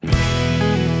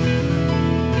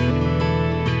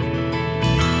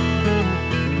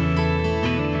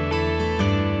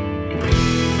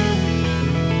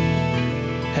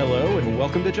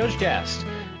welcome to JudgeCast.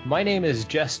 My name is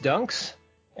Jess Dunks,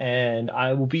 and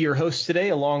I will be your host today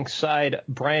alongside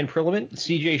Brian Prilament.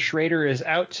 CJ Schrader is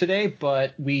out today,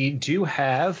 but we do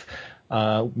have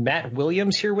Matt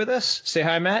Williams here with us. Say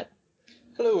hi, Matt.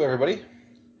 Hello, everybody.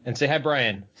 And say hi,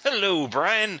 Brian. Hello,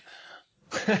 Brian.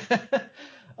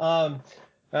 Matt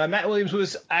Williams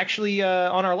was actually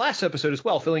on our last episode as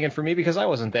well, filling in for me because I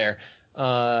wasn't there.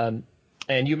 And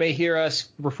you may hear us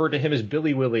refer to him as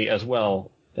Billy Willie as well.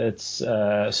 It's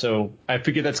so I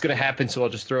figured that's going to happen, so I'll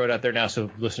just throw it out there now so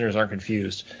listeners aren't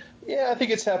confused. Yeah, I think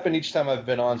it's happened each time I've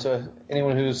been on, so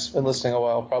anyone who's been listening a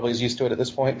while probably is used to it at this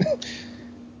point.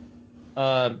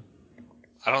 I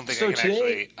don't think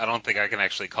I can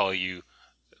actually call you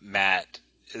Matt.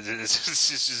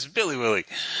 It's just Billy Willie.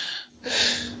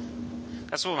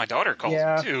 That's what my daughter calls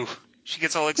him too. She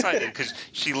gets all excited because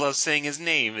she loves saying his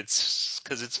name. It's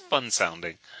because it's fun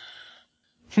sounding.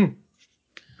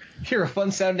 You're a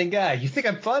fun-sounding guy. You think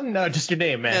I'm fun? No, just your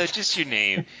name, man. No, just your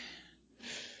name.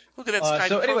 Look at that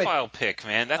Skype profile pic,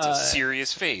 man. That's a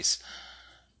serious face.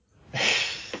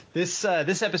 This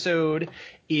episode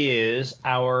is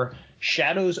our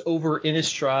Shadows over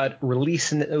Innistrad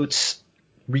release notes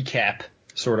recap,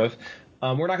 sort of.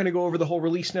 We're not going to go over the whole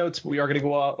release notes, but we are going to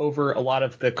go over a lot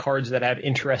of the cards that have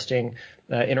interesting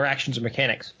interactions and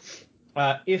mechanics.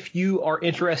 If you are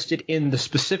interested in the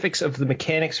specifics of the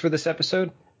mechanics for this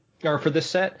episode, or for this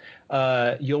set,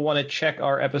 you'll want to check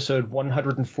our episode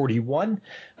 141,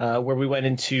 where we went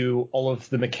into all of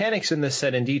the mechanics in this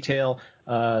set in detail,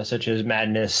 such as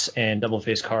Madness and Double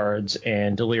Face cards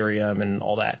and Delirium and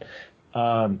all that.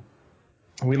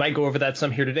 We might go over that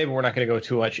some here today, but we're not going to go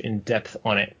too much in depth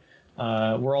on it.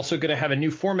 We're also going to have a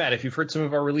new format. If you've heard some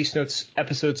of our release notes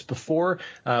episodes before,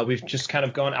 we've just kind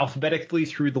of gone alphabetically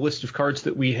through the list of cards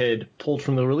that we had pulled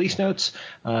from the release notes.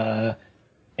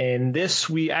 And this,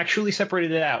 we actually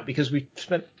separated it out because we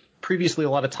spent previously a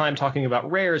lot of time talking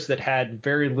about rares that had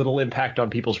very little impact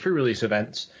on people's pre-release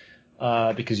events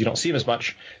because you don't see them as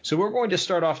much. So we're going to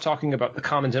start off talking about the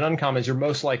commons and uncommons you're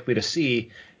most likely to see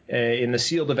in the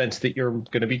sealed events that you're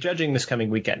going to be judging this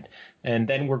coming weekend. And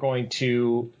then we're going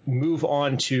to move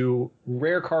on to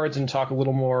rare cards and talk a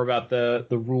little more about the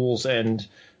rules and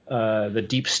the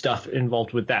deep stuff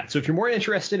involved with that. So if you're more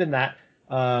interested in that,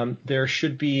 there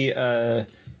should be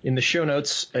in the show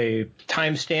notes a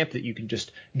timestamp that you can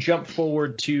just jump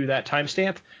forward to that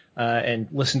timestamp and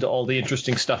listen to all the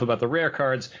interesting stuff about the rare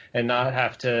cards and not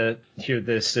have to hear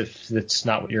this if that's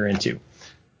not what you're into.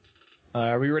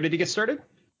 Are we ready to get started?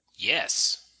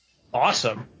 Yes.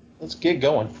 Awesome. Let's get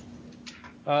going.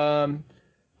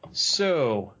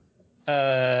 So,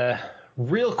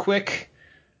 real quick,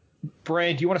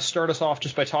 Brian, do you want to start us off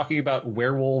just by talking about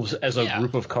werewolves as a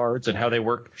group of cards and how they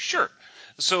work? Sure.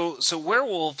 So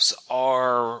werewolves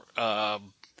are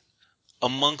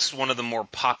amongst one of the more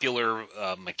popular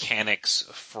mechanics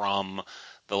from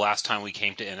the last time we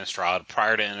came to Innistrad.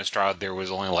 Prior to Innistrad, there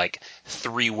was only like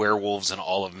 3 werewolves in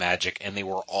all of Magic, and they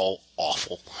were all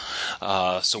awful.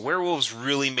 So werewolves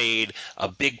really made a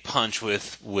big punch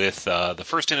with the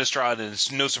first Innistrad, and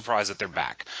it's no surprise that they're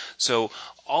back. So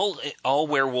all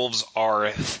werewolves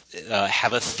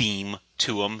have a theme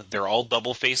to them. They're all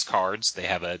double face cards. They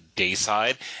have a day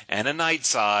side and a night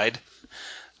side.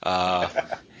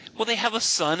 Well, they have a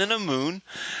sun and a moon.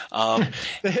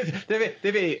 They have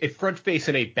a front face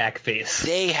and a back face.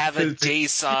 They have a day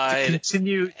side.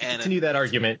 Continue that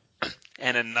argument.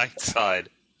 And a night side.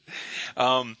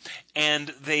 And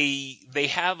they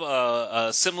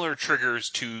have similar triggers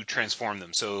to transform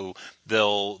them. So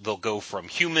they'll go from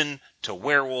human to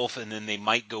werewolf, and then they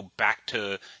might go back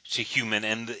to human.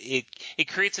 And it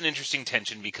creates an interesting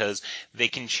tension because they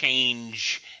can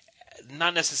change.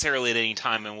 Not necessarily at any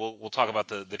time, and we'll talk about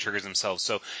the triggers themselves.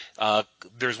 So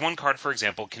there's one card, for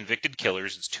example, Convicted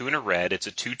Killers. It's 2 and a red. It's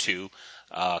a 2/2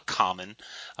 common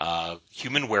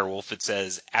human werewolf. It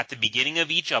says, at the beginning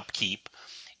of each upkeep,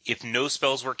 if no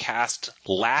spells were cast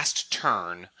last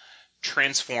turn,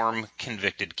 transform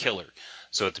Convicted Killer.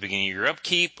 So at the beginning of your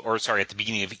upkeep, at the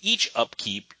beginning of each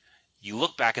upkeep, you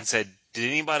look back and said, did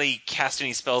anybody cast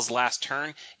any spells last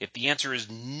turn? If the answer is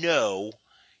no,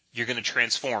 you're going to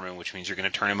transform him, which means you're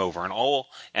going to turn him over. And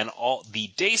all the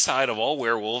day side of all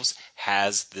werewolves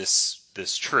has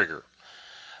this trigger.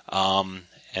 And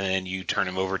then you turn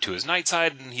him over to his night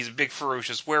side, and he's a big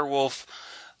ferocious werewolf.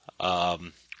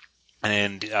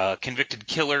 And Convicted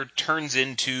Killer turns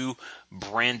into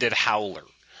Branded Howler.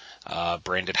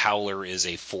 Branded Howler is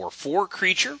a 4/4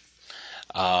 creature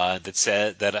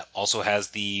that also has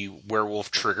the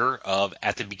werewolf trigger of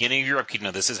at the beginning of your upkeep.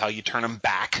 Now, this is how you turn them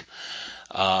back.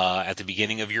 At the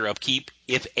beginning of your upkeep,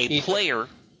 if a player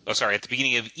at the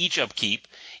beginning of each upkeep,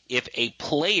 if a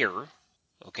player,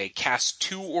 casts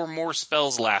 2 or more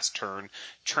spells last turn,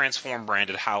 transform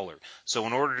Branded Howler. So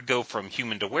in order to go from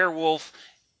human to werewolf,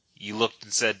 you looked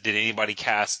and said, did anybody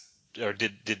cast, or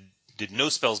did no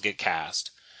spells get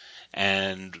cast?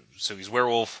 And so he's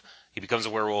werewolf. He becomes a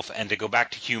werewolf, and to go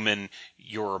back to human,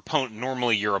 your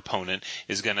opponent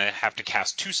is going to have to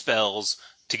cast 2 spells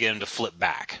to get him to flip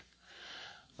back.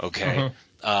 Okay.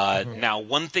 Now,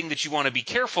 one thing that you want to be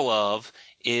careful of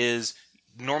is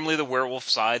normally the werewolf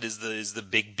side is the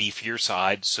big beefier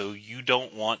side, so you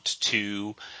don't want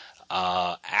to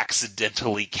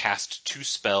accidentally cast 2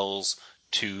 spells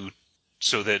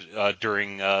so that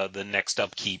during the next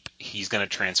upkeep he's going to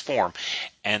transform.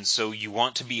 And so you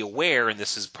want to be aware, and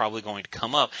this is probably going to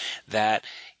come up, that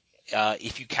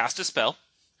if you cast a spell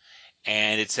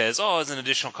and it says, as an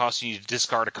additional cost you need to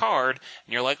discard a card,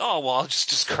 and you're like, well, I'll just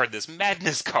discard this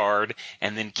madness card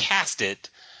and then cast it,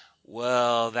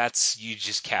 well, you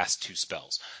just cast 2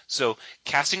 spells. So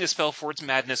casting a spell for its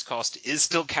madness cost is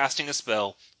still casting a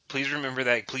spell. Please remember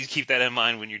that. Please keep that in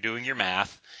mind when you're doing your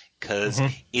math, because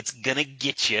it's going to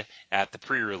get you at the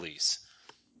pre-release.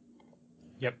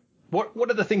 Yep.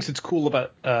 One of the things that's cool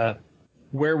about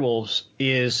werewolves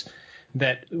is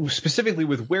that, specifically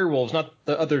with werewolves, not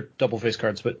the other double face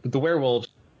cards, but the werewolves,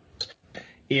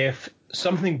 if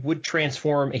something would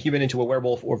transform a human into a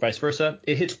werewolf or vice versa,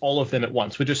 it hits all of them at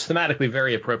once, which is thematically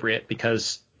very appropriate,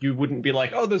 because you wouldn't be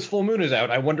like, this full moon is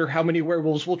out, I wonder how many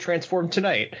werewolves will transform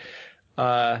tonight.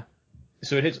 So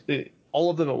it hits all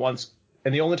of them at once.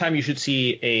 And the only time you should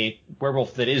see a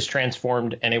werewolf that is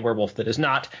transformed and a werewolf that is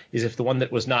not is if the one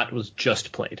that was not was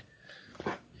just played.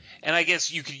 And I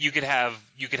guess you could have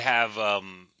you have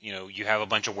a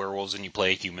bunch of werewolves and you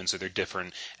play a human, so they're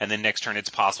different. And then next turn it's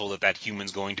possible that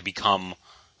human's going to become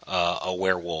a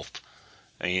werewolf.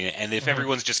 And if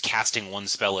everyone's just casting 1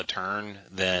 spell a turn,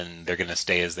 then they're going to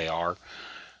stay as they are.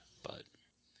 But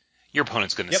your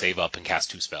opponent's going to save up and cast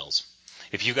 2 spells.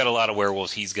 If you've got a lot of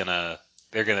werewolves,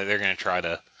 they're gonna try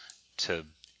to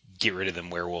get rid of them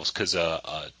werewolves, because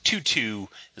a 2/2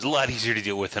 is a lot easier to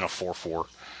deal with than a 4/4.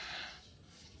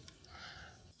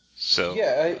 So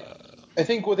yeah, I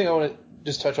think one thing I want to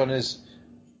just touch on is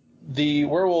the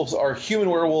werewolves are human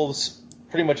werewolves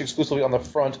pretty much exclusively on the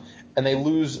front, and they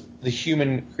lose the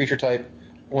human creature type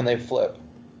when they flip.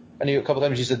 I knew a couple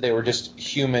times you said they were just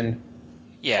human.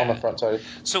 Yeah. On the front side.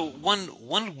 So one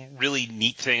really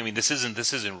neat thing, this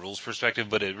isn't rules perspective,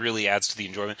 but it really adds to the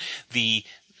enjoyment. The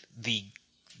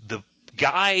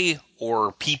guy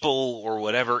or people or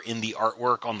whatever in the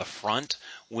artwork on the front,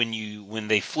 when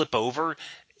they flip over,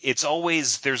 there's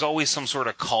always some sort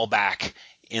of callback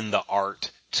in the art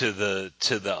to the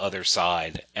other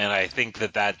side, and I think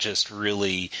that just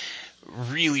really,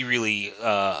 really, really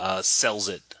sells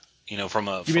it.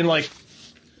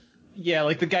 Yeah,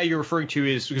 like the guy you're referring to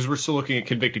is, because we're still looking at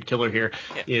Convicted Killer here,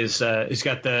 he's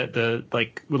got the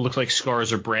what looks like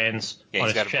scars or brands on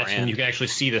his chest, and you can actually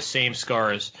see the same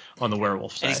scars on the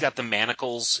werewolf side. And he's got the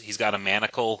manacles. He's got a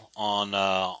manacle on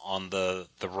the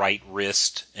right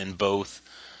wrist in both.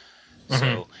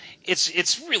 So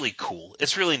it's really cool.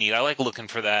 It's really neat. I like looking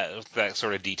for that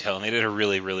sort of detail, and they did a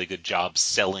really, really good job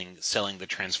selling the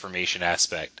transformation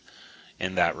aspect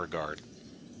in that regard.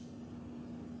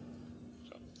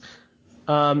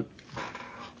 I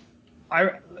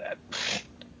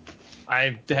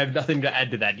have nothing to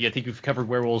add to that. Yeah, I think we've covered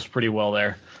werewolves pretty well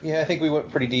there. Yeah, I think we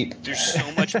went pretty deep. They're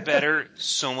so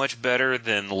much better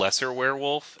than Lesser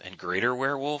Werewolf and Greater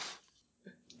Werewolf.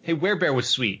 Hey, Werebear was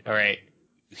sweet, all right.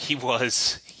 He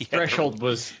was. Threshold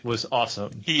was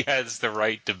awesome. He has the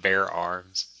right to bear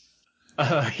arms.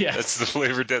 Yeah. That's the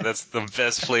flavor. That's the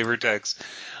best flavor text.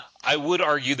 I would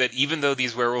argue that even though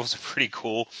these werewolves are pretty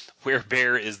cool,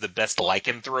 Werebear is the best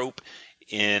lycanthrope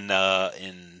in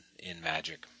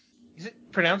Magic. Is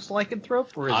it pronounced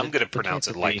lycanthrope, or is I'm going to pronounce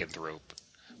it lycanthrope.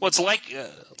 Well, it's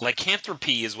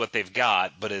lycanthropy is what they've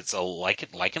got, but it's a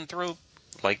lycanthrope.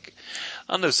 I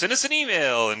don't know. Send us an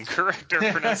email and correct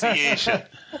our pronunciation.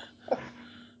 All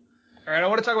right, I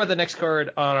want to talk about the next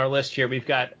card on our list here. We've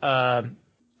got Bound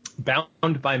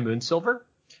by Moonsilver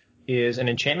is an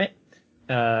enchantment.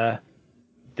 That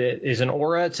is an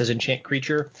aura. It says enchant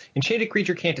creature. Enchanted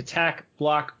creature can't attack,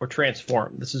 block, or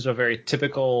transform. This is a very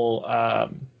typical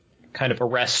kind of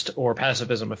arrest or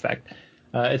pacifism effect.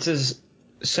 It says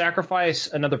sacrifice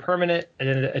another permanent, and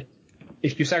then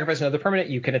if you sacrifice another permanent,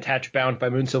 you can attach Bound by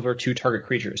Moonsilver to target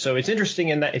creature. So it's interesting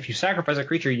in that if you sacrifice a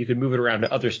creature, you can move it around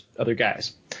to other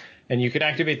guys. And you can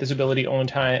activate this ability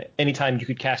anytime you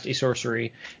could cast a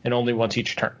sorcery, and only once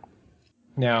each turn.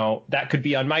 Now, that could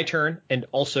be on my turn and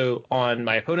also on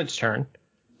my opponent's turn.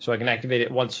 so I can activate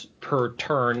it once per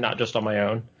turn, not just on my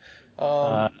own.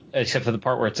 Except for the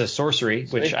part where it says sorcery,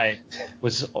 which I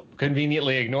was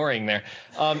conveniently ignoring there.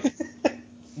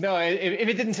 No, if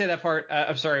it didn't say that part,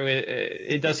 I'm sorry.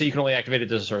 It does say you can only activate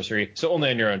it as a sorcery, so only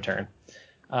on your own turn.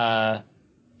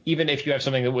 Even if you have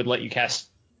something that would let you cast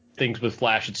things with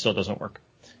flash, it still doesn't work.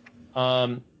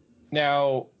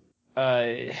 Now,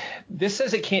 this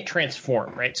says it can't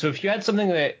transform, right? So if you had something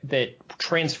that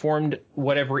transformed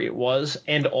whatever it was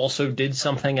and also did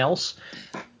something else,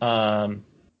 then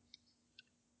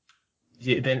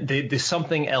the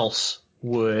something else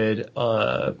would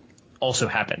also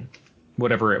happen,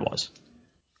 whatever it was.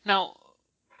 Now,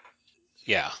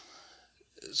 yeah.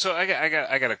 So I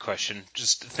got a question,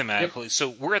 just thematically. Yep. So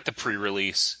we're at the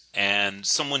pre-release, and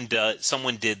someone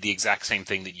did the exact same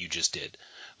thing that you just did,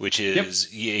 which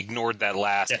is you ignored that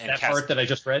last that part that I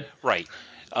just read. Right.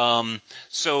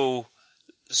 So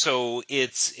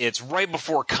it's right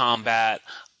before combat.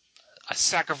 I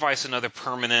sacrifice another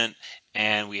permanent,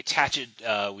 and we attach it.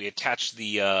 We attach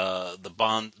the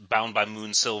bound by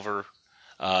Moon Silver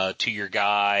to your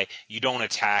guy. You don't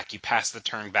attack. You pass the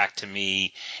turn back to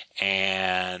me,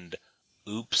 and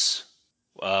oops.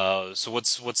 So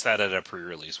what's that at a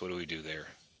pre-release? What do we do there?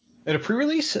 At a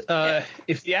pre-release,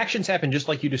 if the actions happen just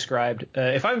like you described,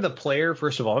 if I'm the player,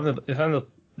 first of all,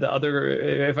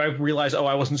 if I realize,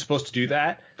 I wasn't supposed to do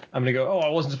that, I'm going to go, I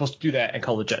wasn't supposed to do that, and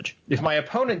call the judge. If my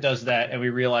opponent does that and we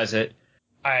realize it,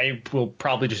 I will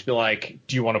probably just be like,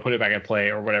 do you want to put it back in play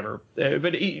or whatever?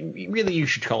 But really, you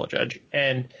should call a judge.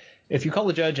 And if you call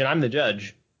the judge and I'm the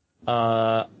judge,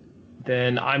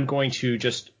 then I'm going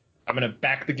to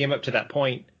back the game up to that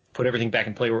point, put everything back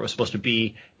in play where it was supposed to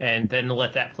be, and then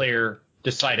let that player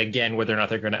decide again whether or not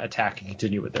they're going to attack and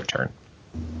continue with their turn.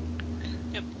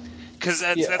 Yep. Because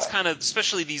that's kind of,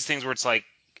 especially these things where it's like,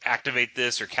 activate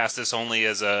this or cast this only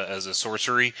as a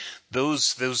sorcery,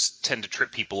 those tend to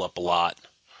trip people up a lot.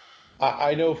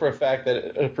 I know for a fact that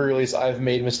at a pre-release I've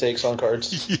made mistakes on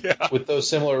cards with those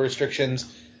similar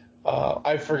restrictions.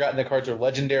 I've forgotten the cards are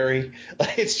legendary.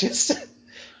 It's just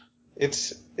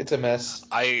it's a mess.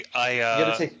 I've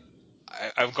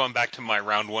gone back to my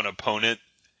round 1 opponent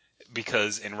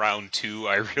because in round 2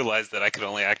 I realized that I could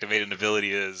only activate an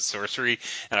ability as sorcery,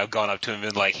 and I've gone up to him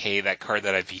and been like, hey, that card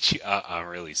that I beat you, I'm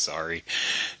really sorry.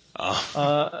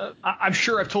 I'm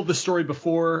sure I've told this story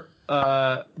before,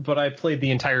 but I played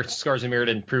the entire Scars of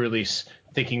Mirrodin pre-release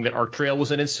thinking that Arc Trail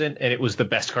was an instant, and it was the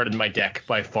best card in my deck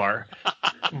by far.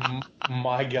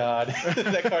 My God.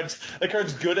 that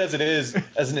card's good as it is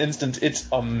as an instant. It's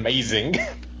amazing.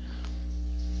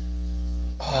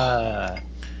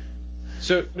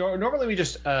 So normally we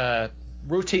just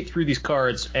rotate through these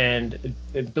cards, and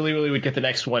Billy Willy would get the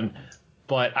next one.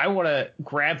 But I want to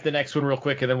grab the next one real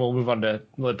quick, and then we'll move on to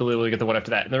let Billy Willy get the one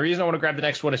after that. And the reason I want to grab the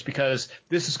next one is because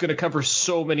this is going to cover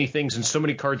so many things and so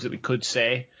many cards that we could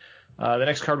say. The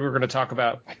next card we're going to talk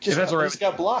about. I just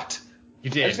got blocked. You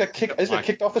did. I just got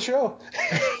kicked off the show.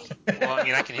 Well, I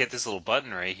mean, I can hit this little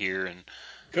button right here and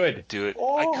do it.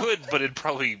 Oh. I could, but it'd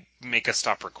probably make us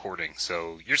stop recording,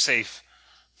 so you're safe.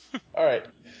 All right.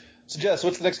 So, Jess,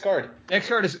 what's the next card? Next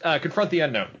card is Confront the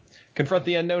Unknown. Confront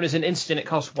the Unknown is an instant. It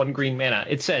costs 1 green mana.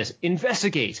 It says,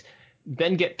 investigate.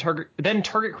 Then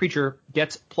target creature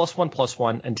gets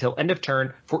 +1/+1 until end of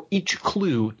turn for each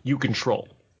clue you control.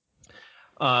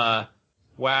 Wow,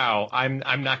 I'm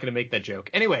not going to make that joke.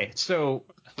 Anyway, so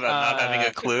about not having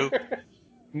a clue.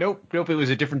 Nope. It was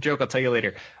a different joke. I'll tell you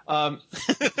later. So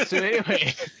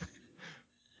anyway,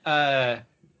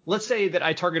 let's say that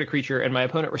I target a creature and my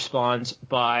opponent responds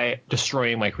by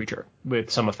destroying my creature with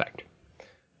some effect.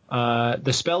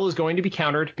 The spell is going to be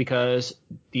countered because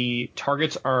the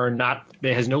targets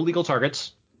it has no legal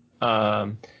targets.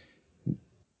 And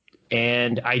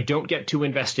I don't get to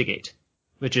investigate,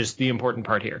 which is the important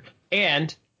part here.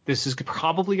 And this is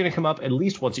probably going to come up at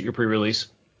least once at your pre-release.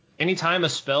 Anytime a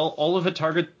spell's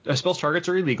targets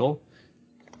are illegal,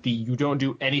 you don't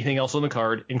do anything else on the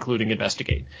card, including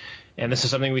investigate. And this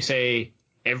is something we say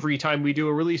every time we do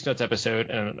a release notes episode,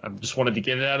 and I just wanted to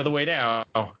get it out of the way now.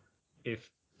 If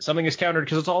something is countered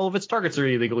because all of its targets are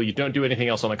illegal, you don't do anything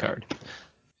else on the card.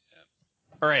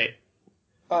 All right.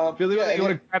 Billy, you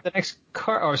want to grab the next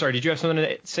card? Oh, sorry. Did you have something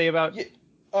to say about? Yeah,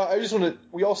 I just want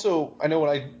to. I know when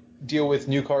I deal with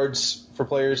new cards for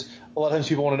players, a lot of times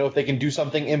people want to know if they can do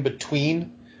something in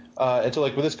between. And so,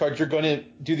 like with this card, you're going to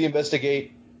do the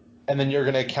investigate, and then you're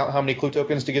going to count how many clue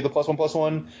tokens to get the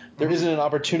 +1/+1. There isn't an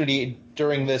opportunity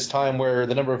during this time where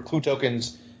the number of clue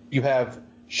tokens you have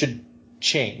should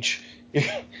change.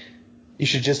 You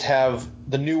should just have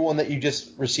the new one that you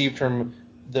just received from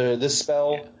this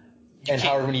spell and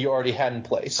however many you already had in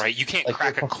place. Right, you can't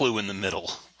crack a clue in the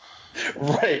middle.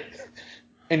 Right.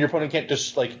 And your opponent can't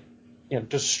just,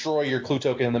 destroy your clue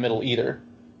token in the middle either.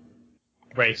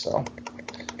 Right. So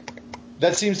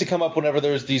that seems to come up whenever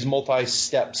there's these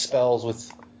multi-step spells with,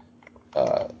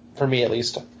 for me at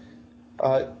least.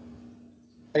 I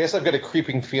guess I've got a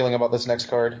creeping feeling about this next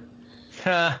card.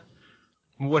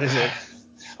 What is it?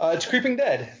 It's Creeping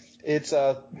Dead. It's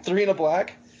 3 and a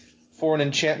black for an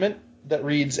enchantment that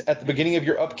reads, at the beginning of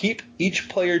your upkeep, each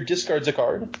player discards a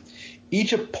card.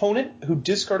 Each opponent who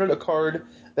discarded a card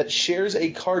that shares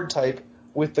a card type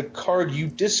with the card you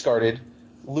discarded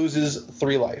loses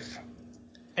 3 life.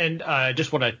 And I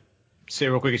just want to say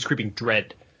real quick, it's Creeping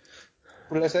Dread.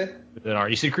 What did I say? With an R.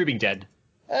 You said Creeping Dead.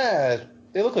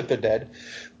 They look like they're dead.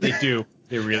 They do.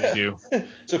 They really do.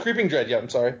 So Creeping Dread, yeah, I'm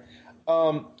sorry.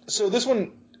 So this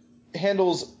one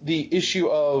handles the issue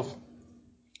of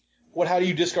how do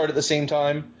you discard at the same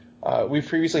time? We've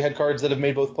previously had cards that have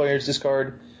made both players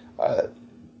discard.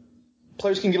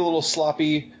 Players can get a little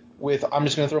sloppy with, I'm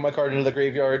just going to throw my card into the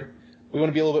graveyard. We want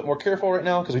to be a little bit more careful right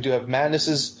now because we do have Madness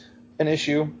as an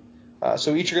issue.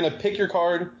 So each you're going to pick your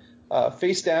card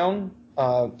face down.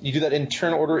 You do that in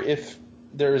turn order if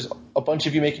there's a bunch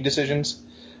of you making decisions.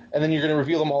 And then you're going to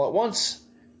reveal them all at once.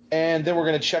 And then we're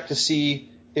going to check to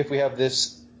see if we have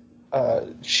this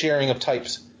sharing of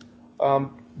types.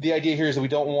 The idea here is that we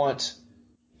don't want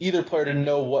either player to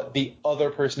know what the other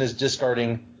person is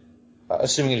discarding,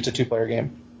 assuming it's a 2-player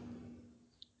game.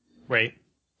 Right.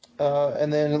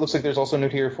 And then it looks like there's also a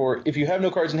note here for if you have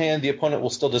no cards in hand, the opponent will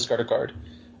still discard a card.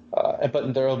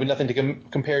 But there will be nothing to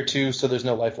compare to, so there's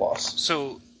no life loss.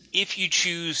 So if you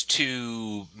choose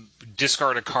to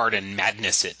discard a card and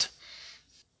madness it,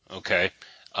 okay,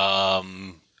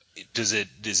 is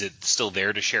it still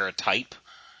there to share a type?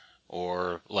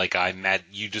 Or like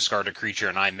you discard a creature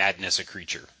and I madness a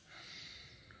creature.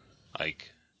 Yeah,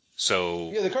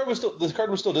 the card was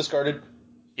still discarded.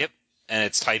 Yep, and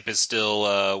its type is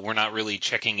still. We're not really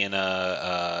checking in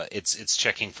it's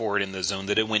checking for it in the zone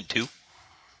that it went to.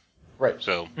 Right.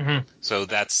 So so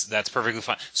that's perfectly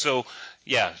fine. So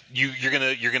yeah, you're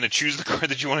gonna choose the card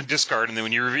that you want to discard, and then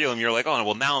when you reveal them, you're like, oh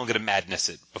well, now I'm gonna madness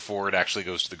it before it actually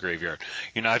goes to the graveyard.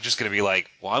 You're not just gonna be like,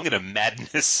 well, I'm gonna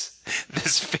madness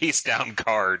this face down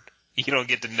card. You don't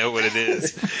get to know what it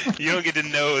is. You don't get to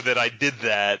know that I did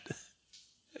that.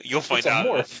 You'll find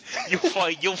out.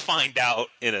 You'll find out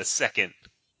in a second.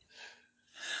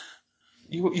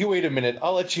 You wait a minute.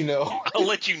 I'll let you know. I'll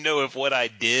let you know if what I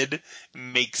did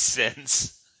makes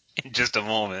sense in just a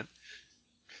moment.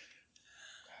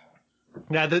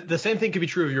 Now, the same thing could be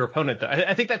true of your opponent, though.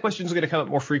 I think that question is going to come up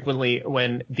more frequently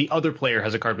when the other player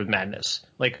has a card with Madness.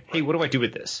 Like, hey, what do I do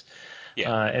with this?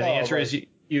 Yeah. And the answer is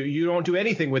you don't do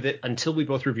anything with it until we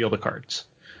both reveal the cards.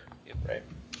 Right.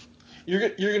 You're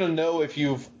going to know if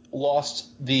you've lost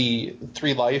the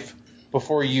 3 life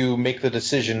before you make the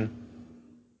decision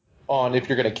on if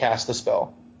you're going to cast the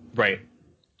spell. Right.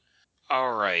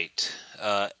 All right.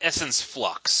 Essence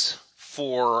Flux.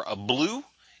 For a blue,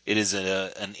 it is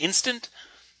an instant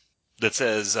that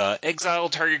says exile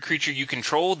target creature you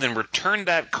control, then return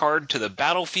that card to the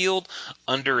battlefield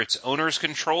under its owner's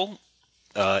control.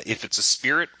 If it's a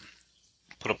spirit,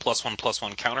 put a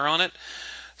 +1/+1 counter on it.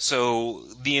 So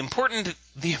the important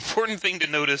thing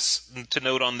to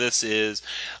note on this is,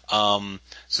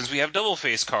 since we have double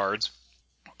face cards,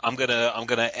 I'm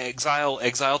gonna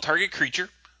exile target creature.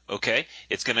 Okay,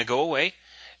 it's gonna go away,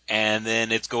 and then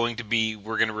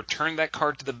we're gonna return that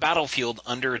card to the battlefield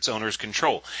under its owner's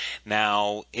control.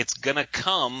 Now it's gonna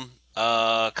come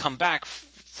back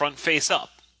front face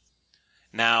up.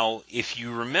 Now, if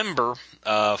you remember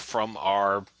from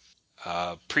our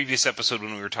previous episode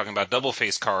when we were talking about double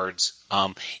face cards,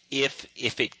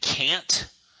 if it can't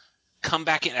come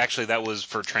back in, actually that was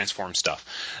for transform stuff.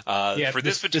 For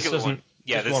this particular one,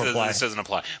 this doesn't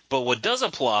apply. But what does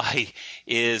apply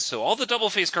is, so all the double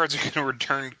face cards are going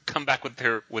to come back with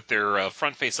their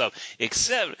front face up,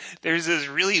 except there's this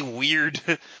really weird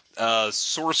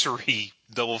sorcery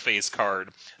double face card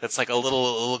that's like a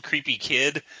little creepy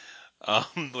kid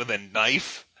with a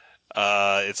knife.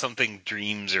 It's something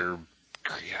Dreams or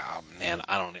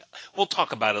I don't know. We'll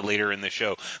talk about it later in the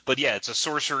show. But yeah, it's a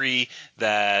sorcery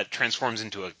that transforms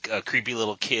into a creepy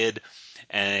little kid,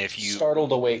 and if you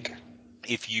startled awake.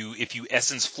 If you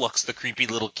essence flux the creepy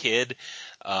little kid,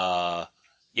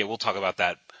 we'll talk about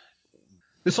that.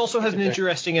 This also has an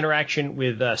interesting interaction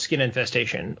with Skin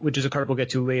Infestation, which is a card we'll get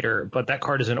to later, but that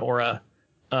card is an aura.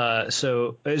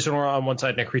 So it's an aura on one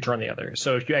side and a creature on the other.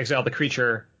 So if you exile the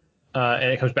creature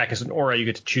and it comes back as an aura, you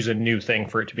get to choose a new thing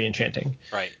for it to be enchanting.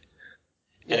 Right.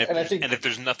 And if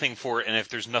there's nothing for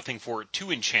it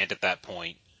to enchant at that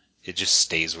point, it just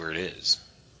stays where it is.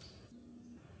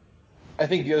 I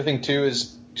think the other thing too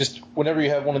is just whenever you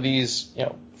have one of these,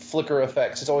 flicker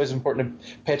effects, it's always important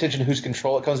to pay attention to whose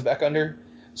control it comes back under.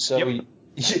 So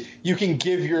you can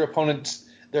give your opponent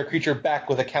their creature back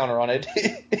with a counter on it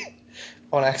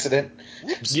on accident.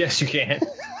 Oops. Yes, you can.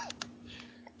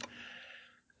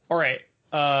 All right.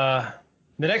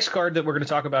 The next card that we're going to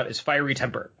talk about is Fiery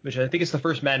Temper, which I think is the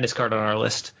first Madness card on our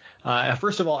list.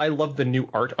 First of all, I love the new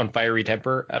art on Fiery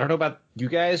Temper. I don't know about you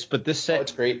guys, but this set,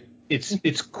 it's great.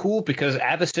 It's cool because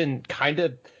Avacyn kind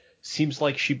of seems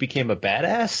like she became a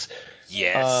badass.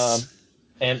 Yes.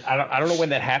 And I don't know when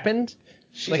that happened.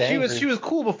 She was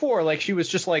cool before. Like she was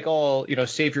just like all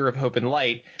savior of hope and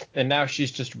light, and now she's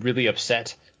just really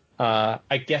upset.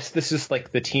 I guess this is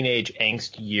like the teenage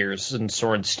angst years, and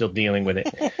Soren's still dealing with it.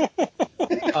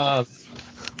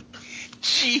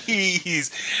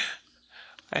 Jeez.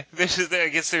 I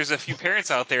guess there's a few parents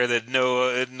out there that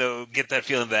get that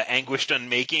feeling, that anguished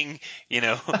unmaking.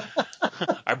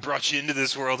 I brought you into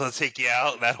this world, I'll take you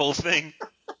out. That whole thing.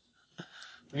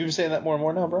 You've been saying that more and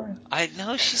more now, Brian. I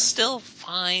know she's still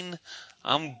fine.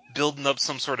 I'm building up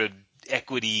some sort of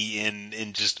equity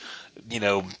in just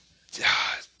dude,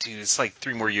 it's like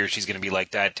 3 more years she's going to be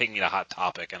like that. Take me to Hot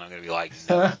Topic, and I'm going to be like,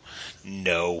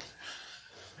 no.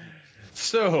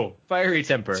 So, Fiery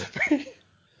Temper.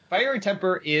 Fiery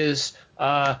Temper is,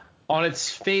 on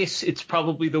its face, it's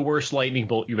probably the worst lightning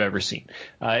bolt you've ever seen.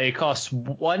 It costs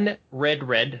 1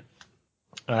 red.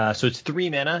 So it's 3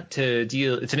 mana to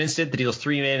deal. It's an instant that deals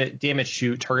 3 mana damage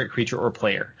to target creature or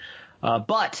player.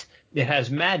 But it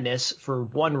has Madness for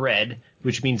 1 red,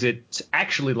 which means it's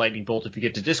actually Lightning Bolt if you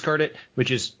get to discard it,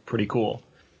 which is pretty cool.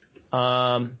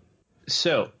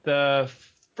 So the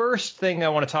first thing I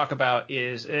want to talk about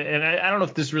is, and I don't know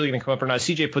if this is really going to come up or not.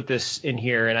 CJ put this in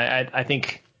here, and I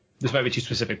think this might be too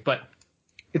specific, but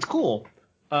it's cool.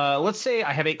 Let's say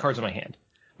I have 8 cards in my hand.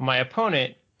 My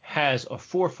opponent has a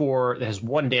 4/4 that has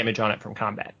 1 damage on it from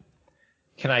combat.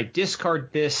 Can I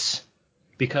discard this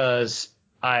because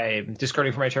I'm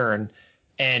discarding for my turn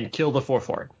and kill the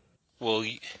 4/4? Well,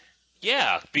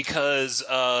 yeah, because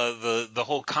the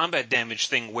whole combat damage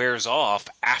thing wears off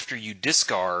after you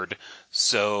discard.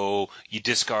 So you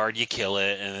discard, you kill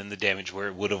it, and then the damage where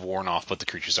it would have worn off, but the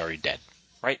creature's already dead,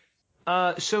 right?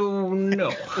 So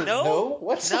no. No?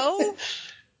 What's no?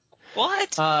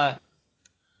 What?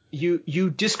 You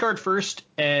discard first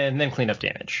and then clean up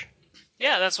damage.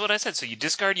 Yeah, that's what I said. So you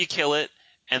discard, you kill it,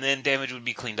 and then damage would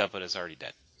be cleaned up, but it's already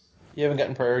dead. You haven't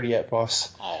gotten priority yet,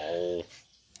 boss. Oh.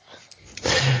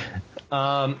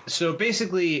 So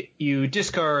basically, you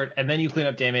discard and then you clean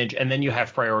up damage, and then you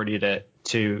have priority to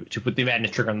put the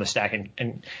Madness trigger on the stack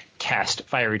and cast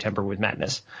Fiery Temper with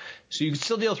Madness. So you can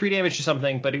still deal 3 damage to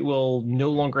something, but it will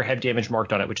no longer have damage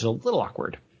marked on it, which is a little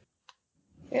awkward.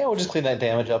 Yeah, we'll just clean that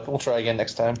damage up. We'll try again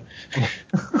next time.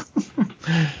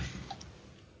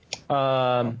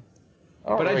 But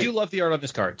right. I do love the art on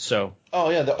this card. So. Oh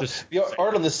yeah, the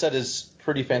art on this set is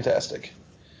pretty fantastic.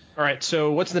 All right,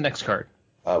 so what's the next card?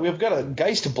 We've got a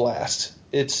Geist Blast.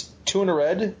 It's 2 and a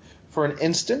red for an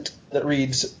instant that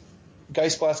reads,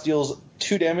 Geist Blast deals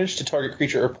 2 damage to target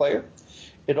creature or player.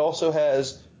 It also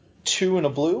has 2 and a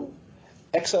blue.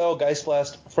 Exile Geist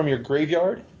Blast from your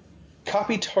graveyard.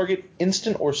 Copy target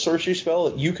instant or sorcery spell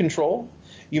that you control.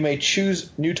 You may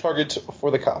choose new targets for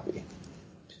the copy.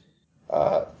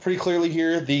 Pretty clearly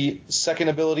here, the second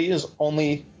ability is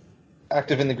only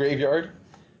active in the graveyard.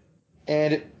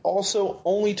 And it also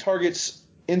only targets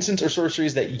instants or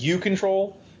sorceries that you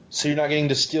control, so you're not getting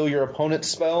to steal your opponent's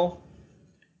spell.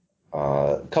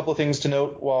 A couple of things to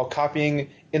note while copying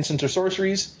instants or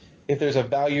sorceries. If there's a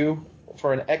value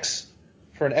for an X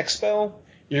spell,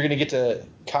 you're going to get to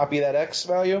copy that X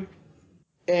value.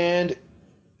 And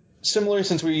similar,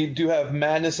 since we do have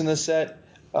Madness in this set,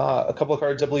 a couple of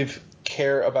cards, I believe,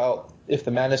 care about if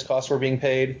the Madness costs were being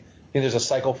paid. I think there's a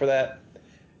cycle for that.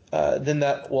 Then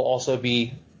that will also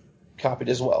be copied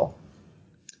as well.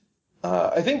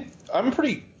 I think I'm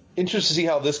pretty interested to see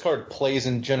how this card plays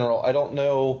in general. I don't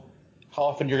know how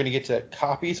often you're going to get to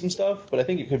copy some stuff, but I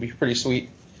think it could be pretty sweet.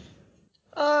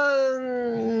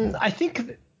 I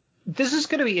think this is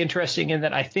going to be interesting in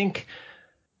that I think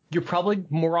you're probably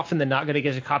more often than not going to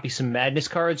get to copy some Madness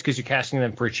cards because you're casting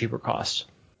them for a cheaper cost.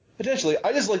 Potentially.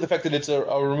 I just like the fact that it's a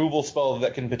removal spell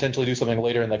that can potentially do something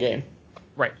later in the game.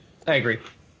 Right. I agree.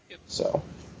 So.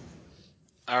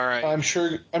 All right. I'm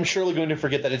surely going to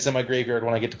forget that it's in my graveyard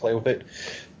when I get to play with it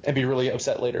and be really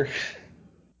upset later.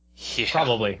 Yeah.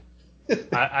 Probably.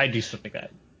 I do something like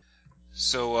that.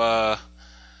 So,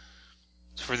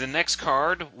 for the next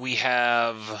card, we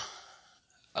have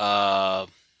Howlpack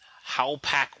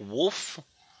Wolf.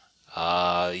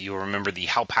 You'll remember the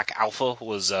Howlpack Alpha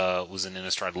was in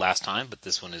Innistrad last time, but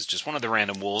this one is just one of the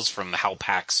random wolves from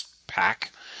Howlpack's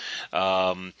pack. 2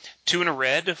 and a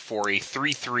red for a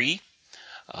 3/3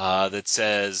 that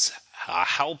says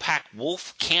Howlpack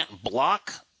Wolf can't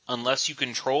block unless you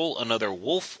control another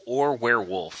wolf or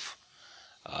werewolf.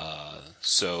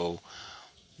 So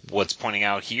what's pointing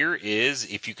out here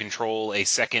is if you control a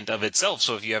second of itself,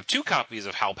 so if you have 2 copies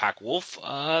of Howlpack Wolf,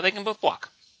 they can both block.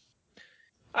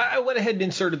 I went ahead and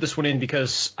inserted this one in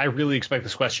because I really expect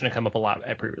this question to come up a lot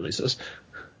at pre-releases.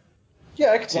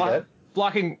 Yeah, I can see that.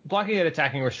 Blocking and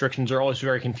attacking restrictions are always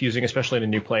very confusing, especially to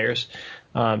new players.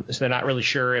 So they're not really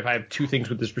sure if I have 2 things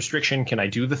with this restriction. Can I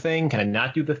do the thing? Can I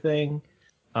not do the thing?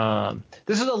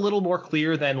 This is a little more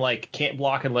clear than like can't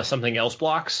block unless something else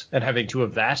blocks and having 2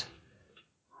 of that.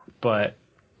 But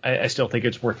I still think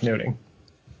it's worth noting.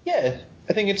 Yeah,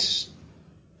 I think it's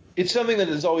something that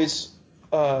is always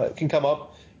can come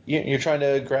up. You're trying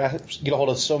to get a hold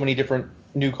of so many different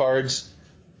new cards.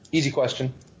 Easy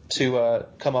question to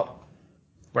come up.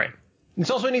 Right.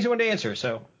 It's also an easy one to answer,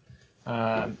 so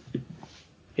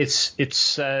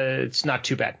it's not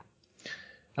too bad.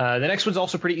 The next one's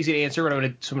also pretty easy to answer, but I'm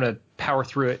going to power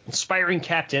through it. Inspiring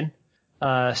Captain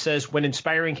says when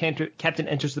Inspiring Captain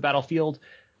enters the battlefield,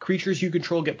 creatures you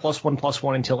control get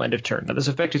 +1/+1 until end of turn. Now, this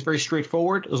effect is very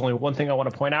straightforward. There's only one thing I want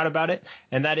to point out about it,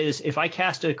 and that is if I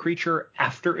cast a creature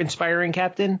after Inspiring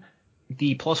Captain,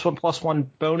 the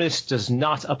 +1/+1 bonus does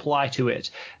not apply to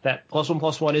it. That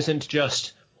 +1/+1 isn't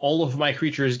just all of my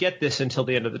creatures get this until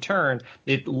the end of the turn.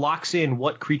 It locks in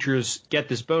what creatures get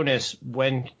this bonus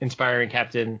when Inspiring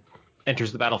Captain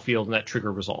enters the battlefield and that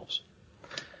trigger resolves.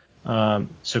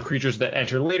 So creatures that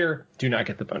enter later do not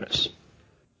get the bonus.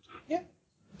 Yeah,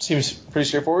 seems pretty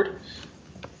straightforward.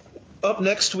 Up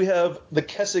next, we have the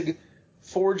Kessig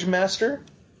Forge Master.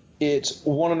 It's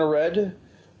 1 and a red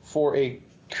for a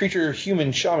creature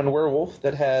human shaman werewolf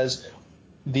that has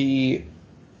the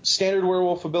standard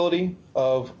werewolf ability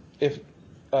of if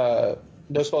no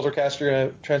spells are cast, you're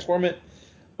going to transform it.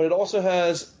 But it also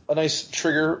has a nice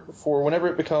trigger for whenever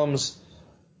it becomes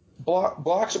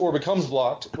blocks or becomes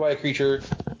blocked by a creature,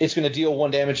 it's going to deal 1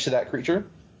 damage to that creature.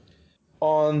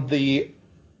 On the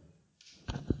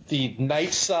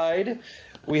knight side,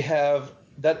 we have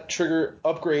that trigger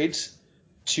upgrades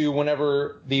to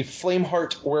whenever the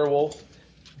Flameheart werewolf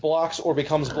blocks or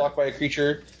becomes blocked by a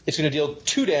creature, it's going to deal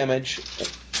 2 damage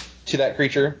to that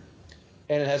creature,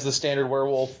 and it has the standard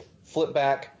werewolf flip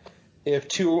back if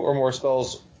 2 or more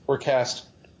spells were cast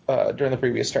during the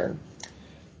previous turn.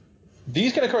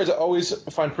 These kind of cards I always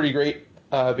find pretty great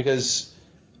because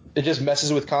it just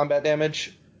messes with combat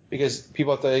damage because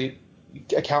people have to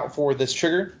account for this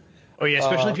trigger. Oh yeah,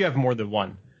 especially if you have more than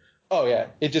one. Oh yeah,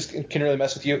 it just can really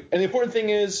mess with you. And the important thing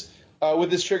is with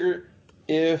this trigger,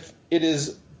 if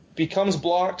it becomes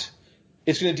blocked,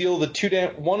 it's going to deal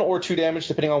the 1 or 2 damage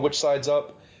depending on which side's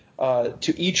up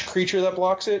to each creature that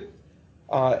blocks it.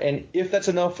 And if that's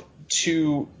enough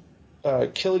to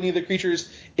kill any of the creatures,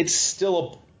 it's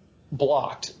still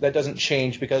blocked. That doesn't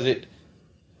change because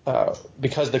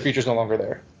the creature's no longer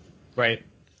there. Right.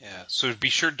 Yeah. So be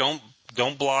sure don't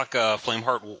block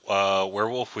Flameheart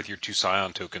werewolf with your 2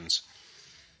 Scion tokens.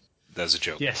 That was a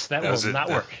joke. Yes, that will not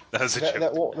work. That was a joke.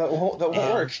 That won't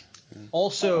work.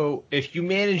 Also, if you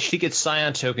manage to get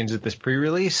Scion tokens at this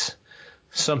pre-release,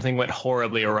 something went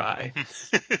horribly awry.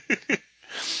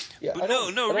 Yeah,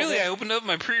 I opened up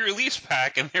my pre-release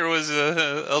pack and there was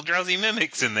Eldrazi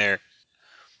Mimics in there.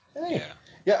 Hey.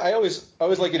 Yeah, I always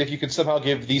like it if you could somehow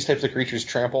give these types of creatures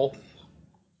trample.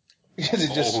 Because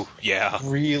it just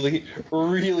really,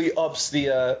 really ups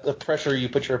the pressure you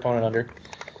put your opponent under.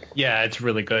 Yeah, it's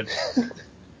really good.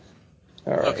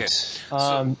 All right. Okay.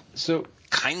 So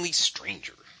Kindly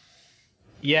Stranger.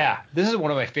 Yeah, this is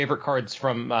one of my favorite cards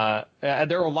from. There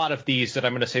are a lot of these that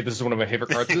I'm going to say this is one of my favorite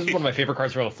cards. This is one of my favorite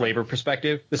cards from a flavor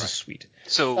perspective. This is sweet.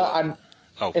 So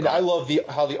I love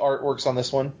how the art works on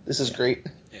this one. This is great.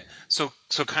 Yeah. So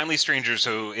Kindly Stranger.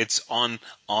 So it's on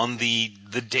the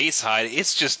day side.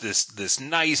 It's just this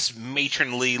nice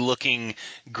matronly looking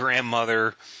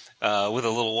grandmother with a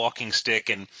little walking stick,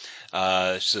 and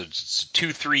so it's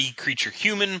 2/3 creature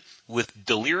human with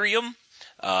delirium.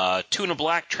 2 and a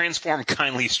black, transform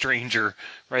Kindly Stranger.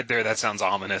 Right there, that sounds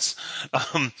ominous.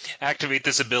 Activate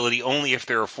this ability only if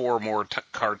there are 4 or more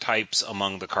card types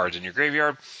among the cards in your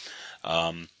graveyard.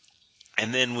 And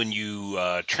then when you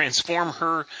transform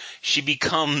her, she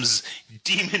becomes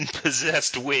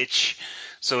Demon-Possessed Witch.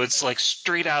 So it's like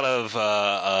straight out of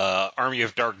Army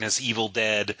of Darkness, Evil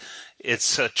Dead.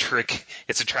 It's a trick.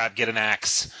 It's a trap. Get an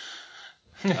axe.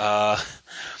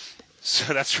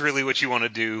 So that's really what you want to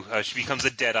do. She becomes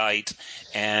a Deadite,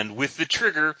 and with the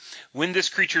trigger, when this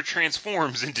creature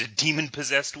transforms into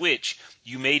demon-possessed witch,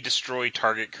 you may destroy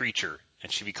target creature,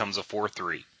 and she becomes a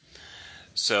 4/3.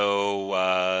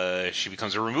 So she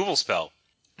becomes a removal spell.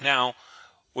 Now,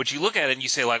 what you look at it and you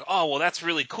say like, oh, well, that's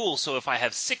really cool. So if I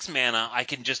have 6 mana, I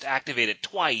can just activate it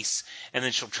twice, and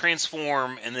then she'll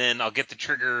transform, and then I'll get the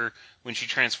trigger when she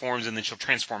transforms, and then she'll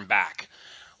transform back.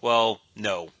 Well,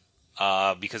 no.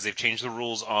 Because they've changed the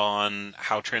rules on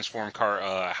how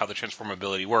the transform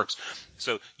ability works.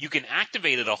 So you can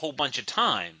activate it a whole bunch of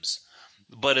times,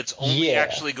 but it's only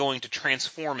actually going to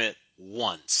transform it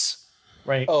once.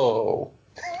 Right. Oh.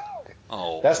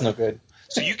 That's no good.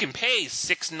 So you can pay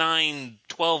 6, 9,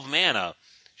 12 mana,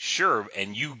 sure,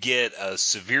 and you get a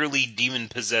severely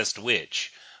demon-possessed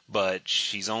witch, but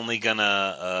she's only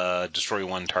gonna destroy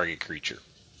one target creature.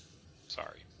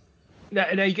 Sorry.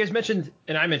 Now, you guys mentioned,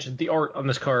 and I mentioned, the art on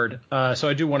this card, so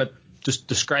I do want to just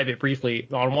describe it briefly.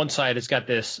 On one side, it's got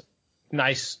this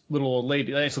nice looking little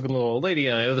old lady,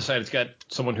 and on the other side, it's got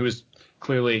someone who is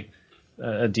clearly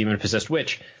a demon-possessed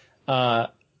witch.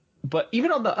 But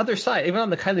even on the other side, even on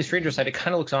the Kindly Stranger side, it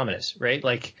kind of looks ominous, right?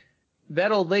 Like,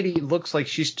 that old lady looks like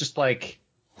she's just like,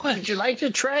 what? Would you like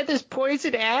to try this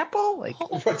poison apple? Like,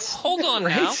 hold on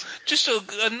right? Now. Just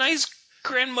a nice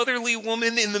grandmotherly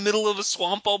woman in the middle of a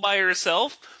swamp all by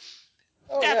herself?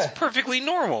 That's perfectly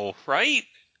normal, right?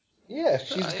 Yeah,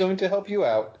 she's going to help you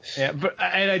out. Yeah,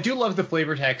 and I do love the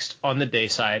flavor text on the day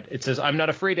side. It says, I'm not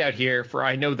afraid out here, for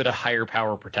I know that a higher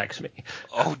power protects me.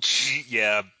 Oh, gee,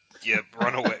 yeah,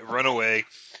 run away, run away.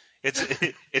 It's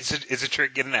a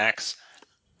trick, get an axe.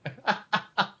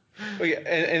 Oh, yeah,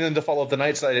 and then to follow up the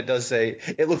night side, it does say,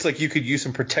 it looks like you could use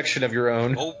some protection of your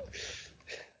own. Oh.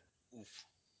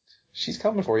 She's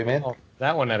coming for you, man. Oh,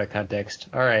 that one out of context.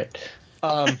 All right.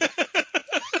 All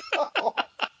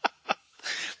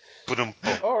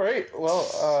right.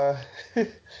 Well,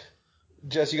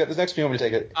 Jess, you got this next one. You want me to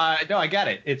take it? No, I got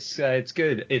it. It's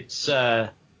good. It's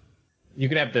you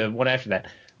can have the one after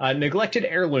that. Neglected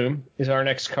Heirloom is our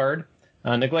next card.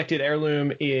 Neglected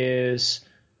Heirloom is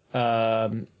it's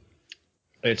an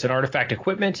artifact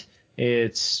equipment.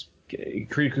 It's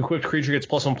equipped creature gets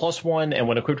 +1/+1, and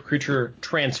when equipped creature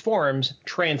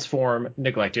transform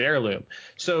Neglected Heirloom.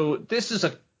 So this is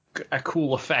a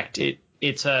cool effect.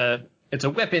 It's a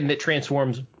weapon that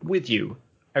transforms with you.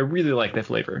 I really like that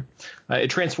flavor. It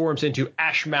transforms into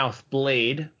Ashmouth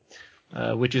Blade,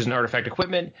 which is an artifact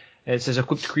equipment. And it says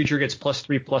equipped creature gets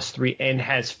 +3/+3 and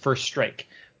has first strike.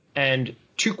 And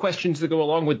 2 questions that go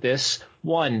along with this.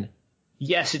 1,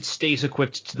 yes, it stays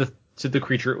equipped to the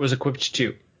creature it was equipped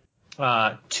to.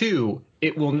 2,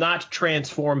 it will not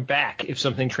transform back if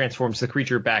something transforms the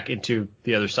creature back into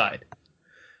the other side.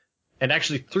 And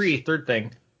actually, third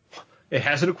thing, it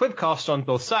has an equip cost on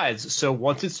both sides. So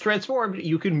once it's transformed,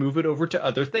 you can move it over to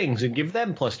other things and give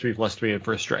them +3/+3 and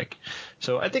first strike.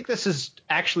 So I think this is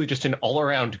actually just an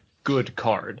all-around good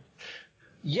card.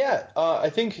 Yeah, I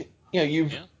think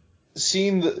you've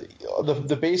seen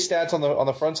the base stats on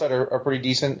the front side are pretty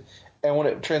decent, and when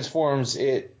it transforms,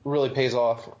 it really pays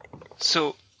off.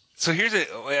 So here's it.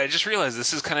 I just realized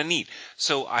this is kind of neat.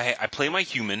 So I play my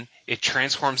human, it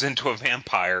transforms into a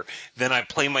vampire, then I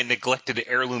play my Neglected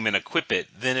Heirloom and equip it.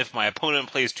 Then if my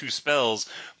opponent plays 2 spells,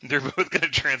 they're both going to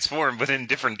transform, but in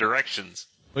different directions.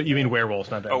 But you mean werewolves,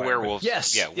 not vampires? Oh, werewolves.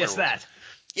 Yes, yeah, werewolves. Yes, that.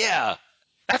 Yeah,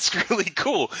 that's really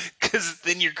cool, because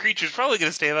then your creature's probably going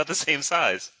to stay about the same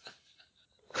size.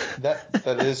 That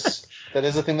is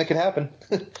a thing that can happen.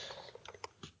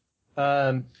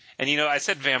 And I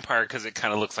said vampire because it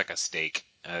kind of looks like a steak,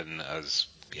 and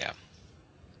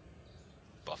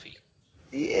Buffy.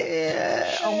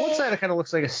 Yeah, on one side it kind of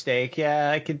looks like a steak.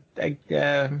 Yeah,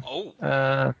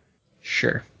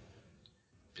 sure.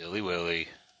 Billy Willy.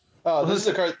 This is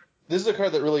a card. This is a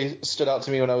card that really stood out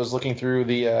to me when I was looking through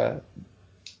the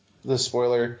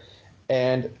spoiler,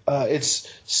 and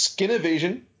it's Skin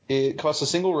Evasion. It costs a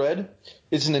single red.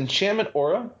 It's an enchantment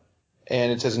aura,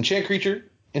 and it says enchanted creature.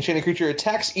 Enchanted creature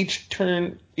attacks each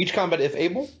combat if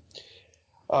able.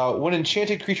 When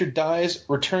enchanted creature dies,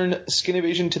 return Skin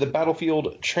Evasion to the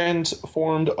battlefield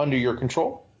transformed under your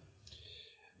control.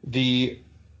 The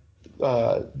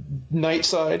night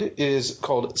side is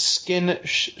called Skin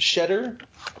Shedder,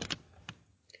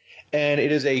 and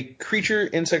it is a creature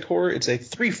insect horror. It's a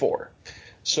 3/4.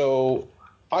 So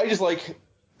I just like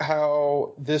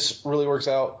how this really works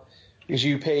out, because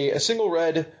you pay a single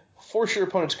red, force your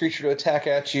opponent's creature to attack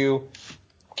at you,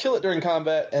 kill it during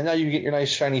combat, and now you get your nice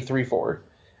shiny 3/4.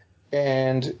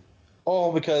 And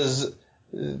all because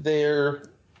there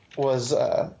was,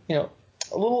 a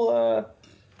little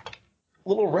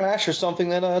rash or something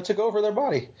that took over their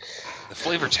body. The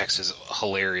flavor text is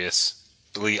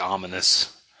hilariously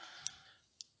ominous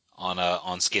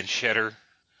on Skin Shedder.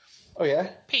 Oh, yeah?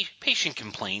 Patient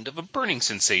complained of a burning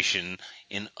sensation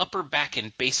in upper back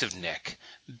and base of neck.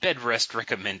 Bed rest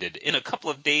recommended. In a couple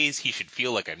of days, he should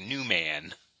feel like a new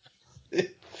man.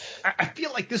 I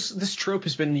feel like this trope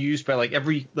has been used by like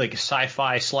every like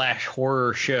sci-fi /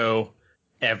 horror show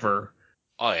ever.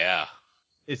 Oh yeah,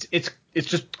 it's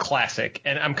just classic,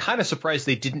 and I'm kind of surprised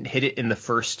they didn't hit it in the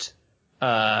first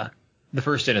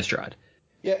Innistrad.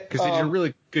 Yeah, because they did a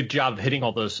really good job of hitting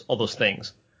all those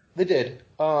things. They did.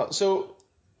 So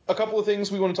a couple of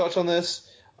things we want to touch on this.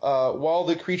 While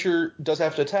the creature does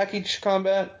have to attack each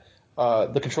combat,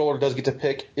 the controller does get to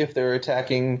pick if they're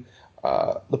attacking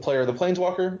the player or the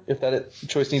planeswalker, if that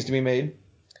choice needs to be made.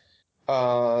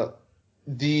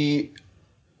 The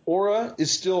aura is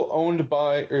still owned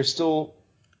by, or still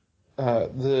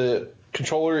the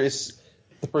controller is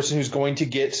the person who's going to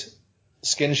get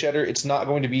Skin Shedder. It's not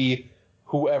going to be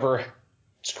whoever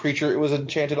creature it was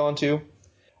enchanted onto.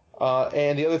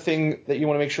 And the other thing that you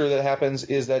want to make sure that happens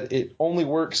is that it only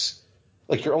works,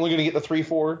 like you're only going to get the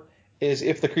 3/4, is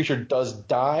if the creature does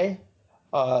die.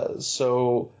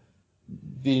 So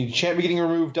the enchantment getting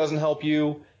removed doesn't help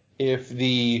you. If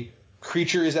the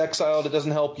creature is exiled, it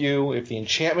doesn't help you. If the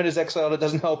enchantment is exiled, it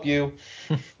doesn't help you.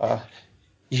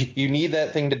 You need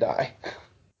that thing to die.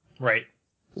 Right.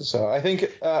 So I think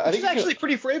it's actually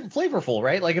pretty flavorful,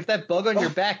 right? Like if that bug on your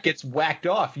back gets whacked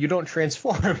off, you don't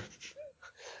transform.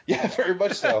 Yeah, very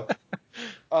much so.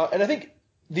 And I think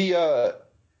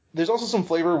there's also some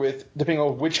flavor with depending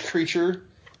on which creature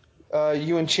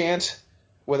you enchant,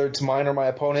 whether it's mine or my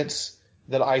opponent's,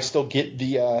 that I still get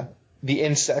the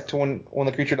insect when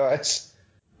the creature dies.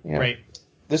 You know, right.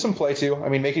 There's some play too. I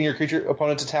mean, making your creature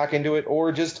opponents attack into it,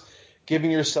 or just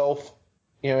giving yourself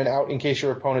an out in case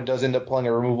your opponent does end up playing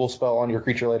a removal spell on your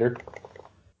creature later.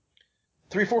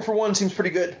 3/4 for 1 seems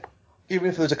pretty good, even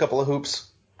if there's a couple of hoops.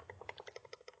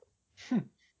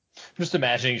 Just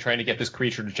imagining trying to get this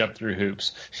creature to jump through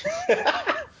hoops.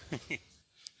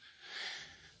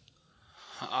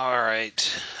 All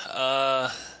right.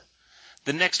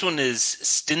 The next one is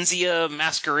Stinzia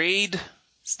Masquerade.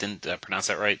 Did I pronounce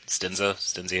that right?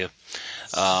 Stinzia.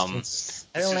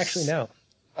 I don't actually know.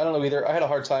 I don't know either. I had a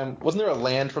hard time. Wasn't there a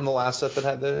land from the last set that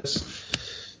had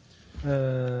this?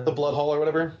 The Blood Hall or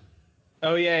whatever?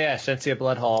 Oh, yeah. Stinzia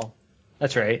Blood Hall.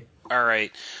 That's right. All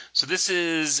right. So this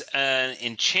is an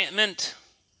enchantment,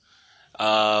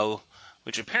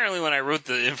 which apparently when I wrote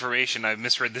the information, I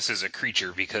misread this as a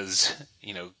creature because,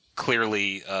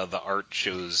 clearly the art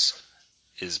shows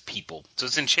is people. So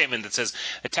it's an enchantment that says,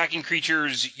 attacking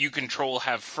creatures you control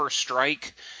have first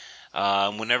strike.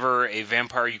 Whenever a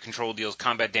vampire you control deals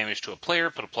combat damage to a player,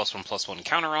 put a +1/+1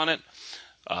 counter on it.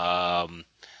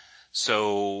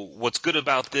 So what's good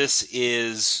about this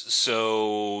is,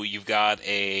 so you've got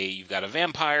a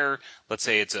vampire. Let's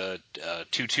say it's a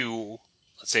 2/2.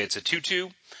 Let's say it's a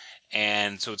 2/2,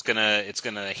 and so it's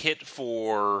gonna hit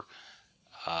for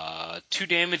 2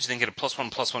 damage, then get a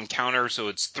 +1/+1 counter. So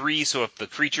it's 3. So if the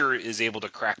creature is able to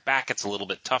crack back, it's a little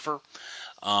bit tougher.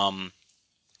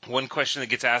 One question that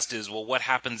gets asked is, well, what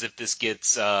happens if this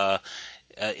gets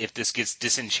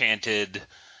disenchanted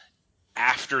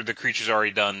after the creature's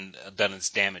already done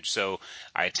its damage? So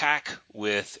I attack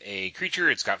with a creature.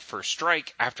 It's got first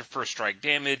strike. After first strike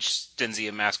damage,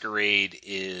 Stinzia Masquerade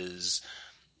is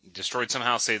destroyed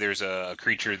somehow. Say there's a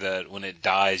creature that when it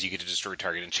dies, you get to destroy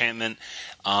target enchantment.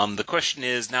 The question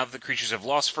is, now that the creatures have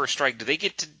lost first strike, do they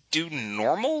get to do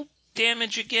normal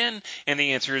damage again? And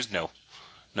the answer is no.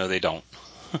 No, they don't.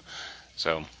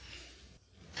 So.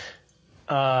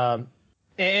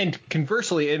 And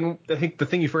conversely, and I think the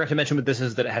thing you forgot to mention with this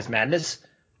is that it has madness.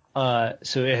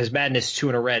 So it has madness 2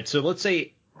 and a red. So let's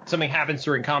say something happens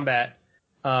during combat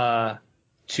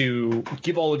to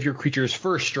give all of your creatures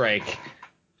first strike.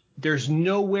 There's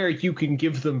nowhere you can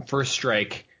give them first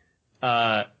strike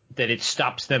that it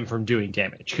stops them from doing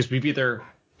damage, because we've either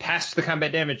passed the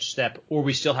combat damage step or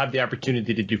we still have the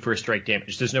opportunity to do first strike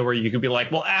damage. There's nowhere you can be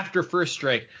like, well, after first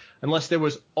strike, unless there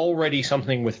was already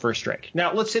something with first strike.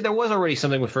 Now, let's say there was already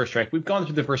something with first strike. We've gone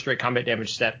through the first strike combat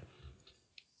damage step,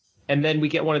 and then we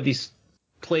get one of these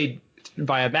played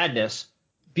via madness.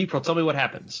 B-Pro, tell me what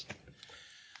happens.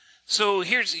 So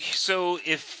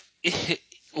if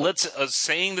let's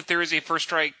saying that there is a first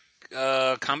strike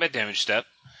combat damage step,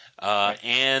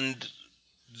 and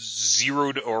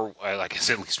 0 to, or like I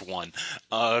said, at least 1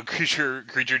 creature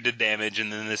did damage,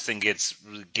 and then this thing gets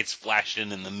flashed in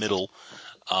the middle.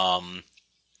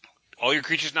 All your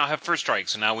creatures now have first strike,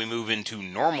 so now we move into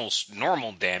normal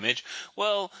damage.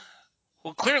 Well,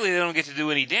 clearly they don't get to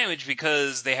do any damage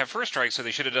because they have first strike, so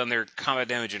they should have done their combat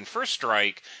damage in first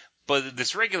strike. But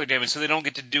this regular damage, so they don't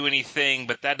get to do anything.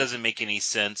 But that doesn't make any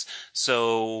sense.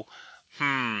 So,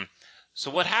 So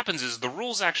what happens is the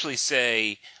rules actually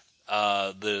say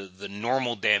the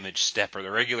normal damage step or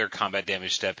the regular combat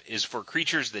damage step is for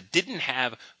creatures that didn't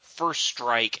have first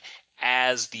strike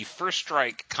as the first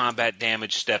strike combat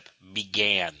damage step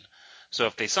began. So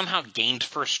if they somehow gained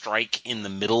first strike in the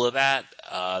middle of that,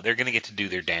 they're going to get to do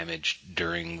their damage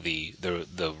during the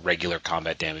regular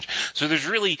combat damage. So there's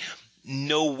really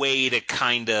no way to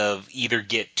kind of either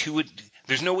get to it.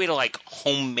 There's no way to like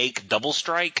home make double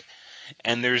strike,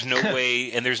 and there's no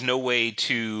way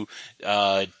to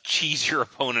cheese your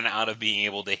opponent out of being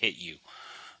able to hit you.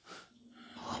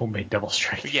 Homemade double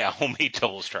strike. Yeah, homemade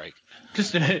double strike.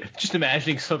 Just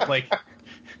imagining some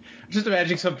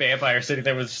vampire sitting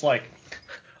there with just like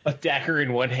a dagger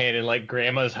in one hand and like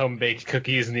grandma's home baked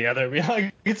cookies in the other. Be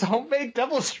like, it's homemade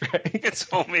double strike. It's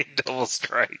homemade double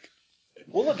strike.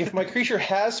 Well, look, if my creature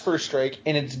has first strike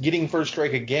and it's getting first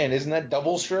strike again, isn't that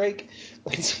double strike?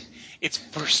 It's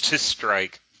first to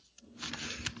strike.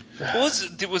 There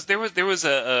was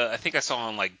I think I saw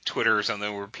on like Twitter or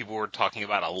something where people were talking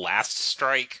about a last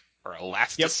strike or a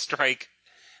last strike.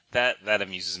 That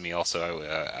amuses me also.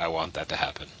 I want that to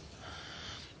happen.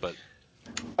 But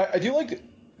I do like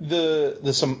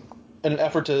an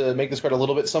effort to make this card a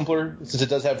little bit simpler, since it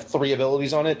does have 3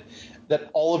 abilities on it, that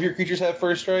all of your creatures have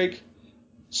first strike.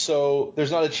 So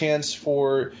there's not a chance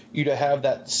for you to have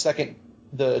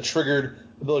the triggered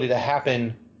ability to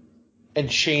happen and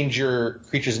change your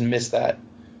creatures and miss that.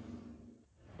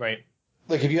 Right.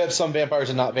 Like if you have some vampires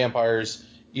and not vampires,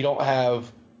 you don't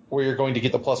have where you're going to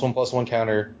get the +1/+1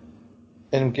 counter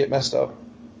and get messed up.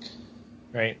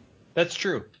 Right. That's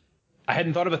true. I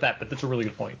hadn't thought about that, but that's a really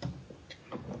good point.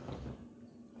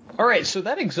 All right, so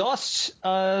that exhausts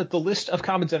the list of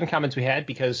commons and uncommons we had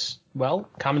because, well,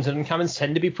 commons and uncommons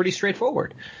tend to be pretty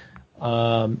straightforward.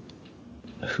 Who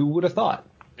would have thought?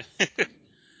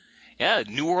 Yeah,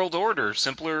 New World Order,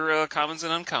 simpler commons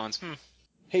and uncommons.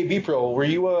 Hey, B-Pro, were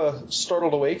you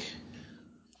startled awake?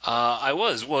 I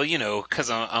was. Well,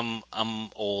 because I'm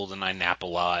old and I nap a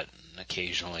lot. And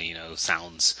occasionally, you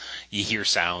hear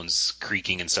sounds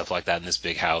creaking and stuff like that in this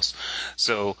big house.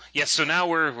 So yes, so now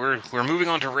we're moving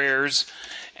on to rares,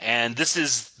 and this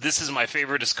is my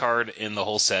favoriteest card in the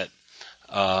whole set.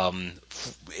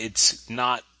 It's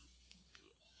not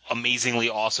amazingly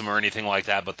awesome or anything like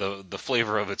that, but the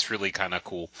flavor of it's really kind of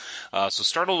cool. So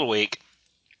Startled Awake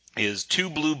is 2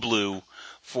 blue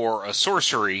for a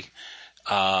sorcery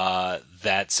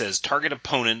that says target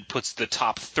opponent puts the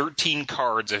top 13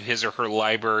 cards of his or her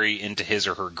library into his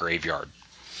or her graveyard.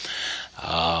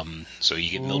 So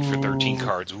you get milled for 13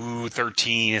 cards. Ooh,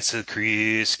 13, it's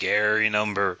a scary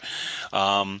number.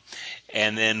 And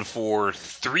then for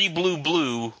 3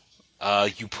 blue,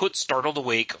 you put Startled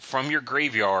Awake from your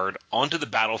graveyard onto the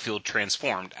battlefield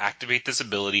transformed. Activate this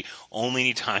ability only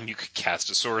anytime you can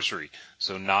cast a sorcery.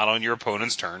 So not on your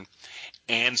opponent's turn.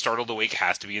 And Startled Awake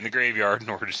has to be in the graveyard in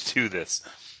order to do this.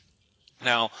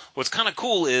 Now, what's kind of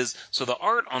cool is, so the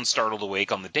art on Startled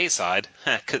Awake on the day side,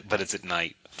 but it's at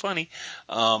night. Funny.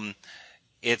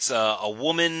 It's a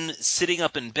woman sitting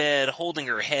up in bed, holding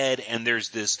her head, and there's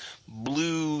this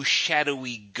blue,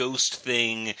 shadowy ghost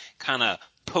thing kind of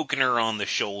poking her on the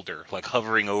shoulder, like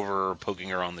hovering over her, poking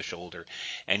her on the shoulder.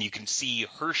 And you can see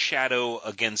her shadow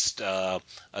against the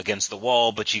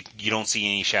wall, but you don't see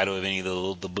any shadow of any of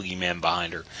the boogeyman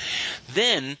behind her.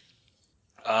 Then,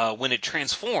 when it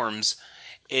transforms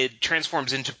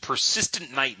into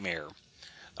Persistent Nightmare,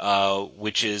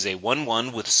 which is a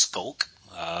 1/1 with Skulk.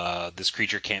 This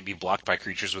creature can't be blocked by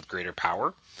creatures with greater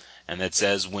power. And that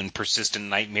says when Persistent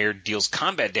Nightmare deals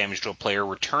combat damage to a player,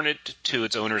 return it to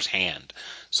its owner's hand.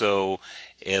 So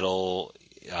it'll,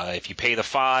 if you pay the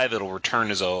 5, it'll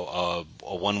return as a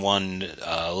 1/1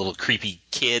 little creepy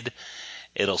kid.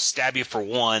 It'll stab you for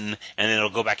 1, and then it'll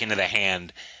go back into the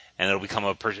hand, and it'll become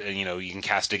you can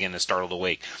cast again as Startled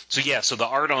Awake. So yeah, so the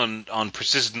art on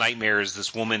Persistent Nightmare is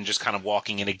this woman just kind of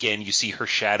walking, and again you see her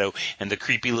shadow and the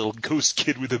creepy little ghost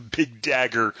kid with a big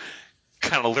dagger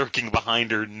kind of lurking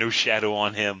behind her, no shadow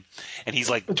on him. And he's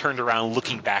like turned around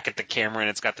looking back at the camera,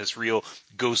 and it's got this real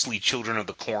ghostly Children of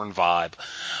the Corn vibe.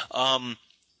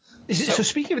 So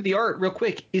speaking of the art, real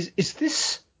quick, is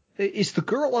the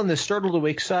girl on the Startled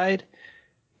Awake side,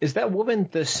 is that woman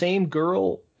the same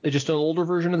girl just an older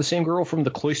version of the same girl from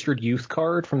the Cloistered Youth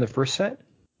card from the first set.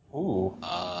 Ooh.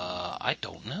 I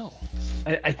don't know.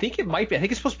 I think it might be. I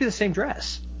think it's supposed to be the same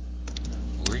dress.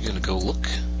 We're gonna go look.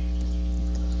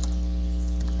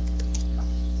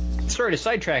 Sorry to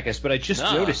sidetrack us, but I just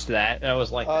noticed that, and I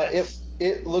was like,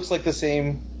 it looks like the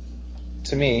same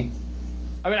to me.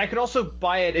 I mean, I could also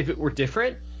buy it if it were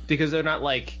different, because they're not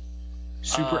like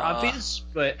super obvious.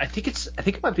 But I think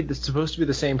it might be supposed to be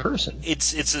the same person.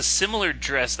 It's a similar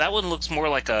dress. That one looks more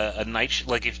like a night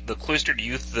like if the Cloistered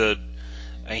Youth.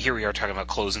 Here we are talking about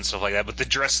clothes and stuff like that, but the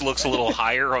dress looks a little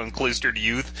higher on Cloistered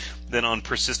Youth than on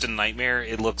Persistent Nightmare.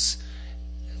 It looks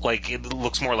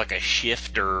more like a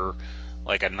shift or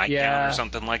like a nightgown or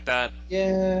something like that.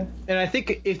 Yeah. And I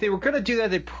think if they were going to do that,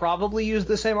 they'd probably use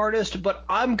the same artist, but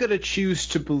I'm going to choose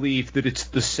to believe that it's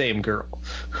the same girl.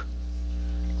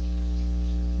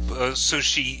 So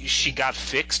she got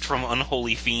fixed from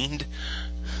Unholy Fiend?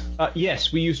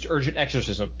 Yes, we used Urgent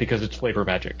Exorcism because it's flavor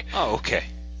magic. Oh, okay.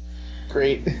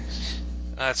 Great.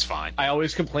 That's fine. I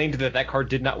always complained that card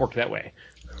did not work that way.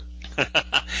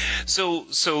 So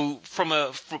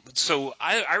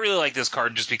I really like this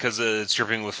card just because it's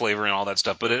dripping with flavor and all that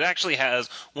stuff, but it actually has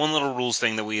one little rules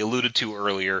thing that we alluded to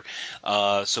earlier.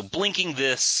 So blinking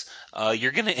this,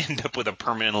 you're going to end up with a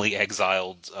permanently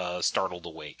exiled Startled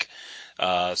Awake.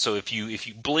 So if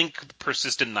you blink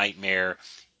Persistent Nightmare,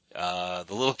 the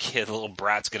little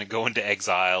brat's going to go into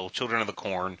exile. Children of the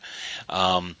Corn.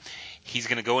 He's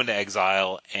going to go into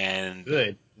exile, and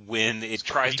Good. When it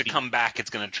tries to come back, it's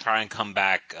going to try and come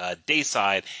back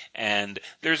dayside. And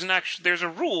there's a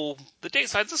rule. The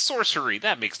dayside's a sorcery.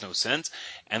 That makes no sense.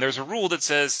 And there's a rule that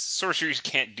says sorceries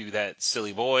can't do that,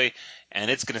 silly boy.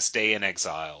 And it's going to stay in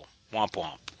exile. Womp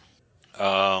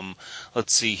womp.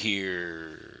 Let's see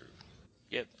here.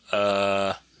 Yep.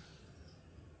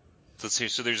 Let's see.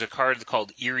 So there's a card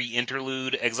called Eerie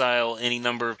Interlude. Exile any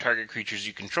number of target creatures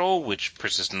you control, which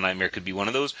Persistent Nightmare could be one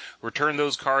of those. Return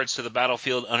those cards to the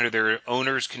battlefield under their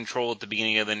owner's control at the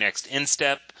beginning of the next end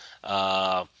step.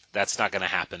 That's not going to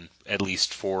happen, at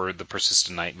least for the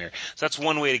Persistent Nightmare. So that's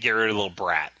one way to get rid of little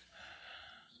brat.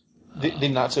 The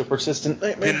not so persistent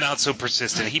nightmare. The not so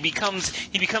persistent. He becomes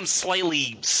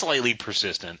slightly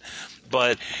persistent,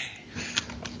 but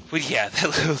yeah,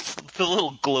 the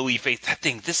little glowy face.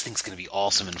 This thing's gonna be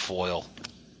awesome in foil.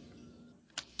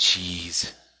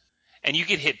 Jeez, and you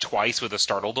get hit twice with a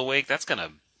Startled Awake. That's gonna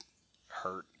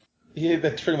hurt. Yeah,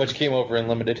 that pretty much came over in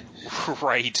limited.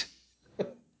 Right.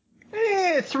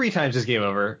 3 times is game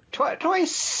over.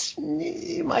 Twice,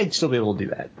 you might still be able to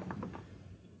do that.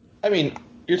 I mean,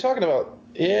 you're talking about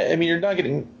you're not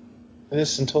getting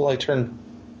this until like turn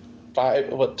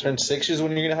 5. Turn 6 is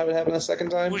when you're gonna have it happen a second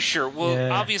time. Well, sure. Well, Yeah.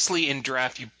 Obviously in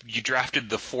draft you drafted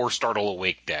the 4 Startle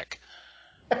Awake deck.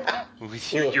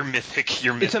 With your mythic.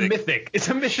 It's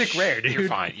a mythic rare, dude. You're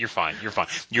fine.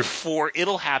 Your 4.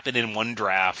 It'll happen in one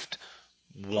draft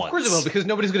once. Of course it will, because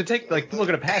nobody's gonna people are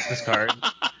gonna pass this card.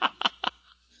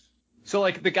 So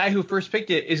the guy who first picked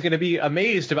it is gonna be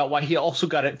amazed about why he also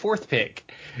got it 4th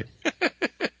pick.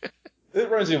 It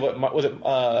reminds me of what was it?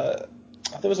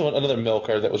 There was another mill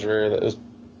card that was rare that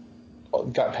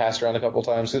got passed around a couple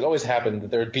times. It always happened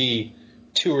that there'd be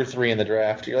 2 or 3 in the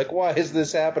draft. You're like, why is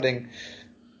this happening?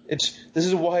 This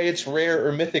is why it's rare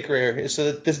or mythic rare, so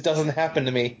that this doesn't happen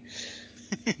to me.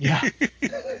 Yeah.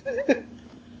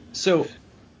 So,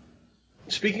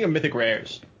 speaking of mythic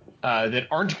rares that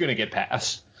aren't going to get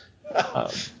passed,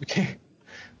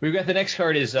 we've got the next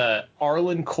card is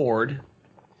Arlen Cord.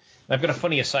 I've got a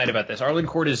funny aside about this. Arlen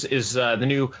Cord is the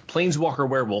new Planeswalker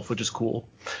Werewolf, which is cool.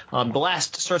 The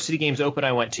last Star City Games Open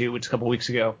I went to, which was a couple weeks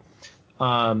ago,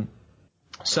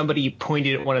 somebody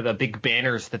pointed at one of the big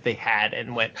banners that they had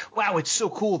and went, wow, it's so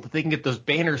cool that they can get those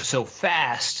banners so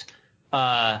fast.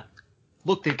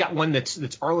 Look, they've got one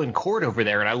that's Arlen Cord over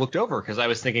there. And I looked over because I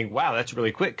was thinking, wow, that's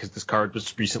really quick because this card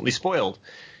was recently spoiled.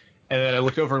 And then I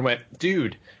looked over and went,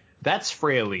 dude, that's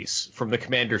Freyalise from the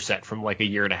Commander set from like a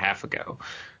year and a half ago.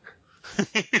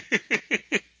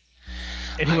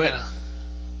 And he went,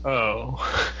 oh.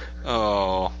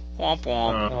 Oh. Womp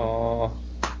womp. Oh.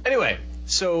 Anyway,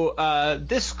 so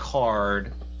this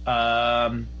card, it's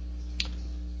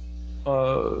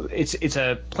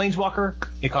a Planeswalker.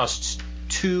 It costs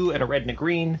 2 and a red and a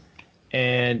green,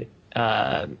 and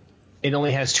it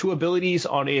only has 2 abilities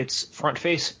on its front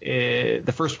face.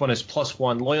 The first one is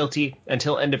 +1 loyalty.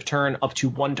 Until end of turn, up to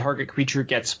 1 target creature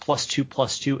gets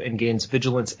 +2/+2 and gains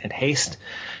vigilance and haste.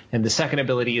 And the second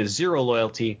ability is 0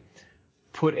 loyalty.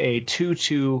 Put a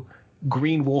 2/2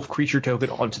 green wolf creature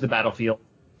token onto the battlefield.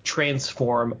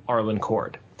 Transform Arlen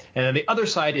Cord. And then the other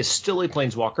side is still a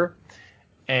Planeswalker.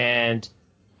 And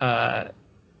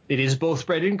It is both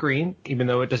red and green, even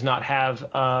though it does not have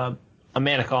a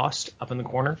mana cost up in the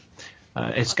corner.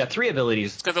 It's got 3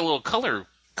 abilities. It's got the little color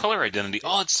identity.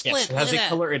 Oh, it's split. Yes, it has a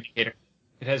color indicator.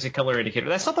 It has a color indicator.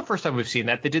 That's not the first time we've seen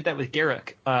that. They did that with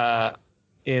Garruk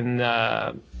in.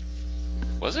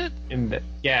 Was it?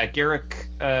 Garruk,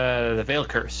 the Veil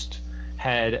Cursed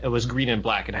was green and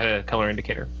black and had a color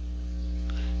indicator.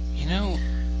 You know,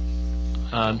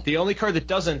 the only card that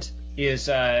doesn't is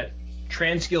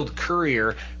Transguild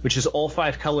Courier, which is all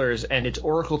 5 colors, and its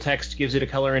Oracle text gives it a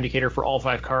color indicator for all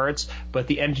 5 cards, but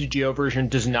the MTGO version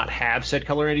does not have said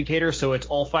color indicator, so it's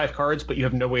all 5 cards, but you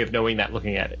have no way of knowing that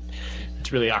looking at it.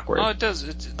 It's really awkward. Oh, it does.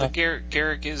 The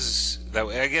Garruk is that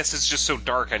way. I guess it's just so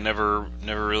dark I never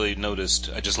really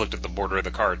noticed. I just looked at the border of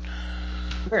the card.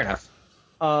 Fair enough.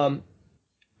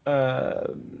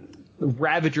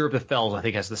 Ravager of the Fells, I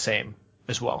think, has the same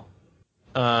as well.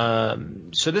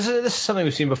 So this is something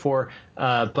we've seen before,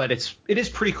 but it is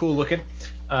pretty cool looking.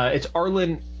 It's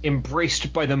Arlinn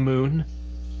Embraced by the Moon.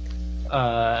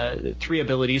 3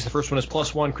 abilities. The first one is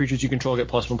 +1. Creatures you control get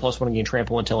 +1/+1 and gain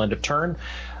trample until end of turn.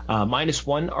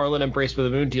 -1. Arlinn Embraced by the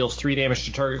Moon deals 3 damage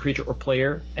to target creature or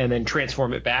player, and then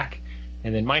transform it back.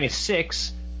 And then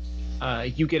 -6.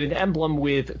 You get an emblem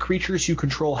with creatures you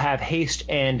control have haste,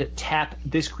 and tap.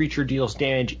 This creature deals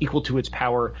damage equal to its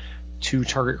power to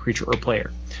target creature or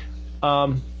player.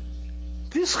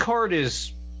 This card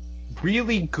is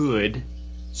really good.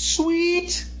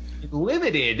 Sweet.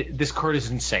 Limited, this card is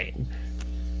insane.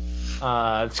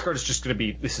 This card is just going to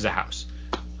be. This is a house.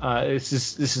 This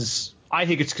is. I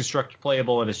think it's constructed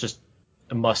playable, and it's just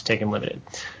a must take in limited.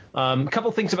 A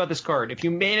couple things about this card. If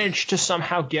you manage to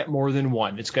somehow get more than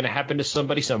 1, it's going to happen to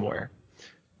somebody somewhere.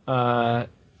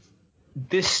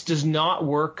 This does not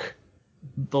work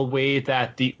the way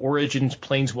that the Origins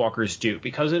Planeswalkers do.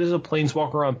 Because it is a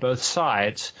Planeswalker on both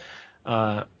sides,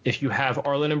 if you have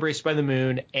Arlinn Embraced by the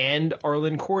Moon and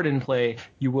Arlinn Court in play,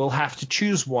 you will have to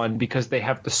choose one because they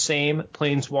have the same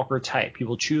Planeswalker type. You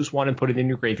will choose one and put it in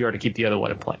your graveyard to keep the other one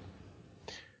in play.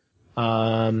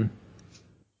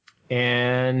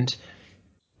 And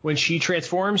when she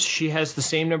transforms, she has the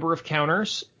same number of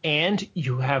counters, and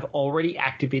you have already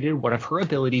activated one of her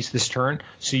abilities this turn,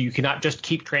 so you cannot just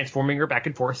keep transforming her back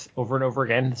and forth over and over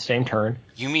again the same turn.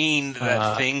 You mean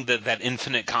that thing, that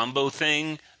infinite combo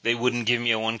thing? They wouldn't give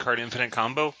me a 1-card infinite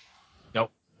combo?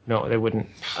 No, they wouldn't.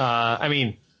 I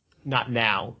mean, not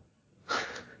now.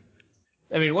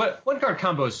 I mean, what 1-card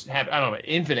combos have? I don't know,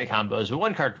 infinite combos, but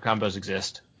 1-card combos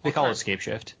exist. They call it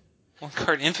Scapeshift.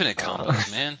 1-card infinite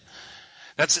combos, man.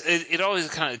 That's it. Always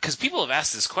kind of, because people have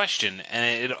asked this question,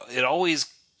 and it always,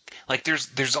 like,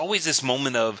 there's always this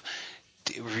moment of,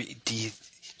 do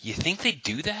you think they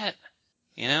do that?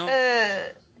 You know?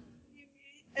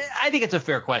 I think it's a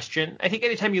fair question. I think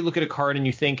anytime you look at a card and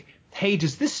you think, hey,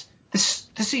 does this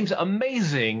seems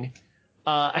amazing,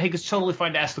 I think it's totally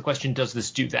fine to ask the question, does this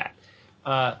do that?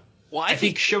 Well, I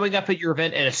think showing up at your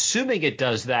event and assuming it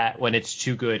does that when it's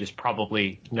too good is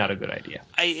probably not a good idea.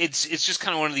 It's just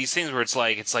kind of one of these things where it's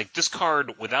like this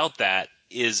card without that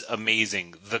is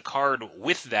amazing. The card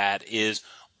with that is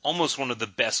almost one of the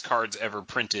best cards ever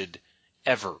printed,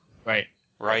 ever.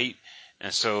 Right.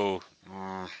 And so...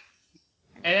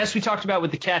 And as we talked about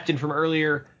with the captain from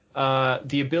earlier,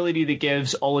 the ability that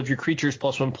gives all of your creatures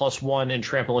 +1/+1 and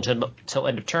trample until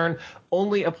end of turn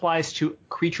only applies to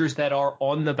creatures that are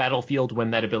on the battlefield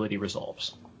when that ability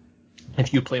resolves.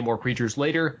 If you play more creatures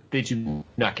later, they do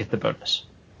not get the bonus.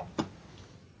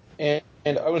 And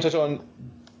I want to touch on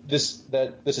this,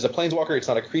 that this is a planeswalker, it's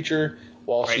not a creature.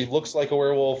 While she looks like a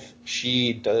werewolf,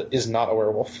 she is not a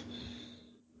werewolf.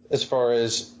 As far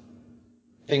as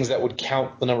things that would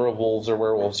count the number of wolves or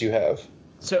werewolves you have.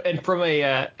 So, and from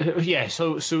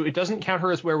so it doesn't count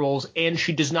her as werewolves, and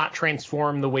she does not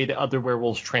transform the way that other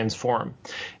werewolves transform.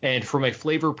 And from a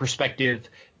flavor perspective,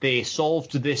 they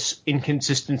solved this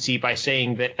inconsistency by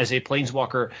saying that as a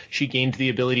planeswalker, she gained the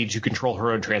ability to control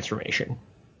her own transformation.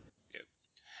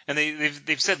 And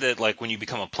they've said that, like, when you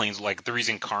become a like, the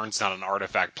reason Karn's not an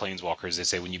artifact planeswalker is they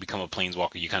say when you become a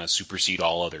planeswalker, you kind of supersede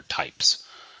all other types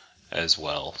as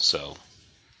well. So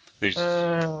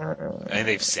and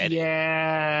they've said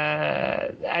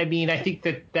it. I mean, I think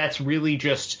that's really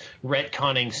just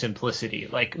retconning simplicity.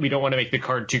 Like, we don't want to make the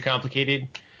card too complicated.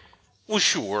 Well,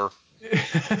 sure.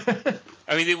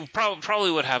 I mean,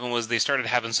 probably what happened was they started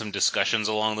having some discussions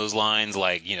along those lines,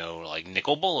 like, like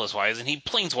Nicol Bolas, why isn't he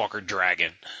Planeswalker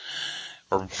Dragon?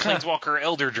 Or Planeswalker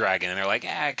Elder Dragon? And they're like,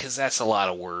 because that's a lot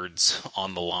of words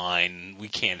on the line. We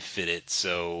can't fit it,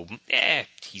 so,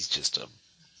 he's just a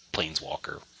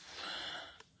Planeswalker.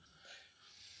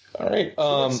 All right.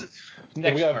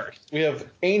 Next card. We have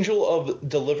Angel of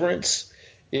Deliverance.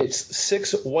 It's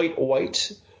 6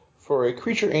 white for a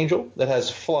creature angel that has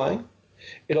flying.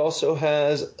 It also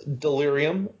has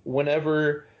Delirium.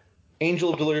 Whenever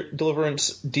Angel of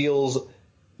Deliverance deals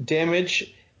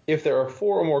damage, if there are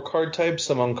 4 or more card types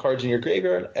among cards in your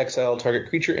graveyard, exile target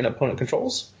creature and opponent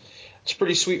controls. It's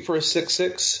pretty sweet for a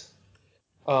 6/6.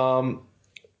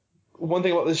 One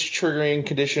thing about this triggering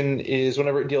condition is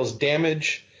whenever it deals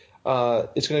damage,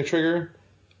 it's going to trigger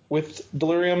with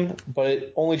Delirium, but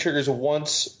it only triggers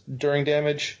once during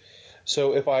damage.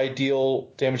 So if I deal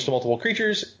damage to multiple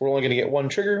creatures, we're only going to get 1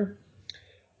 trigger.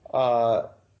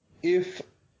 If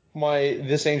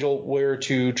this angel were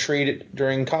to trade it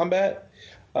during combat,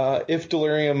 if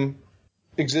Delirium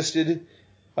existed,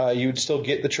 you would still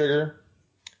get the trigger.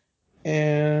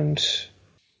 And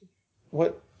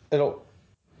what I don't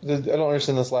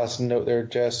understand this last note there,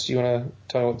 Jess. You want to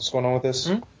tell me what's going on with this?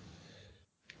 Hmm?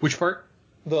 Which part?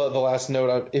 The last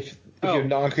note. If you have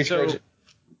non-creature. So,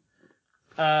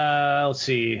 let's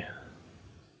see.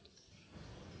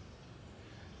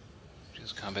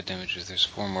 Just combat damage if there's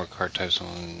 4 more card types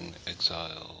on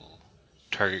exile.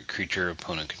 Target creature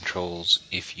opponent controls.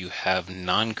 If you have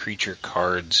non-creature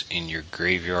cards in your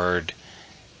graveyard,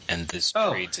 and this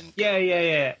trades in.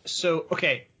 Yeah. So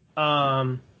okay.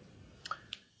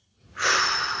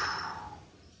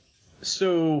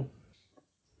 So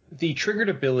the triggered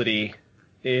ability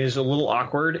is a little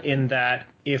awkward in that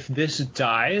if this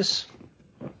dies,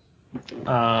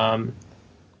 yeah.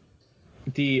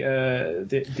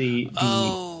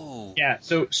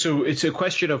 So it's a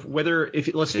question of whether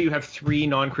if let's say you have 3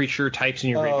 non-creature types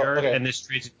in your graveyard and this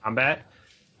trades in combat,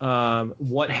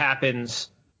 what happens?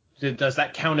 Does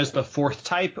that count as the 4th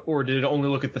type, or did it only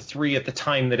look at the 3 at the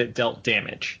time that it dealt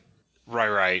damage?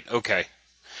 Right. Okay.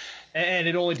 And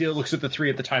it only looks at the 3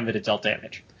 at the time that it dealt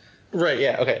damage. Right.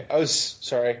 Yeah. Okay. I was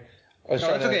sorry. It's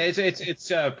okay.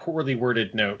 It's a poorly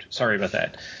worded note. Sorry about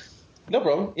that. No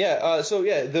problem. Yeah.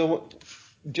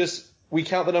 We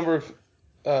count the number of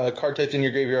card types in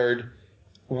your graveyard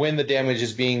when the damage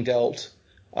is being dealt.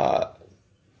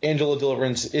 Angel of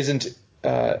Deliverance isn't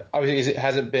obviously it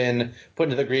hasn't been put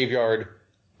into the graveyard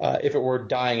if it were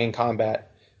dying in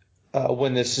combat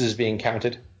when this is being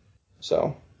counted.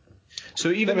 So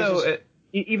even though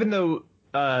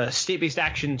state-based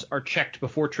actions are checked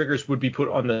before triggers would be put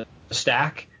on the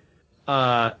stack,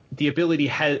 the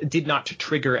ability did not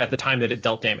trigger at the time that it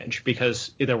dealt damage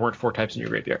because there weren't 4 types in your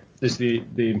graveyard. This is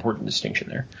the important distinction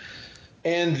there.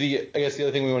 And I guess the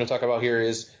other thing we want to talk about here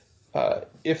is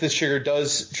if this trigger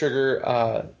does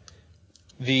trigger,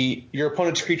 your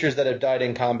opponent's creatures that have died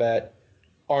in combat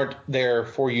aren't there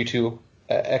for you to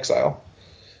exile.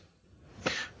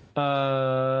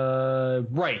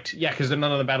 Right. Yeah, because they're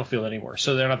not on the battlefield anymore,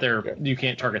 so they're not there. Okay. You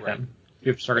can't target them.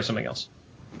 You have to target something else.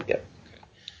 Yeah.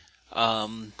 All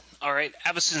right,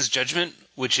 Avacyn's Judgment,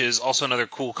 which is also another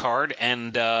cool card,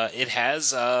 and it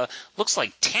has looks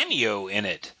like Tamiyo in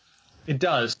it. It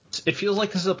does. It feels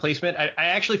like this is a placement. I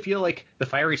actually feel like the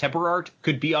Fiery Temper art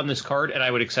could be on this card, and I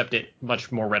would accept it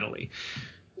much more readily.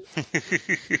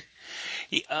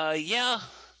 Yeah.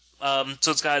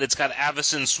 So it's got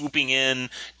Avacyn swooping in,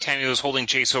 Tamiyo's holding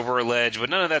chase over a ledge, but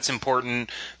none of that's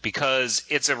important because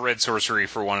it's a red sorcery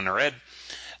for 1 and a red.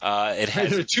 It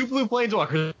has there are 2 blue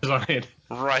planeswalkers on it.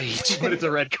 Right. But it's a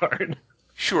red card.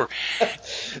 Sure.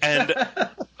 And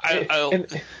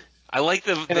I like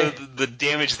the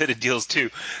damage that it deals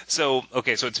too. So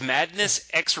it's Madness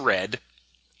X red.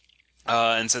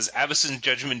 And says Avacyn's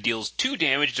Judgment deals 2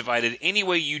 damage divided any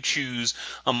way you choose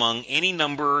among any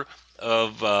number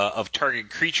of target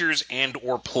creatures and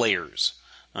or players.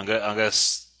 I'm gonna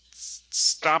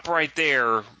stop right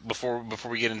there before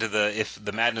we get into if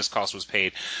the madness cost was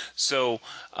paid. So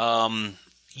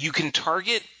you can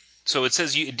target. So it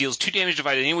says it deals 2 damage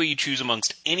divided any way you choose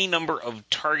amongst any number of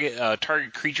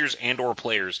target creatures and or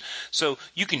players. So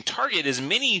you can target as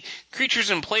many creatures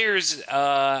and players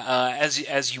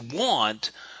as you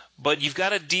want, but you've got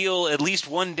to deal at least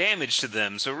 1 damage to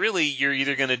them. So really, you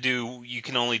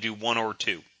can only do 1 or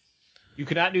 2. You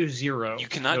cannot do 0. You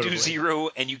cannot do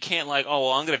 0, and you can't I'm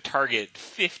going to target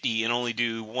 50 and only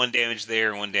do 1 damage there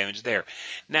and 1 damage there.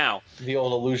 Now, the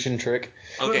old illusion trick.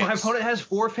 Okay. But my opponent has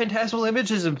 4 phantasmal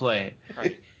images in play.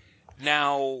 Right.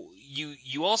 Now,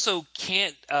 you also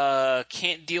can't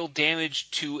deal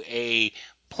damage to a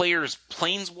player's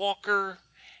planeswalker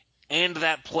and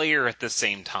that player at the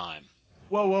same time.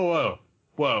 Whoa.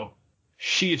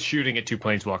 She is shooting at 2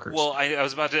 planeswalkers. Well, I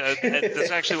was about to...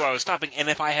 that's actually why I was stopping. And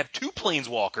if I have 2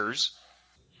 planeswalkers...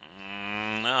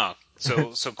 no.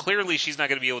 So clearly she's not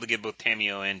going to be able to get both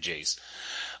Tamiyo and Jace.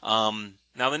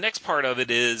 Now the next part of it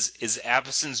is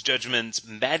Avacyn's Judgment's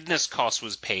madness cost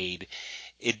was paid.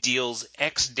 It deals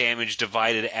X damage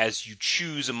divided as you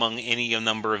choose among any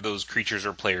number of those creatures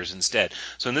or players instead.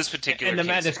 So in this particular And the case,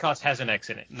 madness cost has an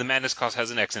X in it. the madness cost has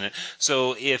an X in it.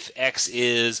 So if X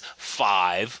is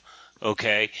 5,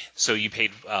 okay, so you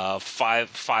paid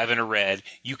 5 in a red,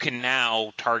 you can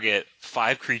now target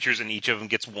 5 creatures and each of them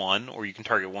gets 1, or you can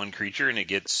target 1 creature and it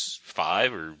gets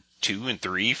 5, or 2 and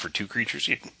 3 for 2 creatures.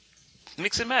 You can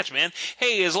mix and match, man.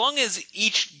 Hey, as long as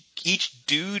each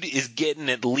dude is getting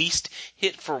at least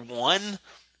hit for 1,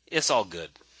 it's all good.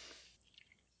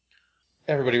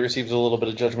 Everybody receives a little bit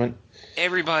of judgment.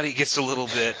 Everybody gets a little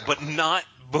bit, but not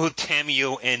both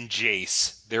Tamiyo and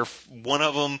Jace. They're one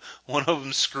of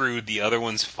them screwed, the other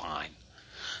one's fine.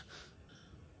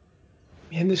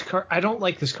 Man, this card, I don't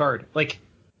like this card. Like,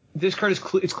 this card is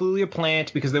it's clearly a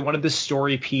plant because they wanted this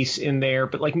story piece in there,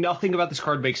 but like nothing about this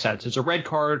card makes sense. It's a red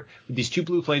card with these 2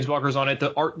 blue planeswalkers on it.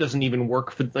 The art doesn't even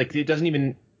work for, like, it doesn't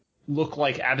even look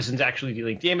like Avacyn's actually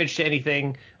dealing damage to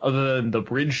anything other than the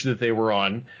bridge that they were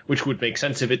on, which would make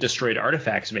sense if it destroyed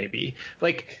artifacts, maybe.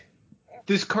 Like,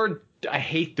 this card, I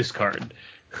hate this card.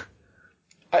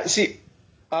 I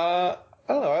don't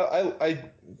know. I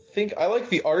think I like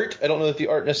the art. I don't know that the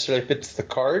art necessarily fits the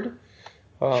card.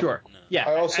 Sure. Yeah.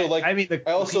 I also like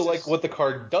pieces, what the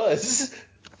card does.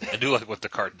 I do like what the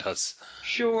card does.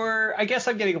 Sure. I guess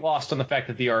I'm getting lost on the fact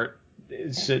that the art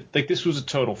is like, this was a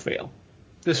total fail.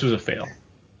 This was a fail.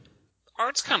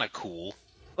 Art's kind of cool.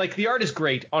 Like, the art is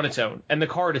great on its own, and the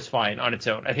card is fine on its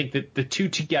own. I think that the two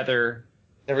together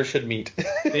never should meet.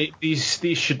 these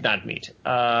should not meet.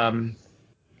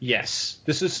 Yes,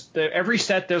 this is every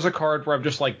set. There's a card where I'm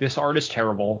just like, this art is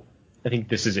terrible. I think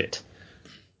this is it.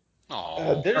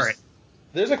 Oh,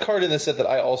 there's a card in this set that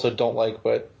I also don't like,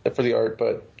 but for the art.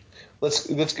 But let's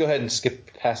go ahead and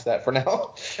skip past that for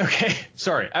now. Okay,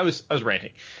 sorry, I was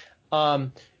ranting.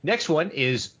 Next one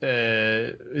is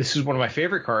this is one of my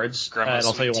favorite cards, and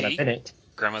I'll tell you what I'm in it.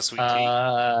 Grandma Sweet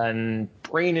Tea.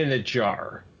 Brain in a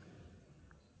Jar.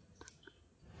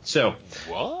 So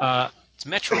what? It's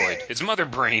Metroid. It's Mother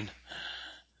Brain.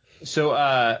 So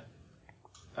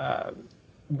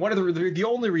one of the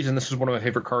only reason this is one of my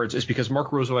favorite cards is because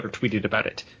Mark Rosewater tweeted about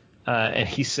it, and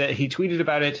he tweeted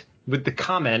about it with the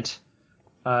comment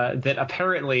that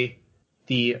apparently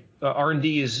the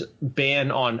R&D's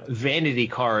ban on vanity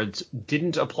cards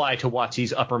didn't apply to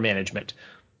WotC's upper management.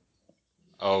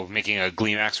 Oh, making a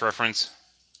Gleemax reference?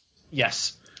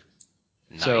 Yes.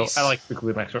 Nice. So I like the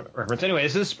Gleemax reference. Anyway,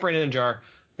 this is Brain in a Jar.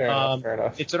 Fair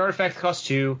enough. It's an artifact that costs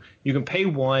 2. You can pay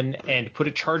 1 and put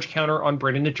a charge counter on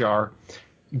Brain in a Jar.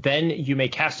 Then you may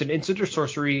cast an instant or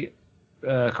sorcery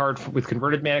card with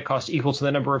converted mana cost equal to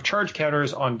the number of charge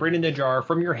counters on Brain in a Jar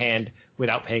from your hand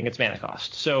without paying its mana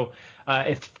cost. So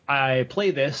if I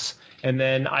play this and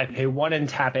then I pay 1 and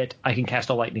tap it, I can cast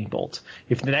a Lightning Bolt.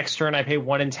 If the next turn I pay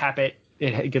 1 and tap it,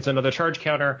 it gets another charge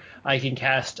counter, I can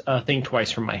cast a thing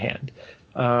twice from my hand.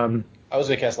 I was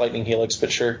going to cast Lightning Helix,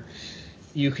 but sure.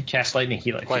 You could cast Lightning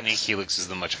Helix. Lightning Helix is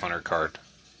the much funner card.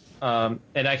 And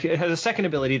it has a second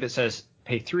ability that says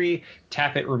pay 3,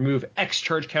 tap it, remove X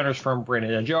charge counters from Brain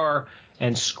in a Jar,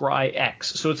 and scry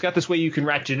X. So it's got this way you can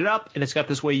ratchet it up, and it's got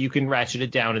this way you can ratchet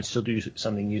it down and still do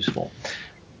something useful.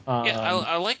 Yeah,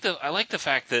 I like the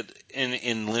fact that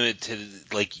in limited,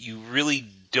 like, you really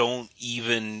don't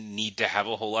even need to have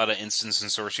a whole lot of instants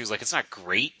and sorceries. Like, it's not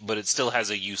great, but it still has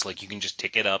a use. Like, you can just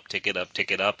tick it up,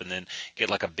 and then get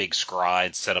like a big scry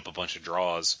and set up a bunch of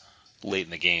draws late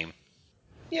in the game.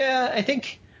 Yeah, I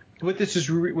think what this is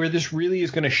where this really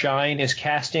is going to shine is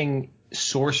casting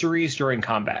sorceries during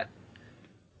combat.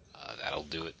 That'll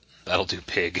do it. That'll do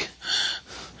pig.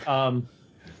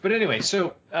 But anyway,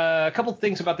 so a couple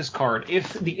things about this card.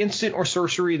 If the instant or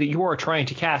sorcery that you are trying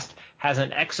to cast has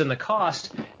an X in the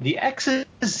cost, the X is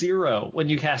 0 when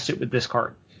you cast it with this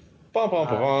card.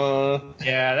 Yeah,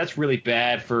 that's really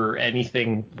bad for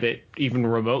anything that even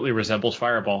remotely resembles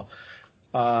Fireball.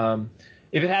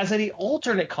 If it has any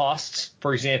alternate costs,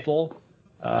 for example,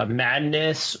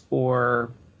 Madness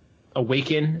or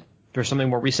Awaken, or something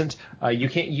more recent, you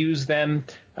can't use them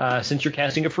since you're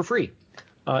casting it for free.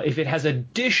 If it has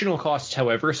additional costs,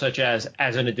 however, such as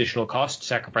an additional cost,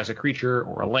 sacrifice a creature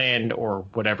or a land or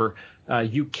whatever,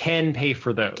 you can pay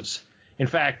for those. In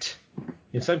fact,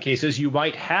 in some cases, you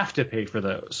might have to pay for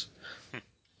those.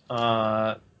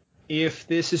 If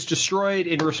this is destroyed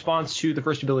in response to the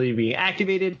first ability being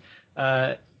activated,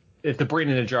 if the Brain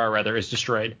in a Jar, rather, is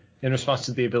destroyed in response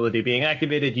to the ability being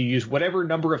activated, you use whatever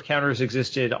number of counters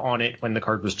existed on it when the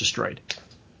card was destroyed.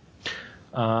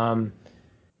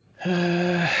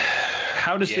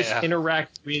 How does this Yeah.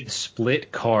 interact with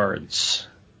split cards?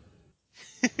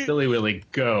 Billy Willy,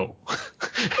 go.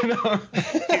 No.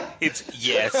 It's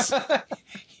yes.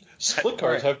 Split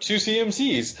cards have 2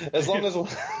 CMCs, as long as...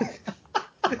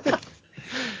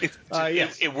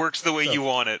 Yes. It works the way you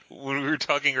want it. When we were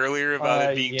talking earlier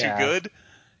about it being yeah. too good.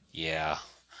 Yeah.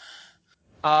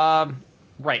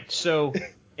 Right. So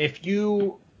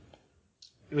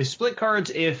with split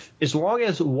cards, as long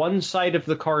as one side of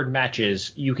the card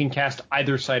matches, you can cast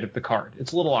either side of the card.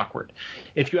 It's a little awkward.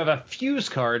 If you have a fuse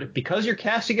card, because you're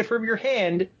casting it from your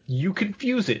hand, you can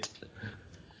fuse it.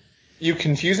 You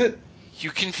confuse it? You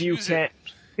confuse it.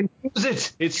 Confuse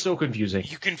it. It's so confusing.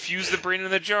 You confuse the brain in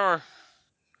the jar.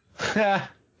 Yeah.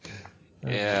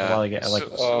 Yeah. Well, I like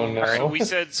Oh, no.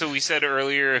 So we said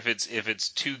earlier if it's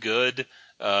too good,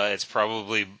 it's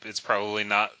probably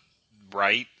not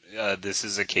right. This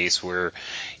is a case where,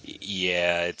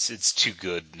 yeah, it's too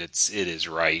good. It is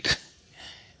right.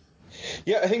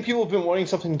 Yeah, I think people have been wanting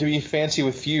something to be fancy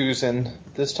with fuse, and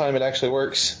this time it actually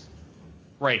works.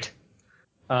 Right.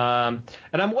 And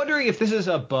I'm wondering if this is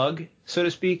a bug, so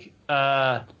to speak.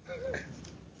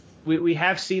 We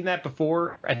have seen that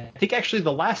before. I think actually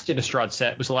the last Innistrad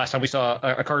set was the last time we saw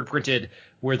a card printed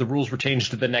where the rules were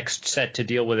changed to the next set to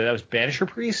deal with it. That was Banisher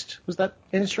Priest. Was that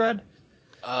Innistrad?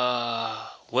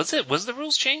 Was it? Was the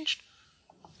rules changed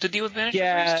to deal with Banisher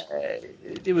Yeah,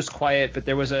 Priest? it was quiet, but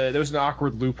there was an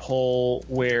awkward loophole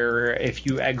where if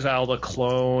you exiled a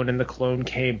clone and the clone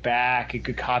came back, it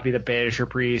could copy the Banisher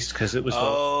Priest because it was.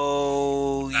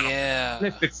 Yeah. They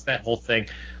fixed that whole thing,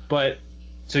 but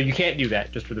so you can't do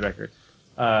that. Just for the record,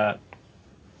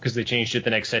 because they changed it the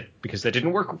next set because that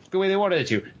didn't work the way they wanted it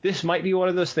to. This might be one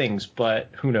of those things, but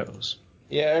who knows?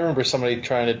 Yeah, I remember somebody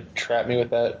trying to trap me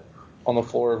with that on the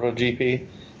floor of a GP.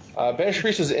 Banisher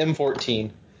Priest was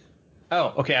M14.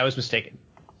 Oh, okay, I was mistaken.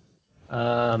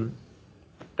 That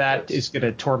is going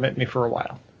to torment me for a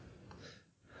while.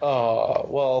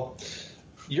 Well,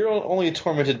 you're only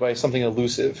tormented by something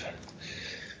elusive.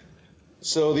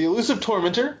 So the elusive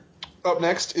tormentor up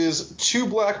next is 2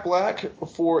 black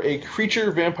for a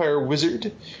creature vampire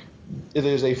wizard. It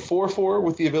is a 4/4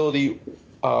 with the ability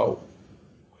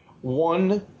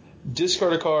 1,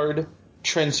 discard a card,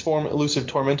 transform elusive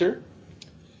tormentor.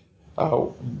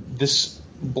 This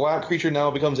black creature now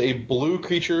becomes a blue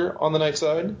creature on the night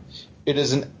side. It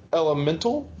is an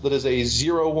elemental that is a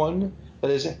 0/1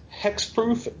 that is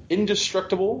hexproof,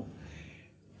 indestructible.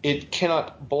 It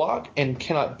cannot block and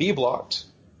cannot be blocked.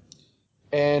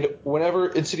 And whenever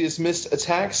Insidious Mist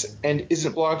attacks and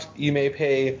isn't blocked, you may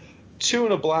pay 2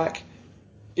 and a black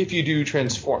if you do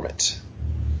transform it.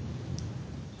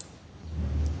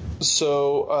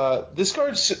 So this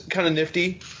card's kind of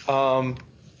nifty.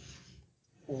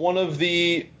 One of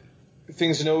the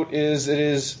things to note is it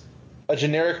is a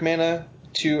generic mana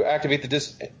to activate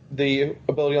the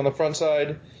ability on the front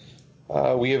side.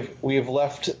 We have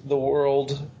left the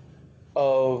world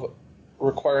of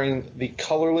requiring the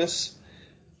colorless,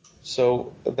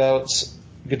 so that's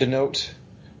good to note.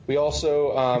 We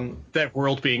also That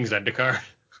world being Zendikar.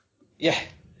 yeah.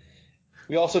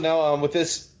 We also now with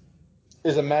this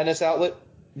is a madness outlet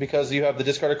because you have the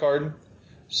discard card,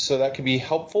 so that can be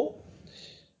helpful.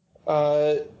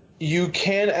 You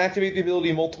can activate the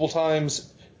ability multiple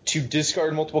times to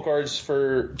discard multiple cards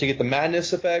to get the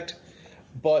madness effect,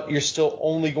 but you're still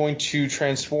only going to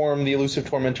transform the elusive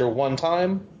tormentor one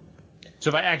time. So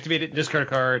if I activate it and discard a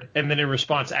card, and then in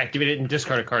response activate it and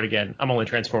discard a card again, I'm only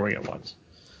transforming it once.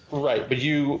 Right, but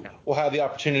you will have the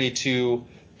opportunity to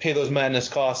pay those madness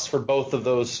costs for both of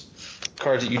those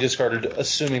cards that you discarded,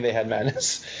 assuming they had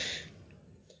madness.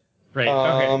 Right,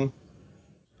 okay.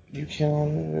 You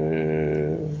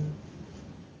can...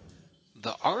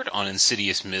 The art on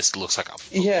Insidious Mist looks like a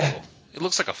photo. Yeah. It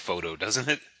looks like a photo, doesn't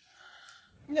it?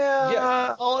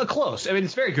 Yeah, close. I mean,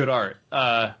 it's very good art.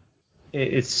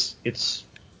 It's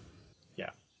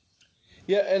yeah.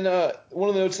 Yeah, and one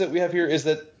of the notes that we have here is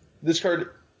that this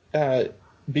card,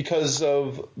 because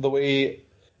of the way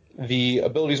the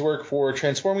abilities work for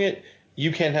transforming it,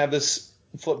 you can have this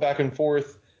flip back and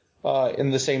forth in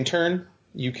the same turn.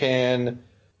 You can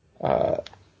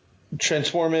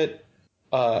transform it,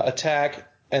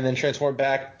 attack, and then transform it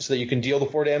back so that you can deal the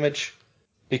 4 damage,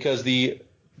 because the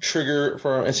trigger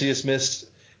for Insidious Mist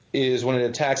is when it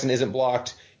attacks and isn't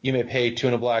blocked, you may pay 2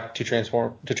 and a black to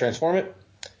transform it.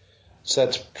 So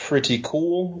that's pretty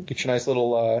cool. Get you a nice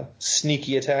little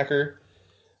sneaky attacker.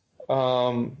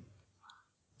 And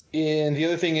the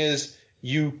other thing is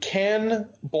you can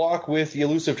block with the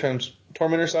elusive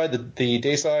tormentor side, the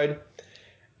day side,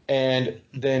 and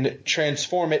then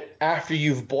transform it after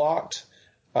you've blocked,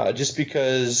 just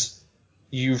because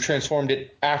you've transformed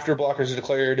it after blockers are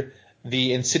declared,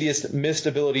 the Insidious Mist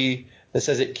ability that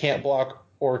says it can't block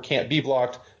or can't be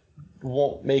blocked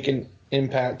won't make an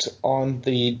impact on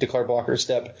the declare blocker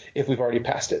step if we've already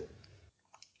passed it.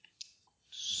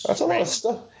 That's a lot of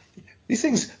stuff. These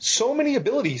things, so many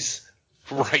abilities.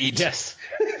 Right. Yes.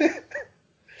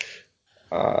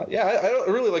 I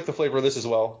really like the flavor of this as